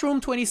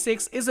 Mushroom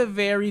 26 is a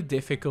very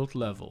difficult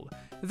level.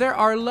 There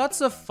are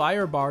lots of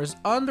fire bars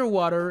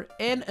underwater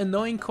and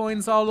annoying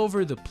coins all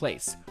over the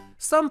place.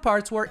 Some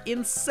parts were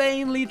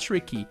insanely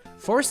tricky,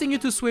 forcing you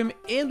to swim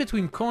in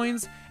between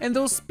coins and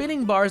those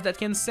spinning bars that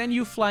can send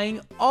you flying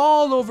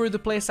all over the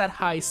place at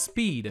high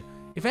speed.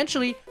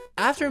 Eventually,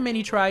 after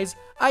many tries,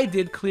 I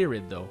did clear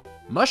it though.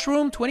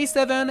 Mushroom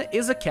 27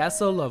 is a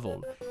castle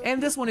level,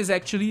 and this one is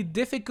actually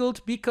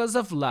difficult because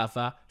of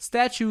lava,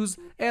 statues,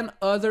 and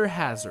other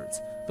hazards.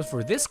 But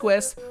for this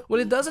quest, well,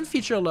 it doesn't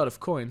feature a lot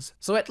of coins,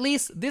 so at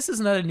least this is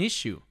not an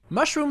issue.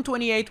 Mushroom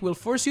 28 will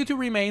force you to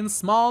remain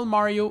small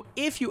Mario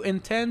if you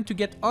intend to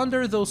get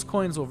under those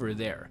coins over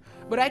there.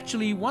 But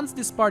actually, once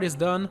this part is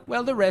done,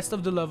 well, the rest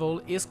of the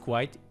level is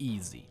quite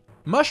easy.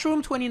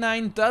 Mushroom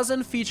 29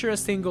 doesn't feature a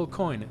single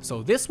coin,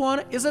 so this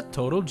one is a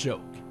total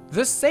joke.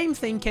 The same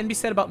thing can be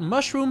said about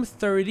Mushroom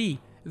 30.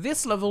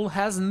 This level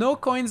has no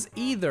coins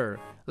either.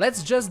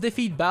 Let's just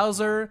defeat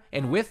Bowser,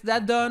 and with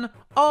that done,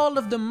 all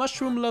of the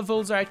mushroom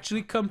levels are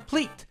actually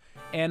complete,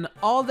 and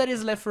all that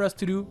is left for us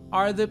to do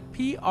are the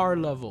PR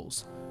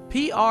levels.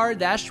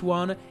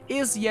 PR-1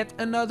 is yet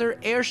another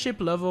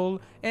airship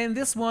level, and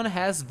this one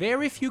has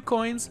very few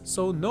coins,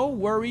 so no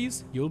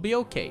worries, you'll be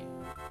okay.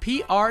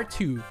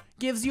 PR2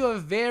 gives you a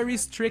very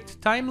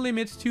strict time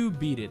limit to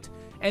beat it,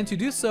 and to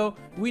do so,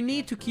 we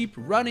need to keep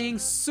running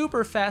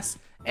super fast,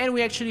 and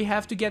we actually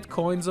have to get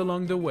coins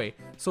along the way,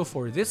 so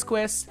for this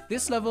quest,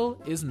 this level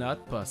is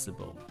not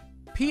possible.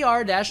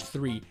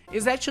 PR-3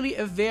 is actually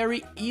a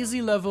very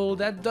easy level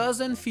that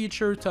doesn't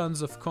feature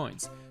tons of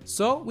coins,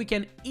 so we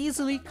can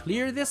easily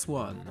clear this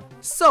one.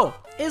 So,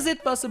 is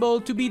it possible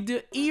to beat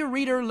the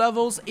e-reader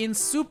levels in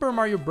Super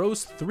Mario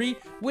Bros. 3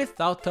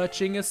 without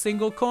touching a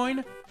single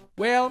coin?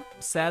 Well,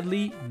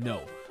 sadly,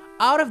 no.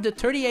 Out of the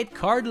 38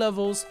 card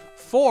levels,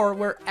 4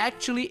 were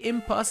actually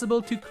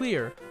impossible to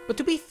clear, but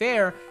to be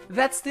fair,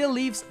 that still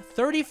leaves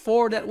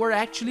 34 that were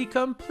actually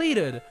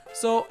completed,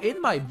 so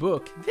in my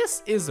book,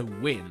 this is a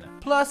win.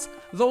 Plus,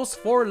 those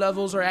 4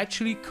 levels are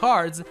actually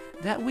cards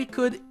that we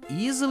could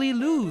easily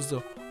lose,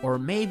 or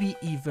maybe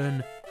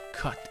even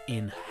cut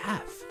in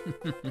half.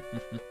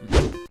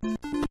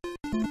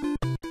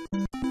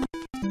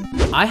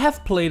 I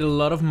have played a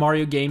lot of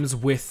Mario games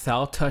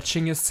without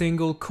touching a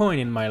single coin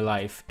in my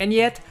life, and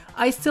yet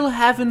I still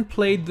haven't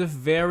played the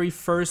very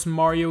first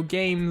Mario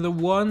game, the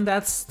one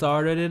that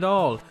started it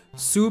all,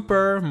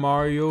 Super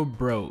Mario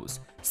Bros.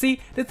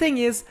 See, the thing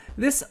is,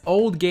 this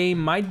old game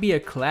might be a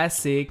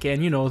classic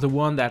and, you know, the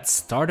one that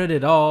started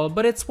it all,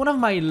 but it's one of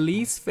my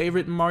least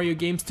favorite Mario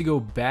games to go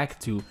back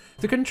to.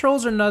 The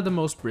controls are not the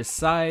most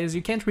precise,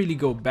 you can't really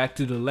go back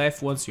to the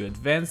left once you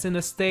advance in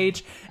a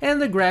stage,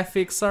 and the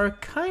graphics are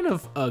kind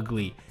of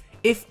ugly.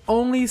 If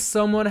only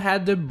someone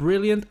had the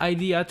brilliant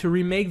idea to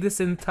remake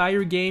this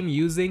entire game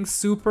using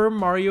Super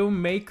Mario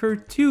Maker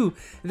 2,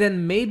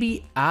 then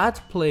maybe I'd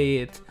play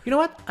it. You know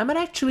what? I might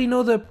actually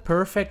know the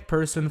perfect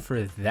person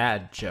for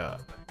that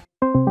job.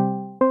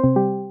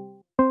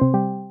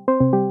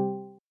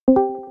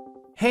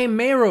 Hey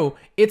Mero,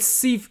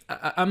 it's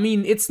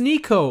it's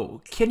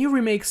Nico. Can you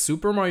remake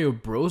Super Mario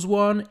Bros.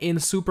 1 in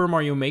Super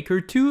Mario Maker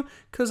 2?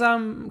 Cause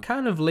I'm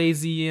kind of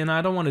lazy and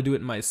I don't want to do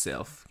it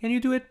myself. Can you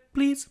do it,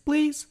 please,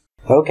 please?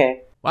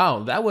 Okay.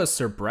 Wow, that was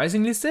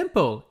surprisingly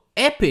simple.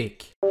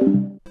 Epic!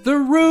 The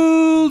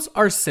rules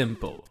are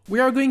simple. We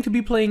are going to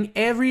be playing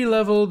every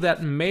level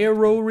that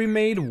Mero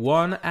remade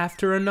one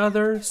after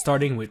another,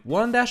 starting with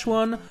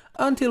 1-1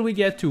 until we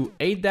get to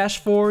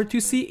 8-4 to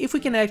see if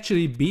we can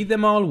actually beat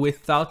them all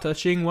without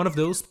touching one of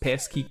those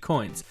pesky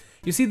coins.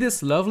 You see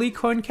this lovely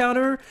coin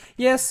counter?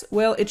 Yes,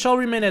 well, it shall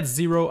remain at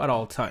 0 at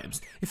all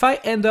times. If I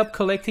end up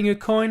collecting a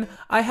coin,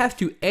 I have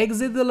to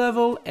exit the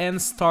level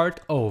and start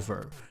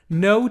over.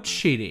 No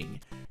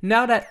cheating.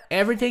 Now that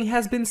everything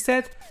has been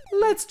set,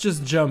 let's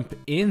just jump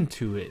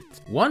into it.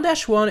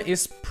 1-1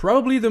 is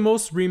probably the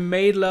most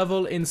remade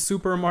level in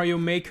Super Mario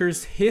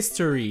Maker's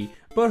history,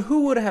 but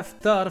who would have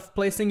thought of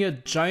placing a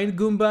giant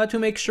Goomba to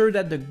make sure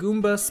that the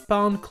Goombas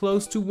spawn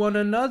close to one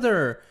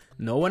another?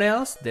 No one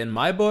else than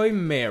my boy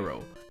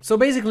Mero. So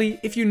basically,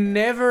 if you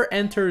never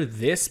enter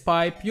this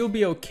pipe, you'll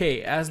be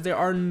okay, as there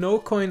are no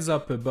coins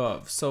up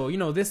above, so you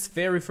know, this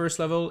very first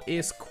level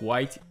is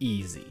quite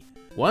easy.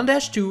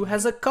 1-2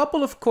 has a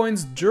couple of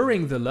coins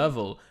during the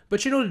level,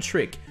 but you know the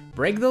trick,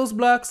 break those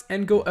blocks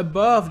and go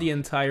above the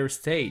entire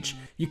stage.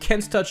 You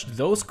can't touch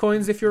those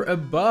coins if you're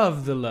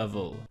above the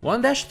level.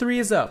 1-3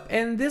 is up,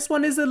 and this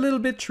one is a little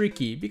bit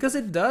tricky because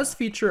it does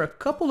feature a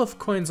couple of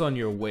coins on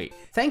your way.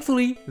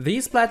 Thankfully,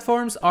 these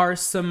platforms are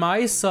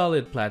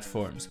semi-solid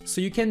platforms,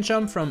 so you can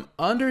jump from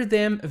under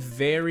them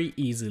very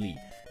easily.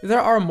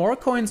 There are more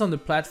coins on the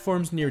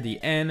platforms near the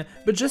end,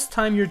 but just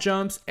time your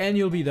jumps and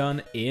you'll be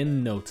done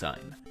in no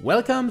time.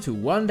 Welcome to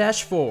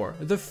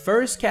 1-4, the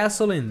first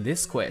castle in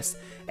this quest,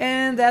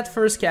 and that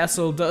first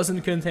castle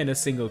doesn't contain a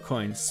single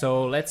coin,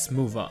 so let's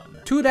move on.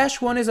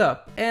 2-1 is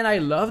up, and I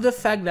love the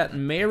fact that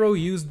Mero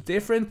used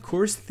different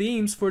course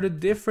themes for the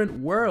different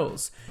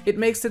worlds. It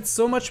makes it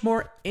so much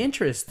more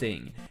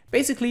interesting.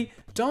 Basically,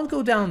 don't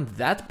go down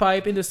that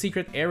pipe in the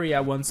secret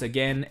area once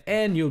again,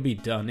 and you'll be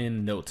done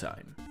in no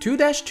time.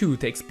 2-2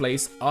 takes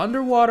place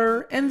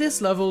underwater, and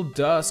this level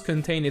does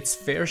contain its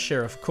fair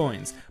share of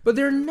coins, but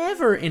they're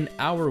never in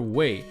our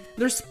way.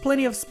 There's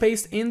plenty of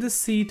space in the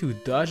sea to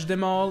dodge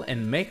them all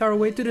and make our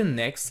way to the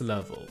next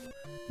level.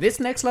 This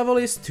next level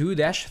is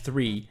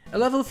 2-3, a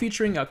level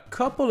featuring a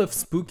couple of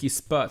spooky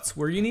spots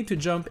where you need to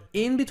jump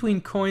in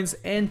between coins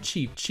and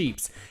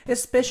cheeps,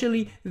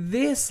 especially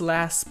this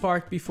last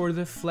part before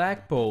the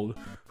flagpole.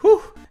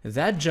 Whew,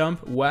 that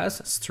jump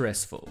was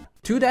stressful.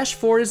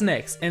 2-4 is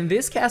next, and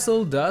this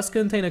castle does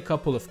contain a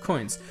couple of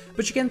coins,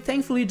 but you can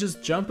thankfully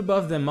just jump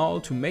above them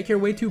all to make your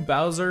way to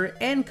Bowser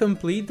and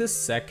complete the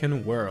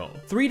second world.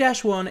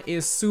 3-1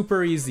 is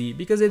super easy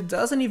because it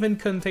doesn't even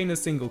contain a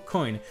single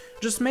coin.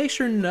 Just make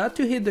sure not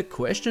to hit the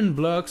question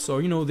blocks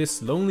or, you know,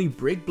 this lonely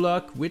brick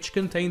block which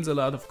contains a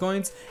lot of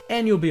coins,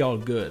 and you'll be all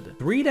good.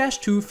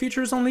 3-2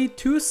 features only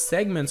 2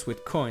 segments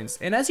with coins,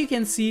 and as you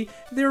can see,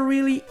 they're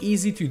really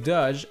easy to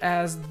dodge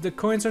as the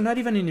coins are not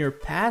even in your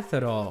path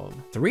at all.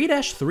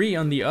 3-3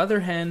 on the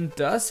other hand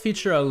does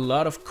feature a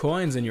lot of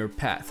coins in your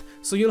path,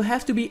 so you'll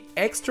have to be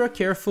extra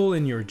careful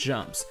in your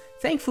jumps.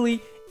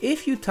 Thankfully,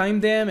 if you time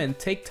them and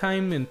take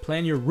time and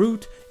plan your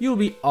route, you'll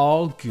be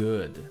all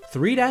good.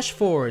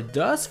 3-4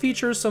 does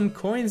feature some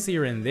coins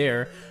here and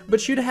there,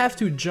 but you'd have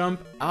to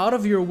jump out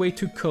of your way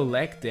to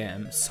collect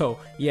them, so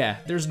yeah,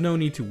 there's no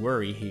need to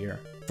worry here.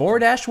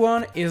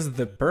 4-1 is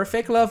the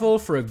perfect level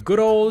for a good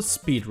old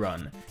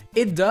speedrun.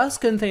 It does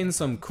contain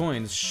some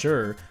coins,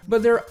 sure,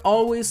 but they're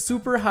always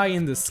super high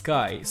in the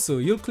sky, so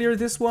you'll clear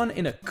this one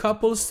in a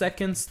couple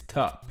seconds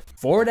top.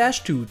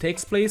 4-2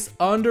 takes place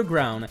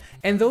underground,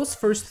 and those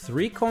first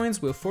 3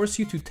 coins will force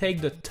you to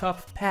take the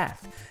top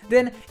path.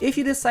 Then, if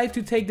you decide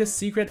to take the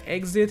secret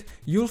exit,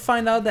 you'll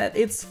find out that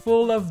it's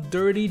full of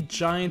dirty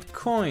giant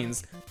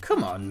coins.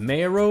 Come on,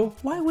 Mero,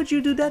 why would you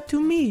do that to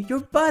me, your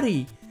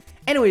buddy?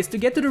 Anyways, to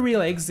get to the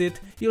real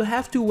exit, you'll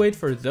have to wait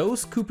for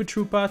those Koopa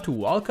Troopa to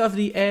walk off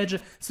the edge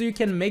so you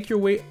can make your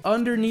way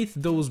underneath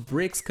those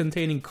bricks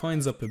containing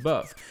coins up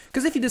above.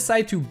 Cause if you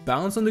decide to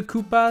bounce on the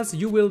Koopas,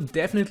 you will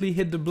definitely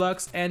hit the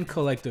blocks and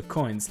collect the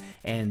coins,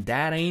 and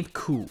that ain't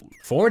cool.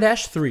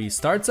 4-3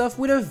 starts off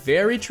with a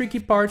very tricky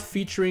part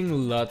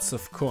featuring lots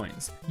of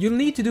coins. You'll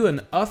need to do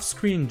an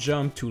off-screen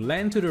jump to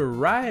land to the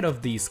right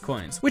of these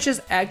coins, which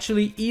is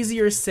actually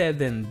easier said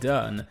than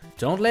done.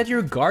 Don't let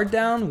your guard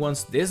down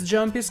once this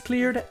jump is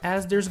cleared,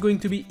 as there's going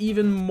to be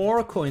even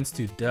more coins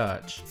to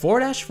dodge.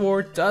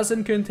 4-4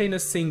 doesn't contain a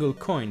single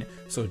coin,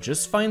 so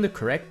just find the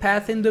correct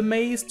path in the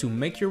maze to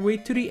make your way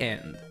to the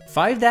end.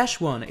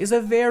 5-1 is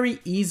a very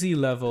easy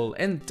level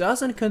and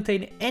doesn't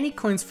contain any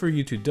coins for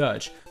you to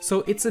dodge,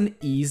 so it's an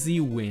easy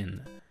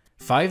win.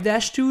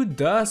 5-2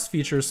 does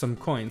feature some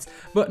coins,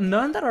 but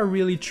none that are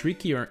really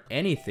tricky or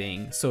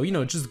anything, so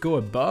just go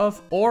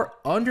above or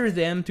under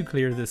them to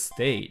clear the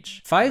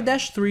stage.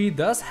 5-3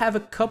 does have a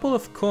couple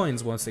of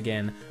coins once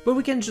again, but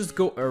we can just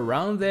go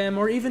around them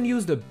or even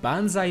use the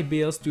banzai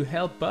bills to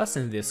help us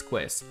in this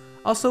quest.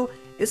 Also,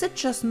 is it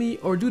just me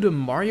or do the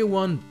Mario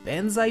 1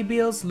 banzai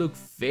bills look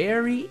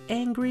very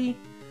angry?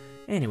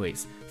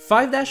 Anyways,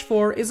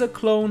 5-4 is a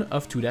clone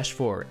of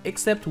 2-4,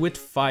 except with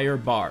fire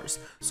bars.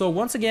 So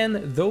once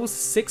again, those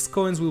 6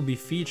 coins will be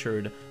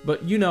featured,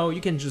 but you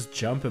can just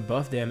jump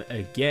above them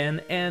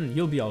again and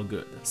you'll be all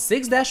good.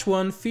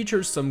 6-1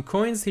 features some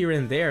coins here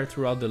and there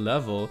throughout the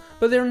level,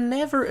 but they're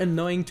never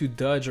annoying to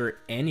dodge or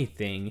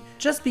anything.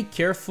 Just be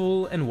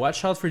careful and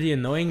watch out for the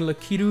annoying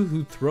Lakitu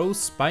who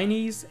throws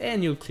spinies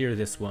and you'll clear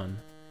this one.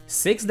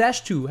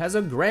 6-2 has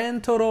a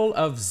grand total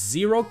of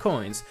 0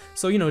 coins,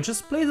 so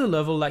just play the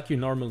level like you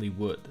normally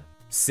would.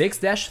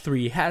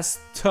 6-3 has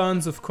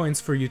tons of coins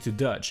for you to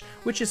dodge,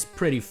 which is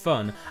pretty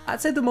fun.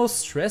 I'd say the most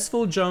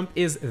stressful jump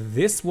is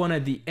this one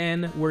at the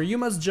end, where you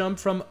must jump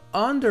from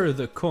under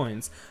the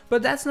coins,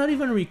 but that's not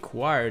even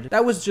required.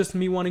 That was just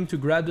me wanting to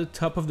grab the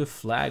top of the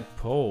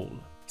flagpole.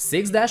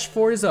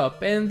 6-4 is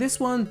up, and this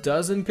one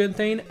doesn't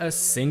contain a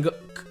single...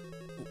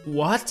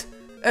 What?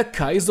 A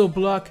Kaizo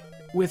block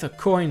with a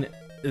coin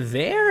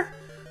there?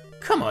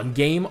 Come on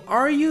game,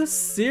 are you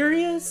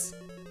serious?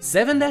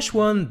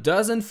 7-1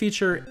 doesn't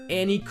feature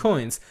any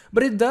coins,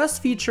 but it does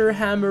feature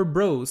Hammer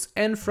Bros,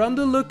 and from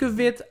the look of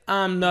it,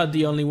 I'm not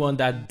the only one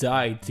that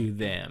died to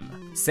them.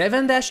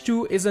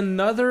 7-2 is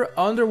another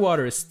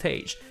underwater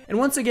stage, and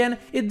once again,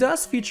 it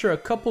does feature a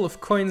couple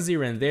of coins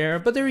here and there,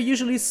 but they're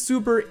usually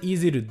super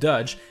easy to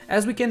dodge,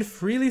 as we can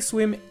freely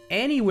swim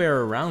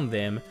anywhere around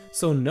them,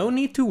 so no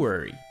need to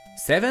worry.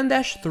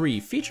 7-3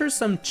 features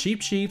some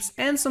cheap cheeps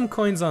and some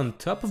coins on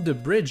top of the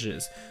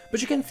bridges, but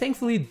you can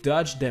thankfully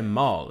dodge them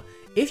all.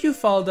 If you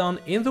fall down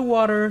in the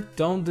water,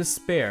 don't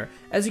despair,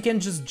 as you can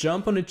just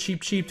jump on a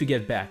cheap cheep to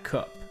get back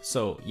up.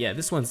 So yeah,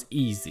 this one's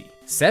easy.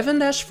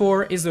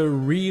 7-4 is a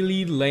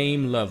really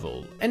lame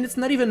level, and it's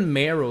not even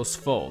Mero's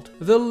fault.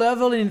 The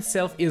level in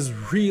itself is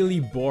really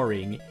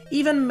boring.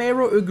 Even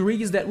Mero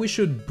agrees that we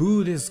should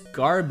boo this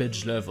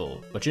garbage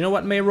level. But you know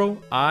what, Mero?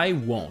 I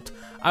won't.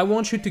 I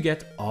want you to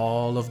get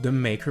all of the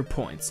maker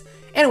points.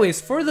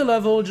 Anyways, for the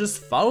level,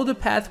 just follow the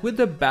path with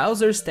the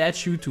Bowser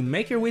statue to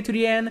make your way to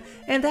the end,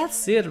 and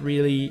that's it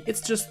really.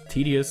 It's just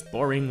tedious,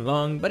 boring,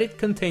 long, but it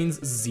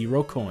contains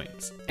 0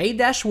 coins.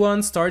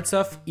 8-1 starts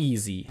off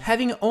easy,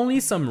 having only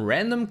some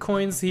random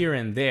coins here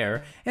and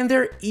there, and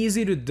they're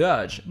easy to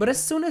dodge, but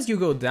as soon as you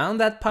go down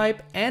that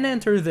pipe and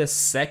enter the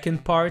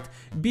second part,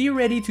 be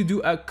ready to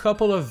do a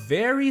couple of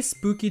very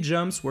spooky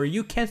jumps where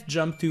you can't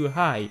jump too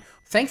high.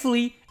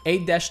 Thankfully,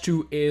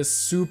 8-2 is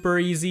super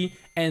easy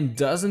and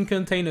doesn't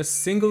contain a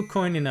single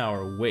coin in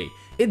our way.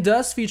 It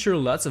does feature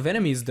lots of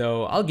enemies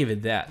though, I'll give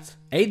it that.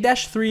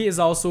 8-3 is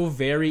also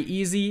very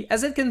easy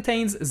as it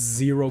contains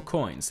 0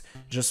 coins.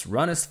 Just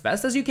run as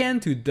fast as you can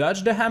to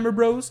dodge the Hammer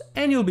Bros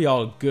and you'll be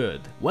all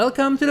good.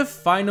 Welcome to the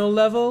final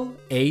level,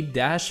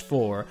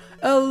 8-4,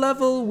 a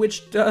level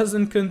which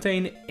doesn't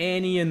contain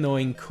any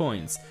annoying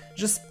coins.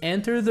 Just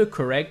enter the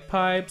correct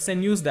pipes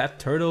and use that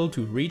turtle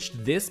to reach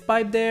this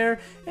pipe there,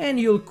 and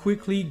you'll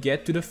quickly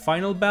get to the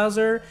final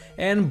Bowser,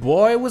 and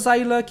boy was I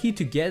lucky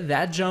to get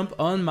that jump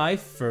on my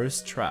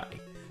first try.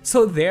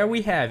 So there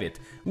we have it.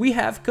 We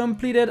have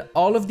completed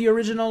all of the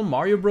original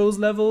Mario Bros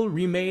level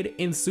remade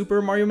in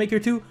Super Mario Maker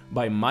 2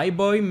 by my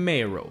boy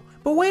Mero.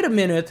 But wait a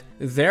minute,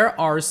 there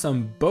are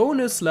some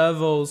bonus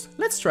levels.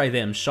 Let's try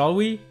them, shall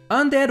we?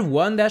 Undead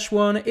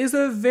 1-1 is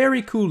a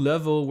very cool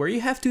level where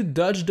you have to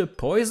dodge the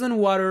poison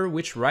water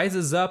which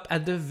rises up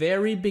at the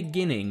very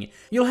beginning.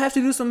 You'll have to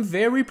do some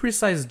very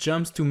precise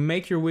jumps to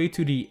make your way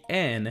to the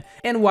end.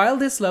 And while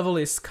this level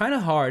is kinda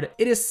hard,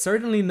 it is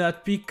certainly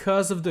not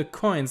because of the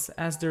coins,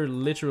 as there are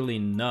literally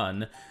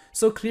none.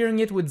 So clearing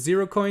it with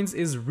 0 coins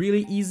is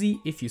really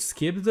easy if you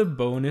skip the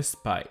bonus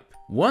pipe.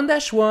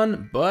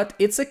 1-1, but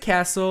it's a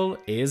castle,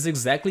 is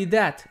exactly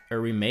that, a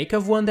remake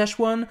of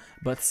 1-1,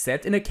 but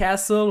set in a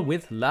castle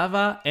with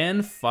lava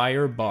and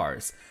fire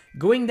bars.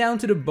 Going down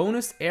to the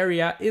bonus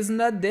area is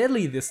not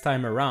deadly this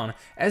time around,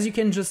 as you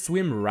can just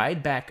swim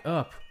right back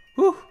up.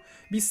 Whew!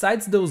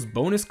 Besides those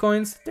bonus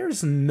coins,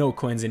 there's no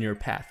coins in your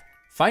path.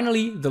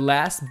 Finally, the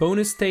last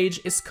bonus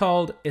stage is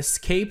called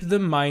Escape the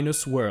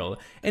Minus World,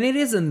 and it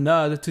is a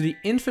nod to the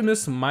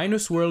infamous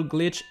Minus World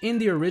glitch in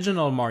the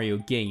original Mario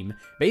game.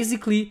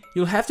 Basically,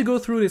 you'll have to go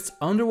through this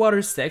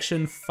underwater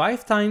section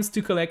 5 times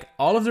to collect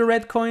all of the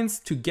red coins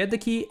to get the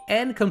key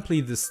and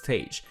complete the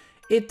stage.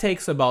 It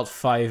takes about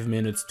 5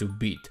 minutes to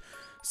beat.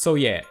 So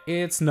yeah,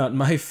 it's not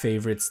my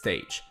favorite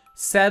stage.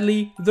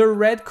 Sadly, the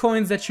red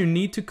coins that you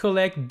need to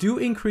collect do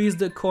increase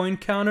the coin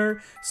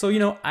counter, so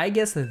I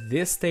guess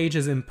this stage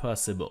is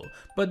impossible.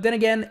 But then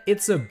again,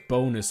 it's a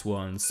bonus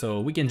one, so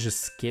we can just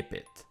skip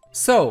it.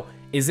 So,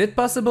 is it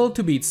possible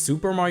to beat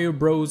Super Mario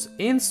Bros.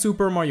 In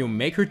Super Mario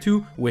Maker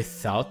 2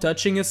 without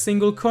touching a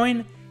single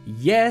coin?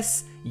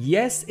 Yes,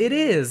 it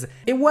is!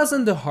 It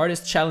wasn't the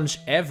hardest challenge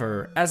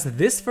ever, as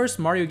this first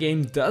Mario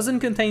game doesn't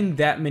contain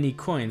that many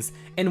coins,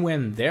 and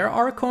when there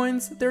are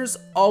coins, there's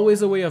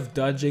always a way of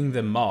dodging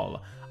them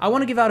all. I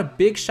want to give out a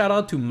big shout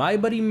out to my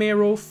buddy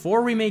Mero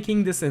for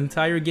remaking this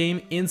entire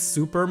game in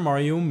Super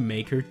Mario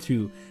Maker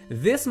 2.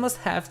 This must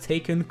have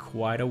taken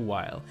quite a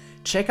while.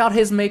 Check out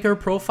his Maker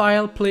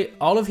profile, play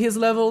all of his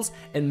levels,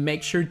 and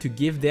make sure to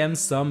give them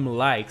some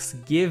likes.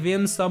 Give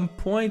him some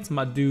points,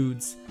 my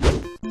dudes.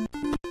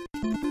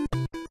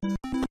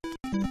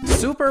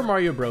 Super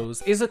Mario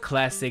Bros. Is a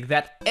classic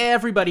that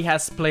everybody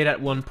has played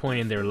at one point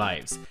in their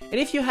lives. And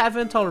if you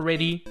haven't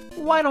already,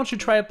 why don't you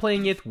try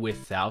playing it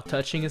without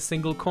touching a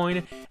single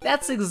coin?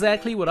 That's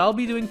exactly what I'll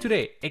be doing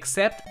today,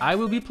 except I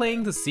will be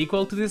playing the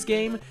sequel to this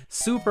game,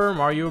 Super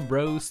Mario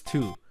Bros.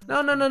 2.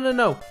 No,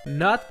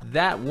 not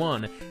that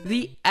one.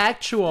 The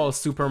actual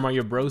Super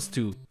Mario Bros.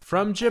 2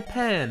 from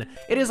Japan.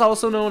 It is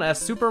also known as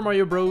Super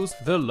Mario Bros.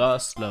 The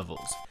Lost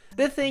Levels.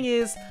 The thing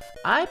is,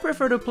 I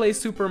prefer to play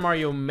Super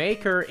Mario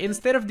Maker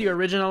instead of the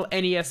original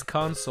NES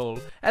console,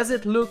 as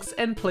it looks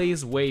and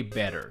plays way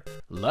better.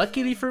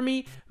 Luckily for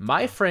me,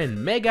 my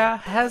friend Mega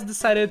has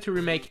decided to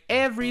remake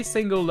every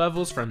single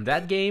levels from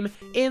that game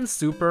in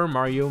Super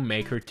Mario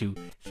Maker 2.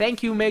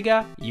 Thank you,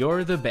 Mega,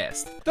 you're the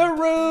best. The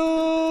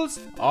rules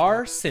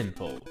are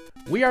simple.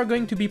 We are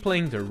going to be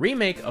playing the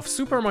remake of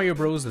Super Mario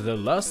Bros. The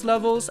Lost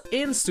Levels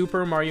in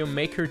Super Mario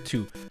Maker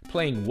 2,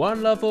 playing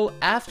one level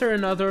after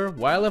another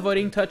while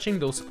avoiding touching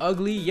those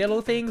ugly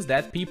yellow things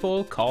that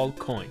people call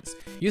coins.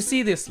 You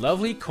see this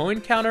lovely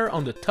coin counter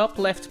on the top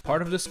left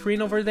part of the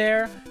screen over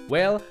there?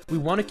 Well, we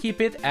want to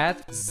keep it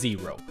at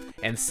 0.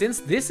 And since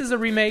this is a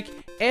remake,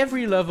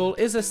 every level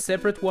is a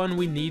separate one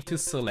we need to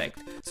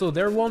select, so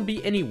there won't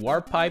be any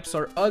warp pipes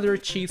or other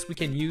cheats we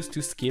can use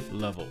to skip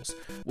levels.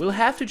 We'll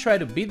have to try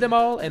to beat them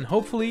all, and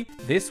hopefully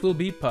this will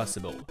be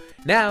possible.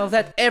 Now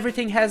that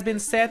everything has been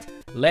set,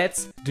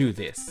 let's do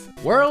this.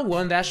 World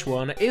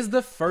 1-1 is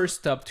the first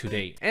stop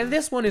today, and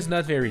this one is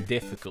not very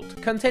difficult,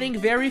 containing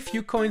very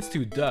few coins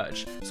to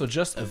dodge, so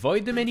just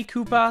avoid the many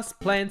Koopas,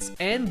 plants,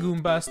 and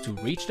Goombas to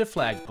reach the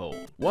flagpole.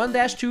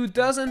 1-2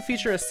 doesn't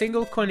feature a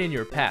single coin in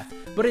your path,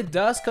 but it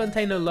does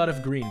contain a lot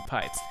of green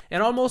pipes,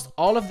 and almost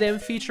all of them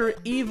feature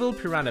evil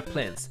piranha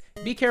plants.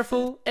 Be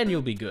careful and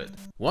you'll be good.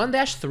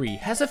 1-3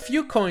 has a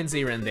few coins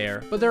here and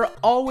there, but they're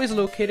always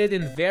located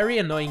in very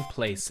annoying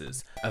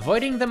places.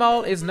 Avoiding them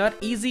all is not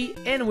easy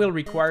and will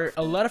require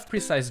a lot of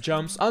precise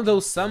jumps on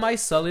those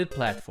semi-solid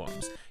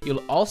platforms.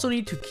 You'll also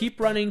need to keep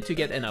running to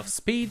get enough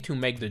speed to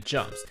make the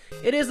jumps.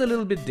 It is a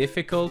little bit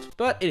difficult,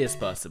 but it is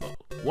possible.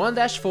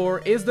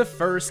 1-4 is the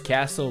first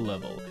castle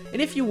level,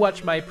 and if you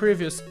watch my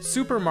previous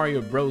Super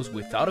Mario Bros.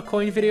 Without a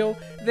coin video,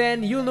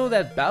 then you'll know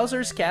that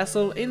Bowser's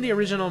Castle in the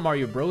original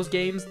Mario Bros.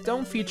 Games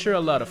don't feature a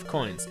lot of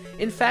coins.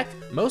 In fact,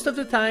 most of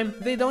the time,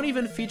 they don't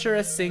even feature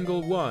a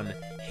single one.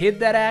 Hit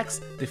that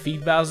axe,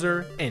 defeat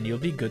Bowser, and you'll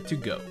be good to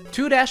go.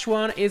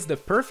 2-1 is the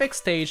perfect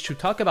stage to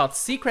talk about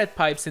secret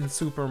pipes in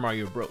Super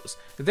Mario Bros.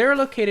 They're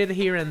located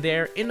here and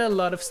there in a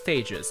lot of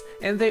stages,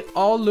 and they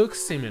all look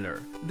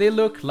similar. They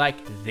look like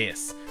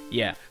this.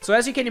 Yeah, so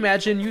as you can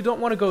imagine, you don't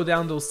want to go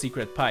down those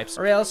secret pipes,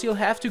 or else you'll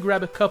have to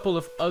grab a couple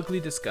of ugly,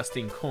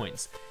 disgusting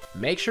coins.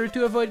 Make sure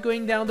to avoid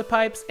going down the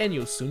pipes and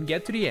you'll soon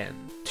get to the end.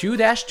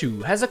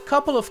 2-2 has a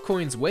couple of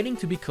coins waiting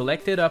to be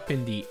collected up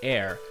in the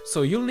air,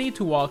 so you'll need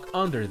to walk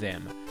under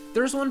them.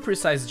 There's one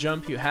precise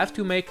jump you have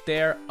to make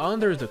there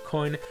under the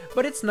coin,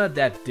 but it's not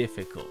that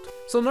difficult.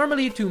 So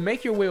normally to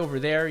make your way over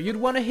there, you'd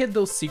want to hit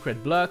those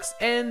secret blocks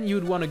and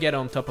you'd want to get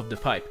on top of the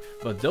pipe,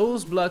 but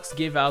those blocks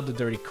give out the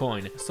dirty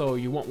coin, so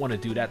you won't want to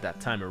do that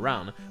time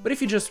around. But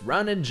if you just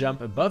run and jump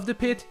above the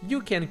pit,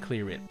 you can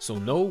clear it, so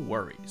no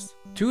worries.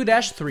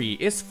 2-3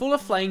 is full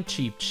of flying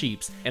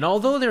cheeps, and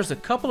although there's a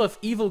couple of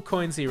evil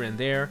coins here and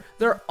there,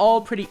 they're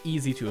all pretty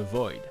easy to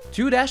avoid.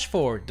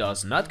 2-4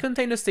 does not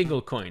contain a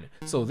single coin,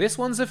 so this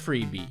one's a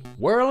freebie.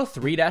 Whirl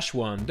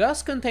 3-1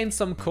 does contain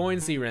some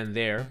coins here and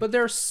there, but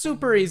they're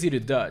super easy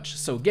to dodge,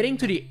 so getting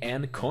to the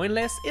end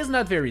coinless is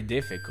not very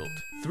difficult.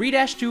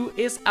 3-2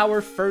 is our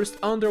first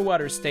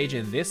underwater stage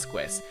in this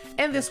quest,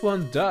 and this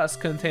one does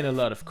contain a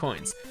lot of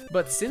coins,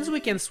 but since we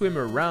can swim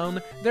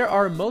around, there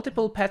are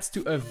multiple paths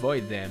to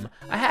avoid them.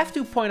 I have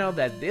to point out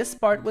that this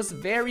part was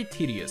very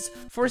tedious,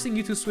 forcing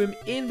you to swim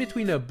in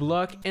between a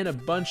block and a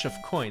bunch of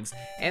coins,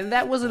 and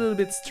that was a little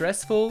bit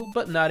stressful,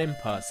 but not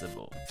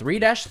impossible.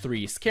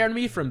 3-3 scared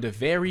me from the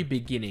very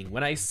beginning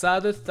when I saw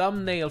the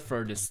thumbnail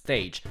for the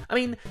stage. I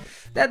mean,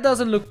 that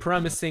doesn't look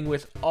promising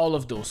with all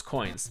of those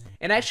coins,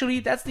 and actually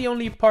that's the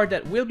only part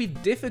that will be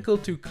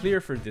difficult to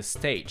clear for this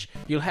stage.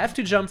 You'll have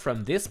to jump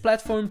from this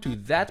platform to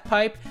that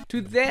pipe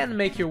to then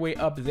make your way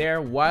up there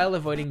while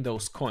avoiding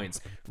those coins.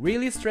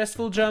 Really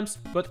stressful jumps,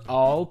 but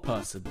all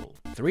possible.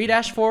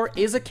 3-4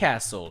 is a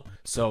castle,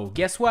 so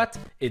guess what?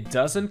 It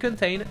doesn't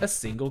contain a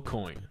single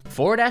coin.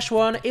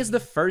 4-1 is the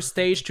first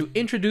stage to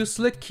introduce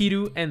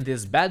Lakitu, and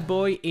this bad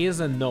boy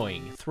is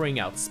annoying, throwing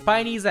out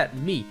spinies at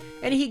me,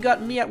 and he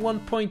got me at one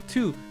point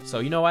too, so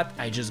you know what?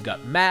 I just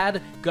got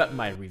mad, got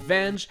my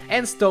revenge,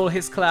 and stole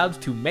his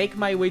cloud to make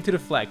my way to the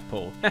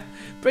flagpole.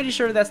 Pretty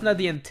sure that's not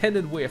the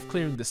intended way of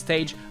clearing the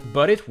stage,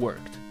 but it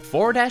worked.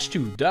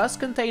 4-2 does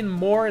contain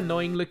more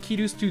annoying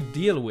Lakitus to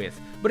deal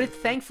with, but it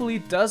thankfully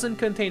doesn't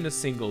contain a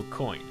single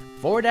coin.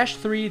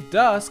 4-3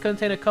 does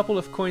contain a couple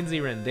of coins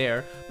here and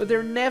there, but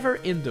they're never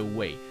in the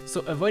way,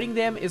 so avoiding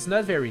them is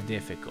not very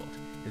difficult.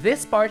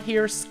 This part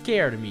here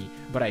scared me,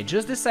 but I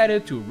just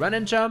decided to run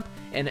and jump,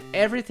 and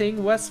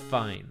everything was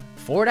fine.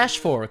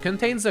 4-4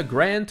 contains a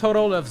grand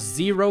total of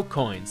 0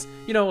 coins,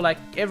 you know, like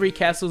every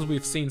castles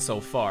we've seen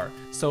so far,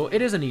 so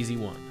it is an easy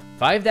one.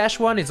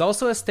 5-1 is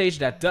also a stage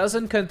that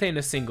doesn't contain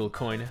a single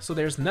coin, so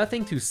there's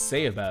nothing to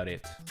say about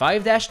it.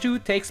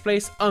 5-2 takes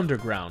place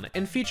underground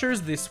and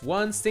features this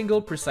one single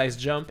precise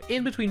jump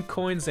in between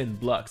coins and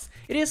blocks.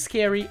 It is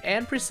scary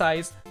and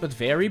precise, but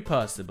very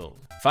possible.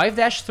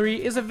 5-3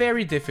 is a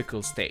very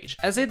difficult stage,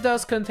 as it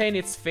does contain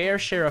its fair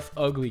share of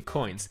ugly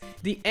coins.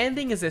 The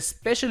ending is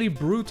especially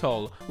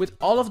brutal, with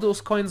all of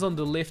those coins on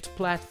the lift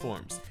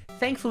platforms.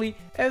 Thankfully,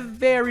 a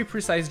very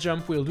precise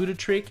jump will do the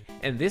trick,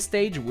 and this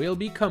stage will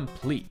be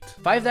complete.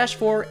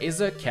 5-4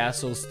 is a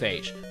castle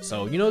stage,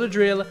 so you know the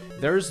drill,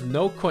 there's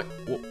no coin—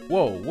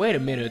 Whoa, wait a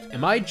minute,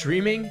 am I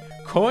dreaming?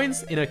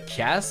 Coins in a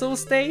castle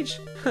stage?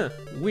 Huh,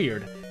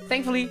 weird.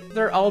 Thankfully,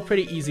 they're all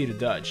pretty easy to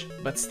dodge,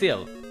 but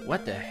still,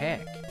 what the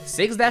heck?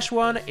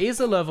 6-1 is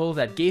a level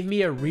that gave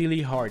me a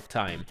really hard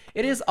time.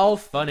 It is all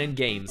fun and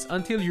games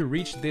until you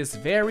reach this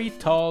very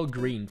tall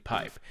green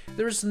pipe.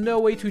 There's no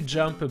way to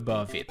jump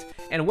above it,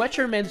 and what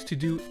you're meant to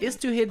do is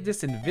to hit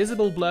this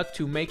invisible block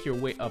to make your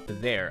way up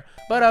there,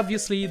 but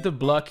obviously the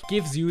block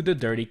gives you the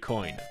dirty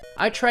coin.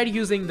 I tried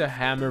using the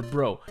hammer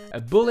bro, a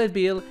bullet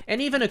bill,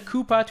 and even a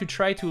Koopa to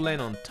try to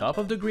land on top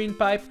of the green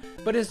pipe,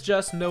 but it's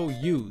just no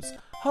use.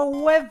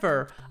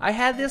 However, I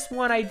had this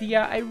one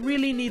idea I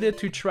really needed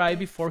to try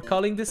before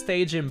calling the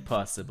stage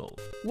impossible.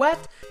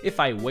 What if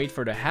I wait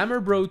for the hammer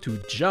bro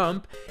to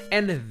jump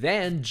and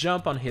then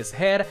jump on his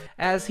head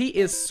as he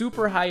is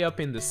super high up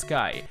in the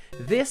sky?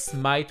 This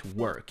might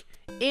work.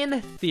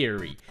 In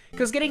theory,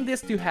 because getting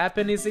this to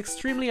happen is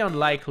extremely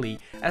unlikely,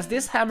 as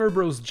this hammer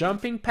bro's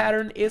jumping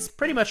pattern is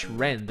pretty much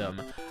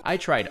random. I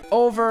tried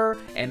over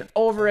and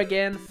over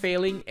again,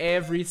 failing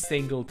every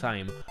single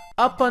time.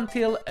 Up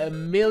until a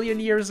million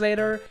years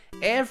later,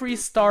 every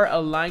star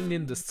aligned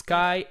in the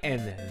sky,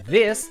 and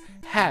this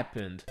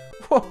happened.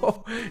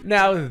 Whoa,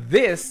 now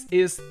this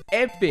is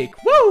epic.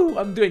 Woo!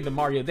 I'm doing the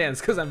Mario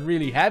dance because I'm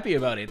really happy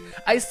about it.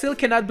 I still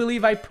cannot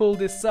believe I pulled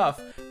this off,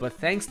 but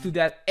thanks to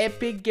that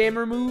epic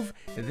gamer move,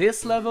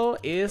 this level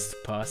is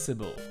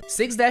possible.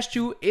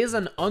 6-2 is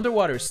an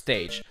underwater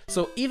stage,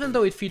 so even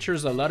though it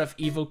features a lot of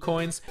evil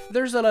coins,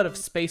 there's a lot of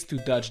space to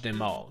dodge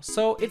them all,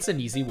 so it's an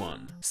easy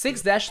one.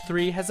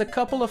 6-3 has a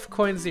couple of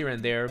coins here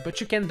and there, but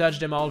you can dodge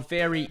them all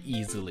very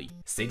easily.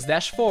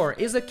 6-4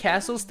 is a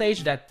castle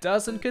stage that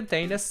doesn't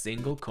contain a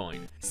single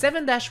coin.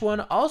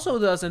 7-1 also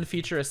doesn't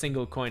feature a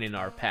single coin in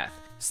our path.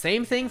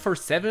 Same thing for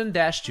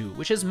 7-2,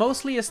 which is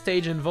mostly a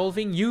stage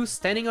involving you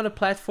standing on a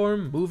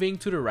platform moving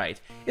to the right.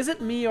 Is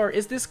it me, or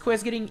is this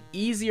quest getting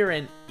easier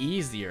and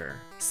easier?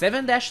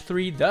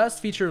 7-3 does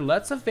feature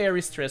lots of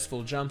very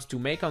stressful jumps to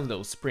make on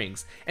those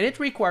springs, and it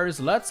requires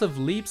lots of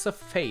leaps of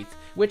faith,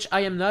 which I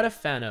am not a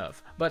fan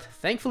of, but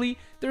thankfully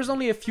there's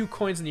only a few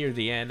coins near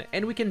the end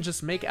and we can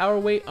just make our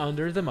way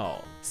under them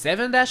all.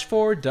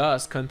 7-4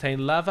 does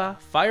contain lava,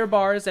 fire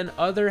bars, and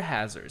other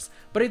hazards,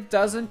 but it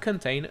doesn't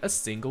contain a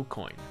single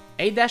coin.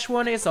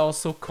 8-1 is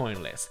also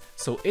coinless,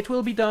 so it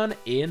will be done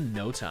in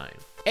no time.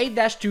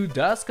 8-2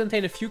 does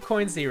contain a few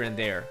coins here and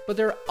there, but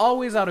they're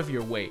always out of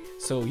your way,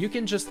 so you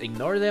can just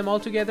ignore them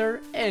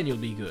altogether and you'll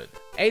be good.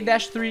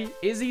 8-3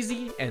 is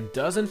easy and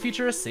doesn't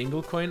feature a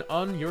single coin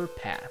on your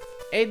path.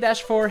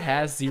 8-4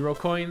 has 0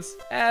 coins,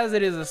 as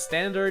it is a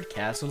standard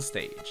castle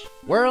stage.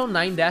 World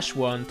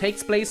 9-1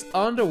 takes place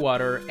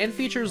underwater and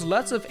features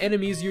lots of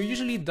enemies you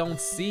usually don't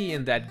see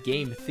in that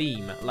game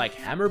theme, like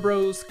Hammer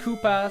Bros,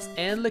 Koopas,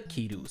 and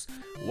Lakidus.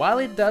 While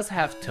it does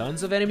have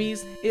tons of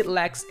enemies, it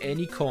lacks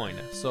any coin,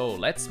 so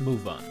let's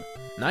move on.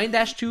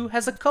 9-2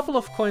 has a couple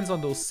of coins on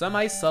those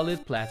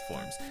semi-solid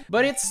platforms,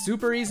 but it's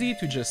super easy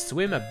to just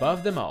swim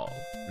above them all.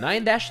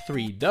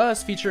 9-3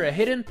 does feature a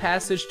hidden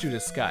passage to the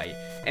sky,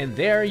 and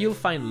there you'll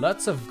find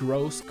lots of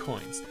gross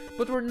coins.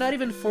 But we're not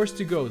even forced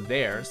to go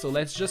there, so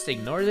let's just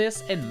ignore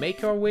this and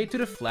make our way to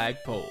the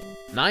flagpole.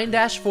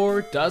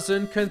 9-4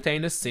 doesn't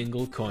contain a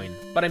single coin,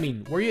 but I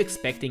mean, were you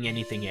expecting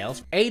anything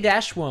else?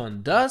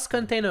 8-1 does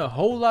contain a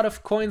whole lot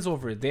of coins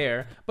over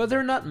there, but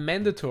they're not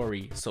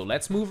mandatory, so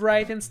let's move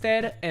right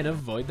instead and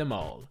avoid them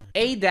all.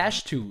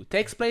 8-2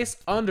 takes place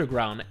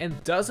underground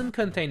and doesn't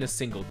contain a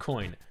single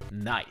coin.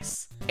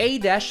 Nice.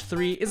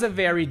 8-3 is a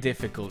very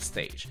difficult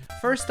stage.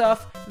 First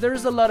off,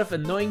 there's a lot of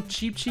annoying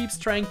Cheep Cheeps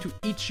trying to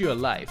eat you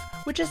alive,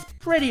 which is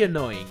pretty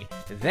annoying.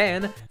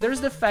 Then, there's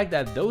the fact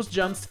that those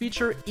jumps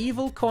feature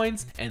evil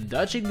coins and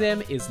dodging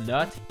them is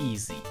not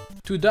easy.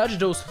 To dodge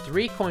those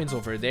 3 coins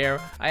over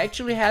there, I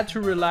actually had to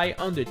rely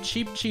on the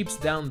Cheep Cheeps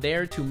down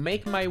there to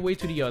make my way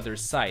to the other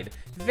side.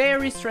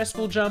 Very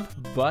stressful jump,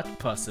 but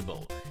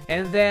possible.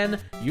 And then,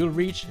 you'll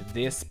reach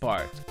this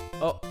part.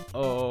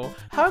 Uh-oh,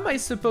 how am I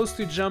supposed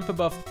to jump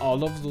above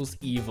all of those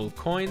evil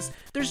coins?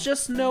 There's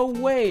just no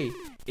way!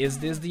 Is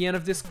this the end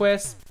of this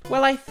quest?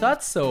 Well, I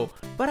thought so,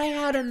 but I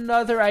had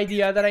another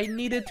idea that I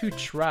needed to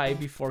try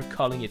before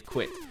calling it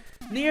quit.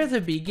 Near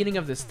the beginning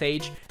of the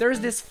stage,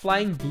 there's this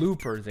flying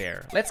blooper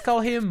there. Let's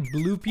call him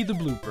Bloopy the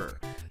Blooper.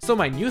 So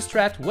my new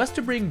strat was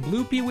to bring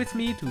Bloopy with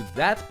me to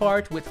that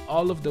part with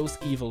all of those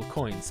evil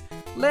coins.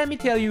 Let me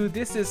tell you,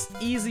 this is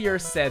easier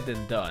said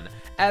than done,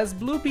 as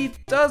Bloopy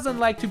doesn't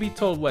like to be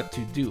told what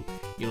to do.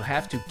 You'll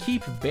have to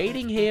keep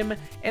baiting him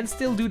and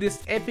still do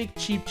this epic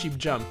Cheep Cheep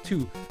jump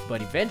too,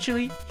 but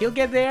eventually he'll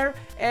get there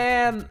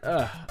and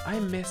I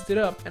messed it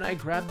up and I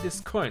grabbed this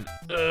coin.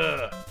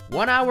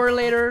 1 hour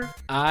later,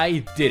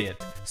 I did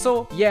it.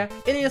 So yeah,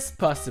 it is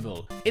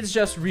possible. It's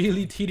just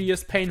really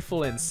tedious,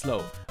 painful and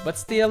slow. But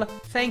still,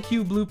 thank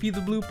you Bloopy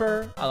the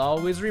Blooper, I'll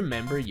always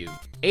remember you.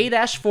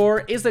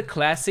 8-4 is a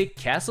classic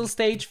castle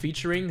stage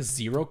featuring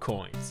 0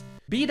 coins.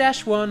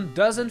 B-1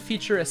 doesn't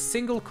feature a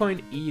single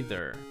coin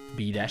either.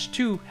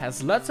 B-2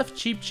 has lots of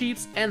Cheep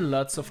Cheeps and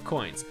lots of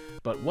coins,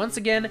 but once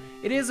again,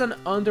 it is an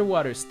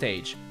underwater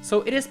stage,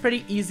 so it is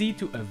pretty easy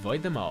to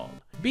avoid them all.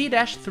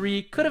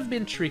 B-3 could have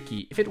been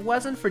tricky if it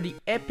wasn't for the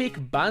epic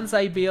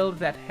Banzai build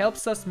that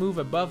helps us move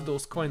above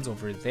those coins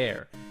over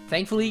there.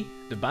 Thankfully,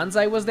 the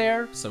Banzai was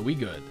there, so we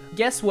good.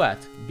 Guess what?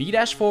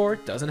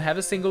 B-4 doesn't have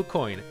a single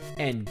coin.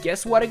 And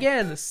guess what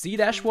again?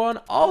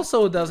 C-1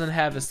 also doesn't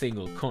have a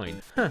single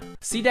coin.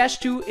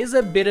 C-2 is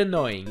a bit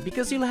annoying,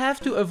 because you'll have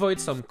to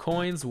avoid some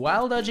coins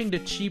while dodging the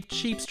Cheep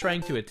Cheeps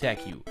trying to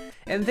attack you.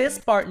 And this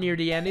part near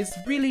the end is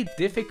really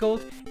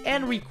difficult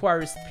and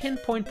requires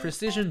pinpoint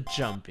precision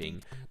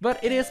jumping,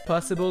 but it is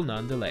possible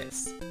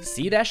nonetheless.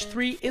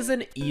 C-3 is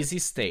an easy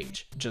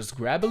stage. Just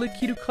grab a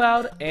Lakitu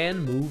Cloud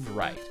and move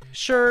right.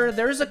 Sure,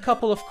 there's a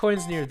couple of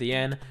coins near the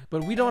end,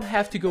 but we don't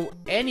have to go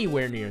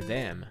anywhere near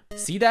them.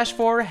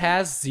 C-4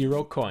 has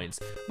 0 coins,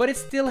 but it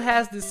still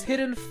has this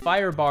hidden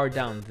fire bar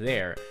down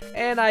there,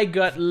 and I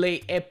got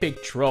lay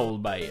epic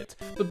trolled by it.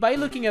 But by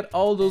looking at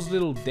all those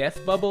little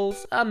death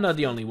bubbles, I'm not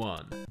the only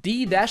one.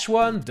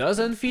 D-1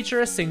 doesn't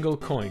feature a single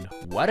coin.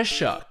 What a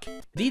shock.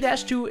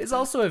 D-2 is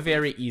also a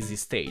very easy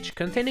stage,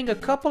 containing a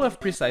couple of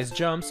precise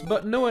jumps,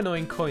 but no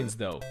annoying coins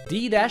though.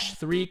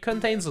 D-3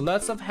 contains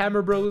lots of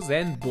Hammer Bros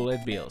and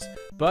bullet bills,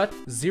 but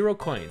 0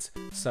 coins,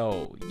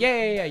 so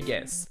yay I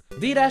guess.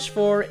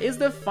 D-4 is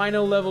the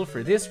final level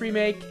for this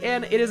remake,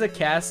 and it is a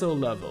castle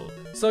level.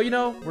 So you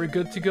know, we're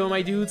good to go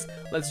my dudes,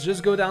 let's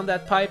just go down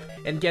that pipe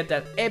and get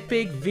that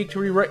epic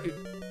victory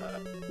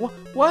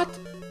what?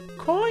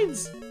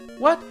 Coins?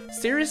 What?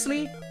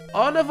 Seriously?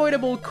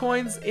 Unavoidable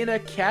coins in a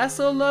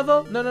castle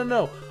level?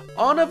 No.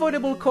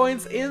 Unavoidable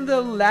coins in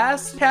the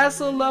last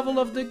castle level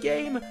of the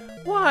game?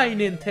 Why,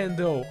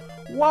 Nintendo?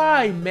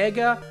 Why,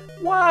 Mega?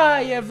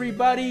 Why,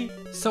 everybody?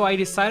 So I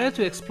decided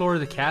to explore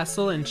the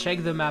castle and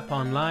check the map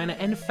online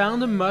and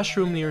found a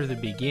mushroom near the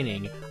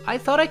beginning. I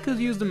thought I could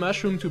use the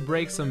mushroom to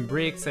break some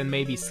bricks and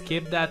maybe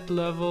skip that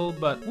level,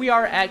 but we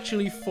are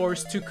actually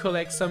forced to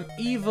collect some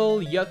evil,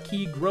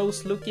 yucky,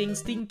 gross looking,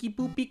 stinky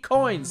poopy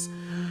coins.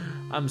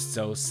 I'm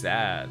so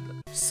sad.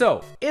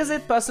 So, is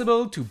it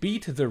possible to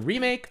beat the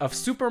remake of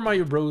Super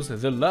Mario Bros.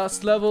 The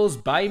Lost Levels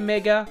by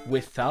Mega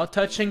without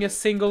touching a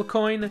single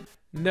coin?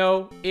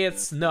 No,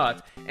 it's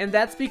not. And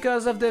that's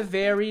because of the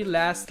very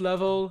last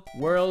level,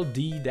 World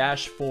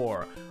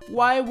D-4.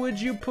 Why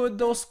would you put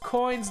those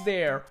coins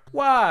there?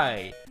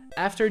 Why?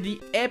 after the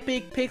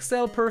epic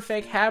pixel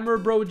perfect Hammer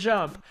Bro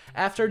jump,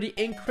 after the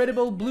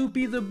incredible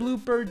Bloopy the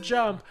Blooper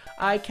jump,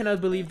 I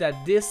cannot believe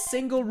that this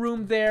single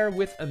room there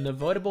with an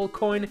avoidable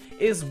coin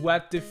is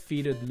what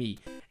defeated me.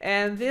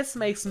 And this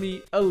makes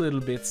me a little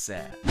bit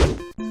sad.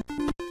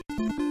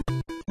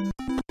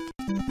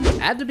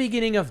 At the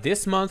beginning of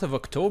this month of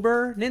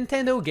October,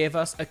 Nintendo gave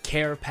us a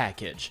care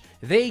package.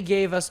 They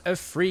gave us a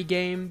free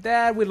game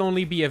that will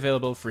only be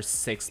available for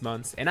 6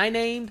 months, and I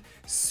named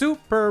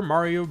Super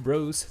Mario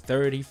Bros.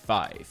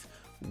 35.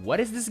 What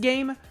is this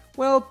game?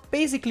 Well,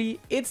 basically,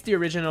 it's the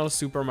original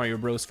Super Mario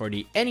Bros. For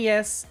the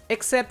NES,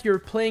 except you're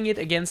playing it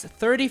against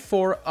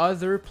 34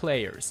 other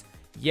players.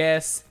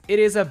 Yes, it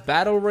is a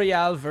Battle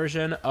Royale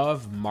version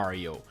of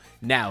Mario.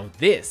 Now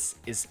this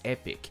is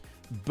epic,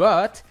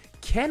 but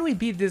can we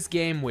beat this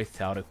game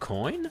without a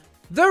coin?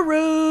 The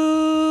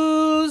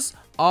rules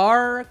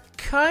are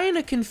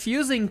kinda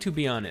confusing, to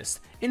be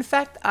honest. In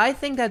fact, I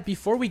think that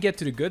before we get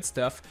to the good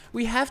stuff,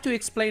 we have to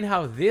explain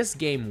how this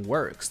game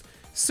works.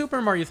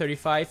 Super Mario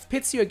 35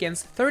 pits you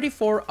against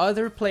 34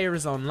 other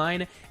players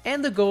online,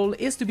 and the goal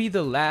is to be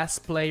the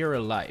last player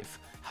alive.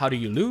 How do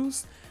you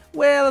lose?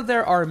 Well,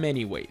 there are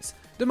many ways.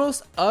 The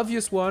most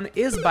obvious one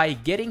is by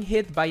getting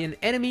hit by an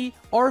enemy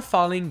or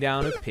falling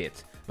down a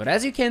pit. But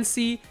as you can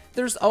see,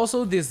 there's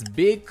also this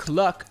big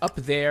clock up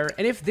there,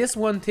 and if this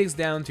one ticks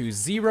down to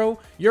 0,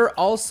 you're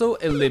also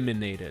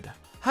eliminated.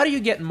 How do you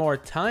get more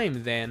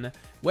time then?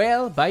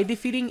 Well, by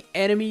defeating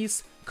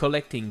enemies,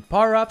 collecting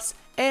power-ups,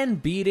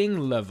 and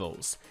beating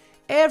levels.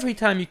 Every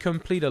time you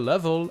complete a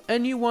level, a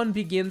new one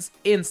begins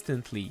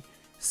instantly.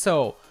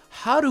 So,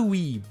 how do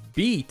we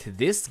beat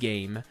this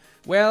game?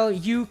 Well,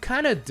 you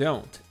kinda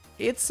don't.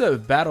 It's a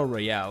battle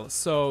royale,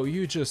 so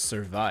you just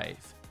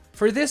survive.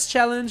 For this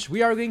challenge,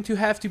 we are going to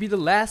have to be the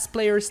last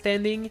player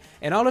standing,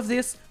 and all of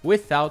this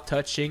without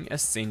touching a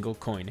single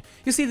coin.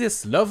 You see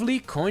this lovely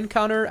coin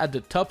counter at the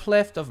top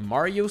left of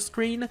Mario's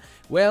screen?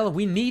 Well,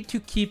 we need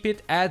to keep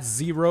it at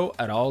 0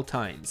 at all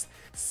times.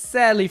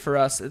 Sadly for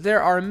us,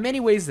 there are many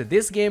ways that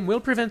this game will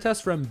prevent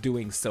us from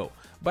doing so,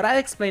 but I'll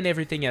explain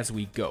everything as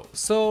we go.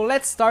 So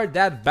let's start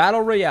that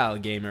battle royale,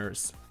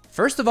 gamers.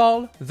 First of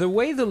all, the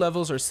way the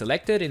levels are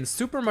selected in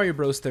Super Mario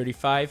Bros.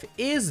 35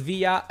 is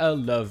via a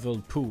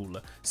level pool.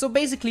 So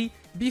basically,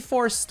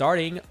 before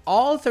starting,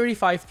 all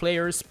 35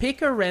 players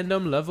pick a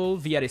random level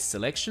via the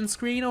selection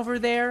screen over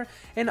there,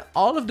 and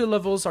all of the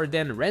levels are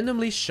then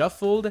randomly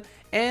shuffled,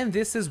 and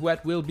this is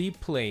what we'll be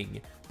playing.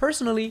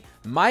 Personally,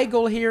 my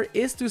goal here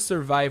is to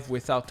survive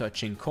without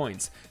touching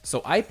coins,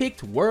 so I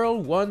picked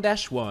World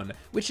 1-1,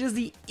 which is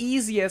the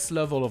easiest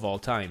level of all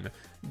time.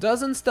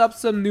 Doesn't stop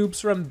some noobs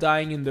from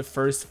dying in the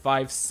first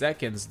 5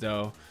 seconds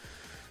though.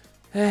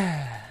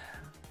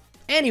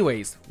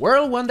 Anyways,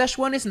 World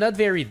 1-1 is not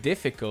very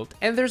difficult,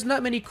 and there's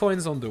not many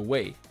coins on the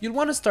way. You'll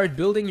want to start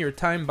building your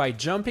time by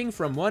jumping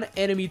from one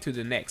enemy to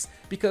the next,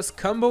 because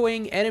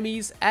comboing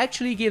enemies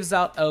actually gives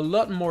out a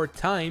lot more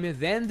time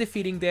than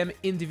defeating them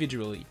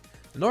individually.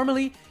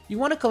 Normally, you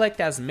want to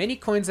collect as many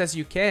coins as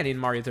you can in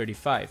Mario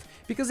 35,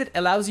 because it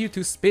allows you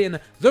to spin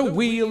the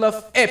Wheel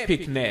of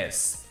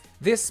Epicness.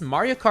 This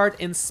Mario Kart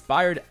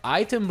inspired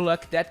item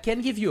block that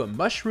can give you a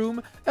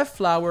mushroom, a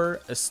flower,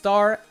 a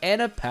star,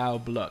 and a POW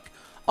block.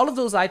 All of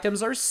those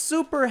items are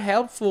super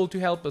helpful to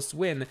help us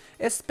win,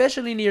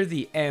 especially near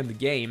the end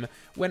game,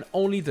 when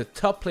only the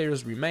top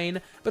players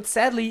remain, but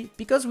sadly,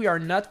 because we are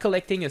not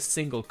collecting a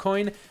single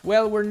coin,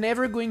 well, we're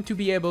never going to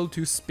be able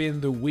to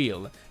spin the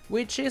wheel,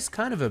 which is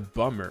kind of a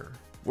bummer.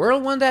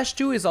 World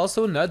 1-2 is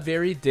also not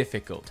very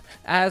difficult,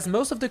 as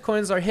most of the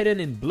coins are hidden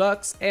in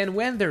blocks, and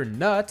when they're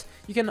not,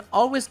 you can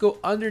always go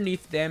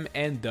underneath them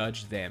and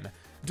dodge them.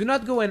 Do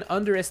not go and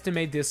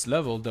underestimate this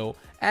level though,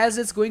 as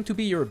it's going to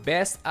be your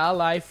best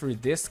ally for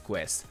this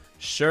quest.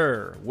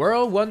 Sure,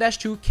 World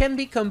 1-2 can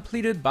be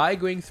completed by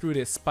going through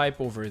this pipe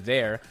over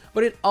there,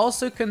 but it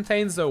also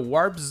contains a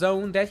warp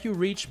zone that you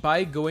reach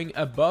by going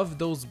above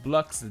those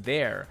blocks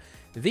there.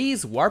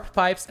 These warp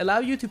pipes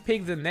allow you to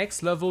pick the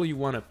next level you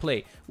want to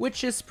play,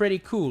 which is pretty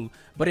cool,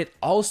 but it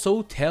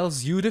also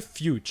tells you the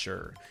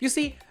future. You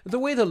see, the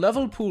way the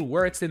level pool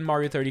works in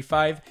Mario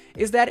 35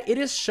 is that it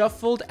is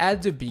shuffled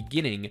at the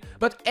beginning,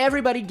 but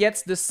everybody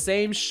gets the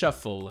same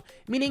shuffle,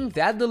 meaning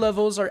that the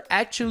levels are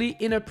actually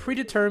in a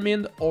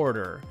predetermined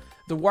order.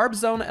 The warp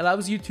zone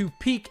allows you to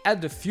peek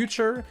at the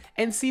future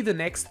and see the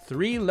next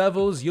 3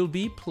 levels you'll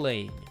be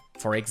playing.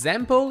 For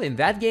example, in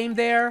that game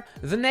there,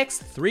 the next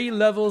 3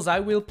 levels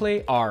I will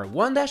play are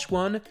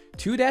 1-1,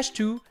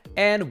 2-2,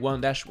 and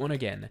 1-1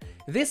 again.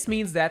 This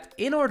means that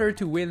in order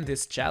to win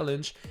this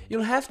challenge,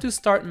 you'll have to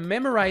start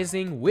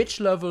memorizing which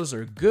levels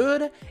are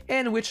good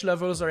and which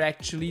levels are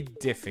actually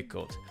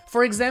difficult.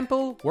 For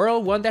example,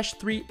 World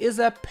 1-3 is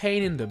a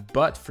pain in the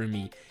butt for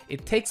me.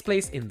 It takes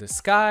place in the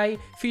sky,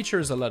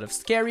 features a lot of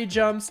scary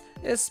jumps,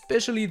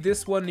 especially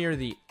this one near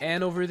the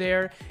end over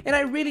there, and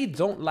I really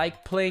don't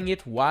like playing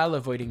it while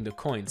avoiding the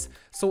coins.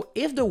 So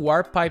if the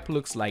warp pipe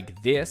looks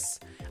like this,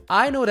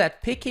 I know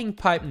that picking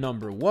pipe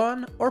number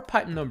 1 or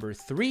pipe number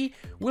 3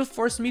 will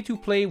force me to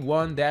play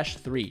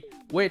 1-3,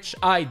 which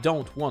I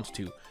don't want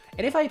to.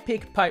 And if I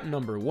pick pipe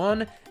number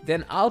 1,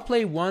 then I'll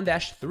play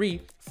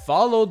 1-3,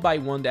 followed by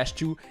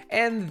 1-2,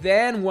 and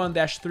then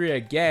 1-3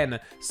 again.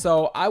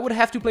 So I would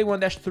have to play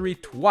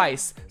 1-3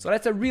 twice, so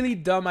that's a really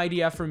dumb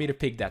idea for me to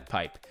pick that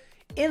pipe.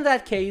 In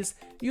that case,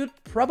 you'd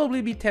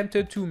probably be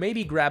tempted to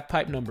maybe grab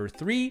pipe number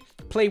 3,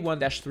 play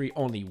 1-3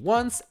 only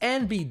once,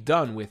 and be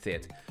done with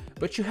it.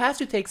 But you have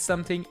to take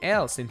something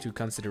else into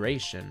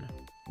consideration.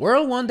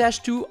 World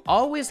 1-2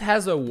 always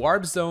has a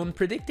warp zone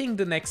predicting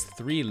the next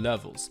 3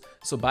 levels,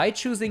 so by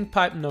choosing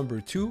pipe number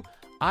 2,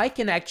 I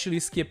can actually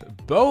skip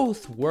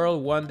both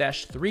World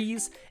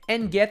 1-3s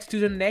and get to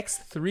the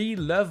next 3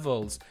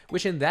 levels,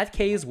 which in that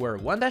case were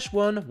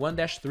 1-1,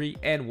 1-3,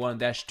 and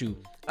 1-2.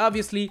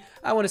 Obviously,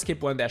 I want to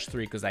skip 1-3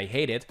 because I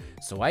hate it,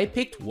 so I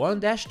picked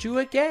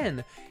 1-2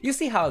 again. You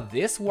see how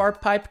this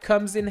warp pipe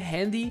comes in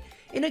handy?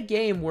 In a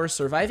game where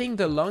surviving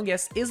the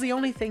longest is the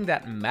only thing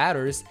that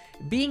matters,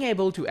 being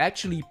able to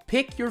actually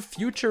pick your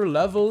future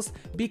levels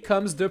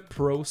becomes the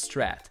pro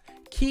strat.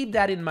 Keep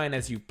that in mind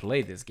as you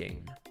play this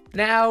game.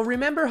 Now,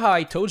 remember how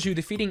I told you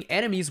defeating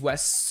enemies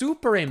was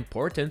super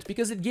important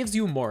because it gives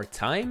you more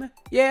time?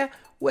 Yeah,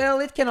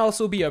 well, it can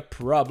also be a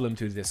problem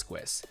to this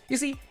quest. You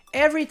see,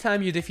 every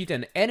time you defeat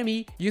an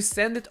enemy, you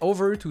send it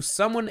over to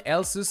someone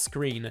else's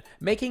screen,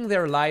 making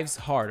their lives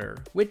harder,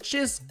 which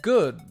is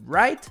good,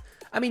 right?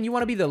 I mean, you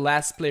want to be the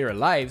last player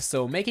alive,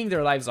 so making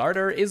their lives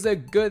harder is a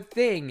good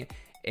thing,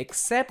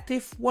 except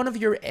if one of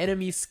your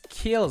enemies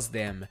kills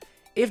them.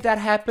 If that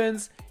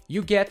happens,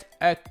 you get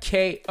a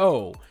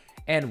KO,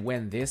 and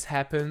when this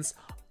happens,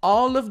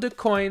 all of the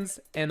coins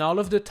and all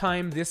of the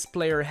time this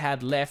player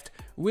had left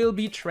will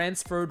be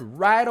transferred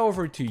right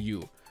over to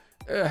you.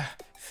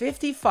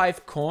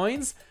 55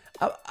 coins?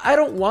 I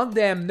don't want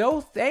them,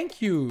 no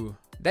thank you.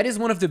 That is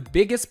one of the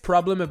biggest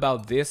problems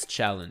about this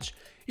challenge.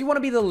 You want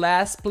to be the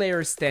last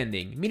player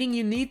standing, meaning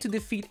you need to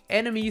defeat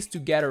enemies to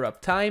gather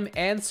up time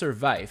and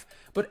survive.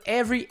 But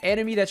every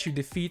enemy that you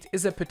defeat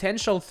is a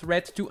potential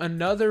threat to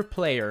another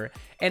player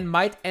and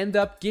might end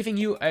up giving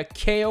you a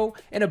KO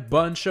and a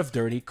bunch of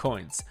dirty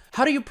coins.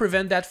 How do you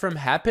prevent that from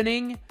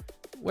happening?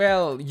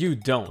 Well, you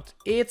don't.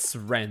 It's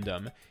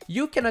random.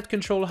 You cannot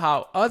control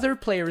how other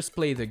players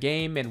play the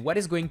game and what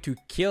is going to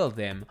kill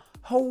them.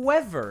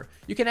 However,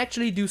 you can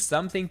actually do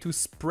something to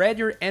spread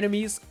your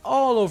enemies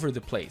all over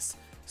the place.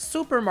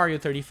 Super Mario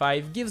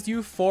 35 gives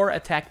you 4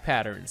 attack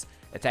patterns: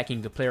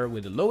 attacking the player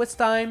with the lowest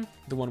time,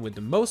 the one with the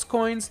most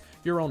coins,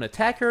 your own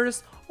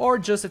attackers, or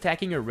just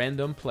attacking a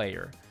random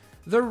player.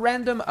 The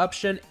random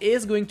option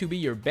is going to be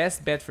your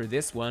best bet for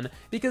this one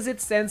because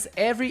it sends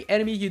every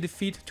enemy you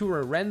defeat to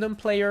a random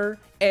player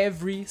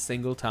every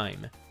single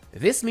time.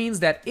 This means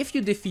that if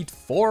you defeat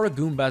 4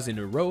 Goombas in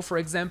a row, for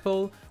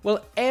example,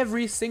 well,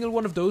 every single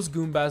one of those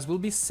Goombas will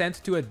be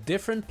sent to a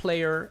different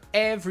player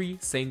every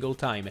single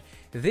time.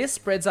 This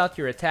spreads out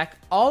your attack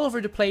all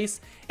over the place,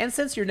 and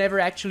since you're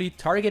never actually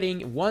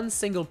targeting one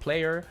single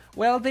player,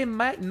 well, they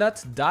might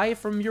not die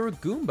from your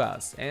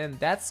Goombas, and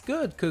that's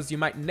good because you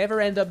might never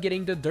end up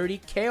getting the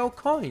dirty KO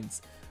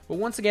coins. But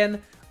once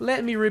again,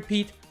 let me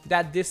repeat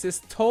that this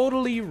is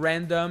totally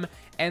random,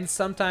 and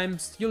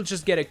sometimes you'll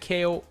just get a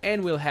KO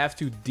and we'll have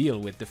to deal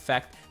with the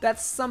fact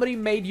that somebody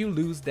made you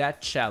lose that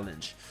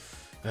challenge.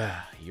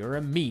 You're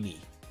a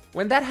meanie.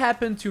 When that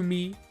happened to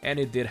me, and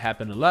it did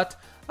happen a lot,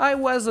 I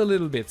was a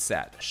little bit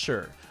sad,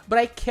 sure, but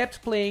I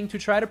kept playing to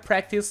try to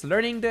practice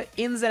learning the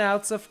ins and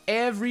outs of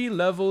every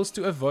levels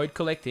to avoid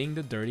collecting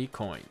the dirty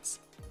coins.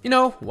 You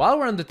know, while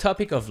we're on the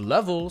topic of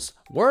levels,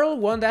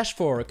 World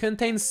 1-4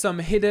 contains some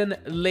hidden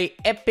Les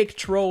Epic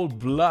Troll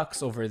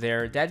blocks over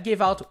there that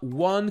give out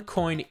 1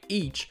 coin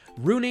each,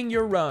 ruining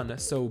your run,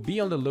 so be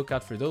on the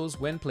lookout for those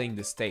when playing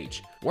the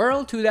stage.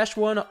 World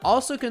 2-1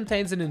 also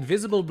contains an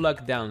invisible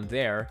block down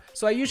there,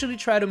 so I usually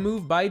try to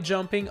move by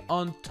jumping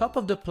on top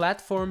of the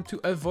platform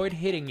to avoid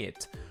hitting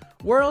it.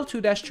 World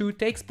 2-2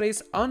 takes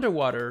place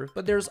underwater,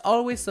 but there's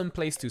always some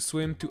place to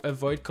swim to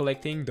avoid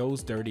collecting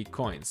those dirty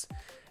coins.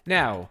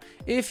 Now,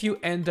 if you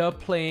end up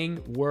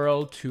playing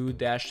World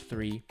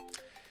 2-3,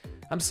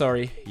 I'm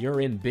sorry, you're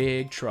in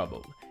big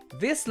trouble.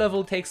 This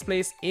level takes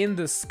place in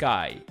the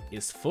sky,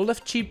 is full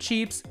of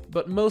cheeps,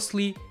 but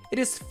mostly it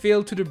is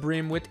filled to the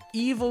brim with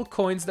evil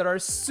coins that are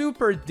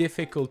super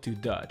difficult to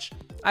dodge.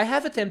 I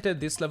have attempted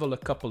this level a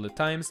couple of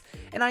times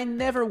and I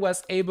never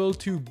was able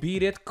to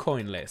beat it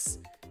coinless.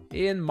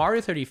 In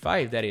Mario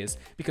 35, that is,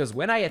 because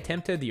when I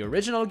attempted the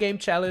original game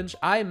challenge,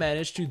 I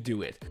managed to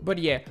do it. But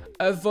yeah,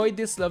 avoid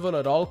this level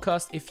at all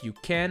costs if you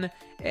can,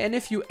 and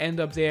if you end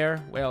up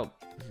there, well,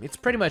 it's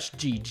pretty much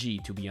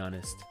GG to be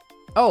honest.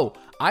 Oh,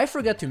 I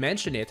forgot to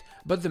mention it,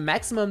 but the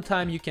maximum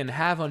time you can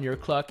have on your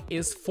clock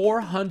is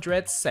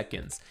 400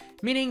 seconds,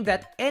 meaning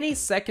that any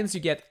seconds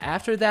you get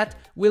after that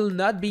will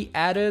not be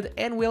added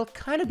and will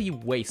kind of be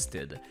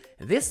wasted.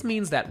 This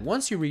means that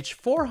once you reach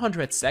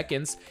 400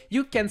 seconds,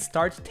 you can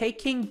start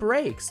taking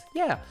breaks.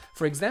 Yeah,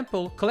 for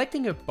example,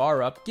 collecting a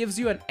power-up gives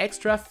you an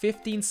extra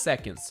 15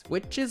 seconds,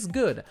 which is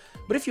good.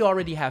 But if you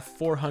already have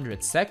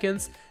 400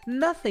 seconds,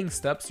 nothing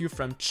stops you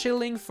from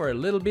chilling for a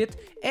little bit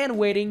and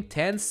waiting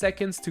 10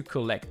 seconds to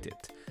collect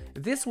it.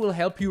 This will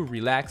help you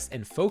relax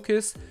and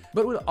focus,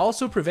 but will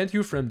also prevent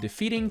you from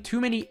defeating too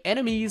many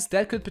enemies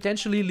that could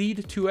potentially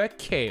lead to a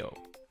KO.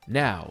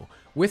 Now,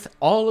 with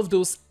all of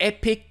those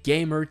epic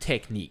gamer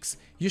techniques,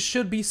 you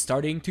should be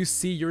starting to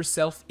see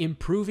yourself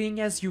improving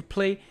as you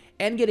play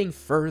and getting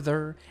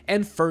further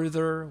and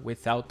further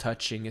without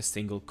touching a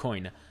single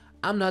coin.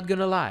 I'm not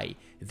gonna lie,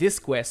 this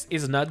quest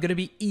is not gonna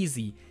be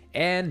easy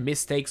and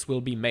mistakes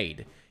will be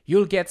made.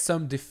 You'll get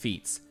some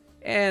defeats,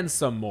 and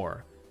some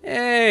more,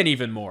 and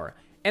even more.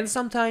 And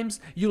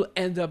sometimes you'll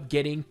end up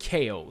getting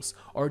KOs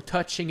or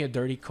touching a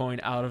dirty coin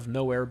out of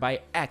nowhere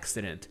by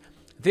accident.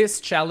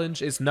 This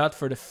challenge is not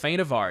for the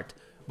faint of heart,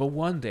 but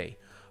one day,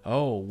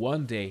 oh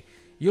one day,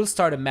 you'll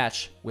start a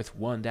match with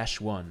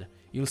 1-1.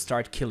 You'll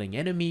start killing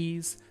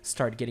enemies,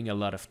 start getting a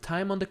lot of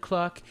time on the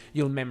clock,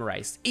 you'll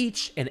memorize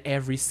each and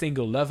every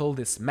single level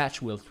this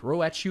match will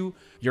throw at you,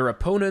 your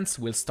opponents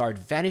will start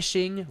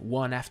vanishing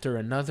one after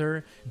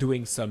another,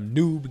 doing some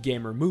noob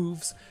gamer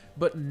moves,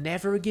 but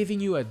never giving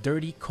you a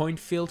dirty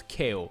coin-filled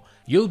KO.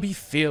 You'll be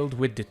filled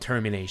with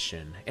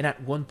determination, and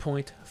at one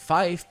point,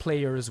 5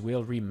 players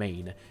will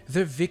remain.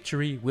 The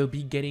victory will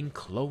be getting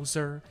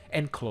closer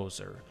and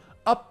closer,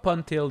 up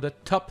until the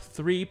top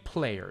 3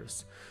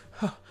 players.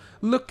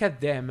 Look at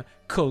them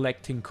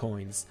collecting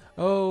coins.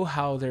 Oh,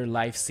 how their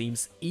life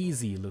seems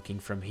easy looking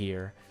from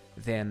here.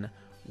 Then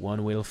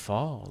one will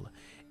fall,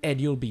 and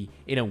you'll be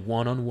in a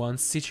one-on-one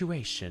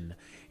situation.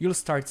 You'll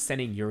start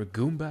sending your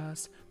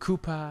Goombas,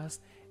 Koopas,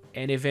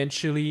 and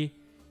eventually,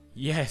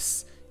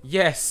 yes,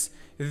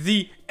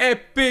 the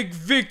epic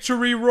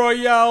victory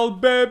royale,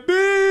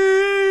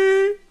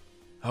 baby!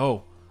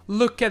 Oh,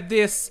 look at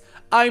this.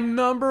 I'm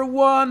number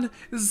 1,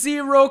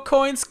 0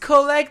 coins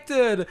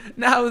collected.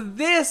 Now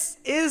this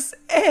is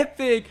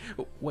epic.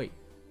 Wait,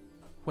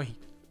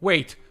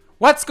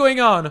 what's going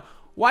on?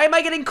 Why am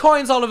I getting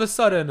coins all of a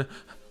sudden?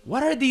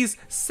 What are these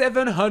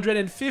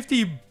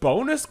 750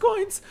 bonus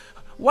coins?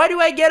 Why do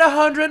I get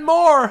 100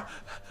 more?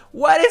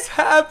 What is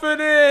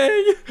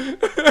happening?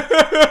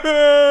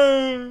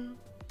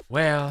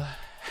 Well,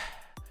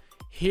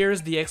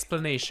 here's the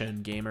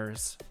explanation,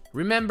 gamers.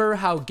 Remember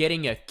how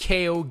getting a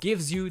KO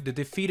gives you the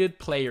defeated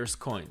player's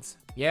coins,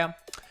 yeah?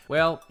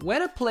 Well,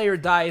 when a player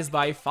dies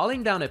by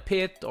falling down a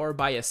pit or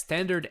by a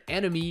standard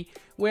enemy,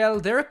 well,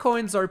 their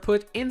coins are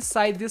put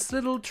inside this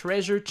little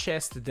treasure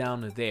chest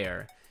down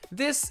there.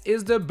 This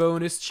is the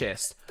bonus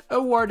chest,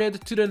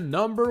 awarded to the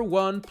number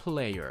 1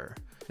 player.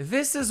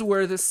 This is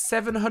where the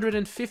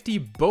 750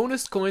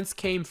 bonus coins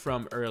came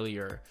from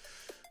earlier.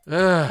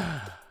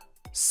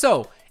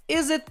 So,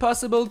 is it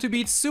possible to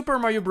beat Super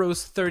Mario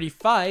Bros.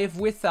 35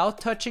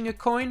 without touching a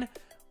coin?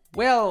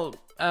 Well,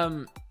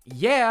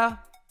 yeah,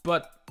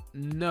 but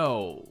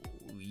no.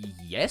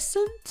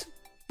 Yesn't?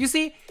 You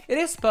see, it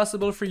is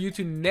possible for you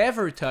to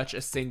never touch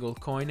a single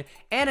coin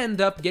and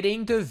end up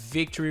getting the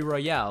victory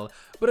royale,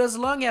 but as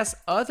long as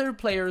other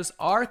players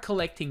are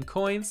collecting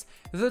coins,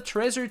 the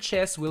treasure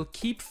chest will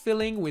keep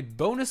filling with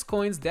bonus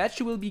coins that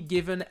you will be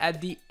given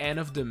at the end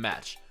of the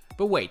match.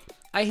 But wait,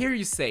 I hear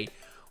you say,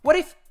 what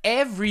if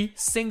every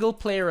single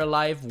player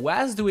alive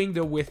was doing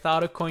the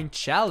without a coin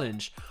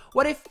challenge?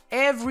 What if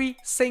every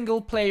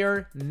single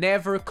player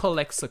never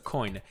collects a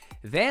coin?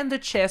 Then the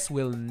chest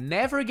will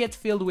never get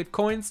filled with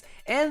coins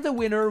and the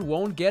winner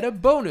won't get a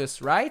bonus,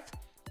 right?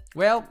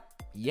 Well,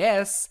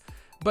 yes,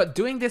 but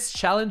doing this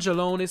challenge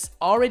alone is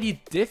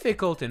already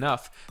difficult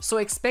enough, so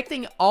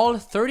expecting all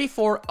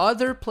 34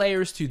 other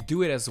players to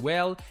do it as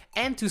well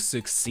and to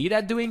succeed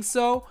at doing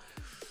so,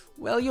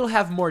 well, you'll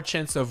have more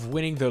chance of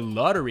winning the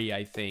lottery,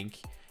 I think.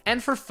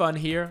 And for fun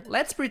here,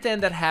 let's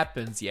pretend that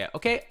happens, yeah,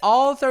 okay?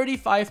 All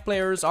 35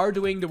 players are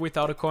doing the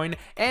without a coin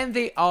and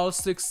they all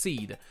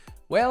succeed.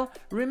 Well,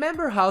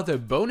 remember how the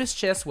bonus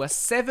chest was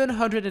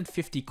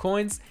 750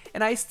 coins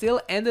and I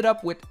still ended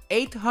up with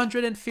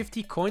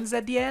 850 coins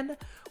at the end?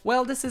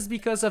 Well, this is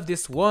because of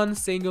this one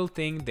single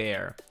thing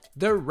there,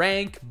 the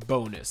rank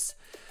bonus.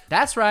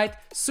 That's right,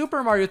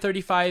 Super Mario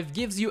 35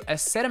 gives you a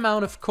set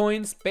amount of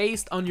coins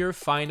based on your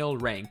final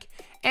rank.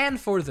 And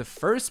for the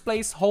first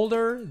place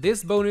holder,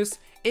 this bonus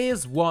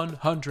is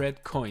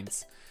 100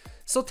 coins.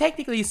 So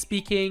technically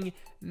speaking,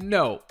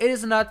 no, it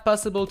is not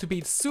possible to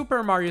beat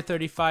Super Mario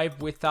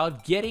 35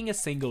 without getting a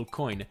single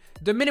coin.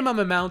 The minimum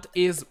amount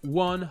is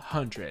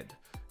 100.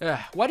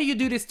 Why do you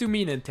do this to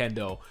me,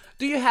 Nintendo?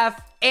 Do you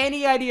have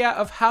any idea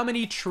of how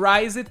many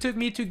tries it took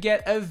me to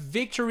get a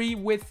victory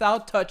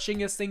without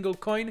touching a single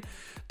coin?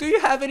 Do you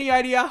have any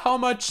idea how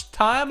much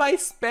time I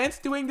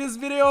spent doing this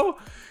video?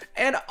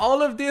 And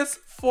all of this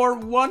for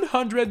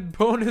 100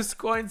 bonus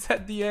coins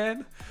at the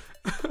end?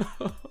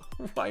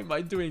 Why am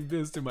I doing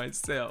this to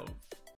myself?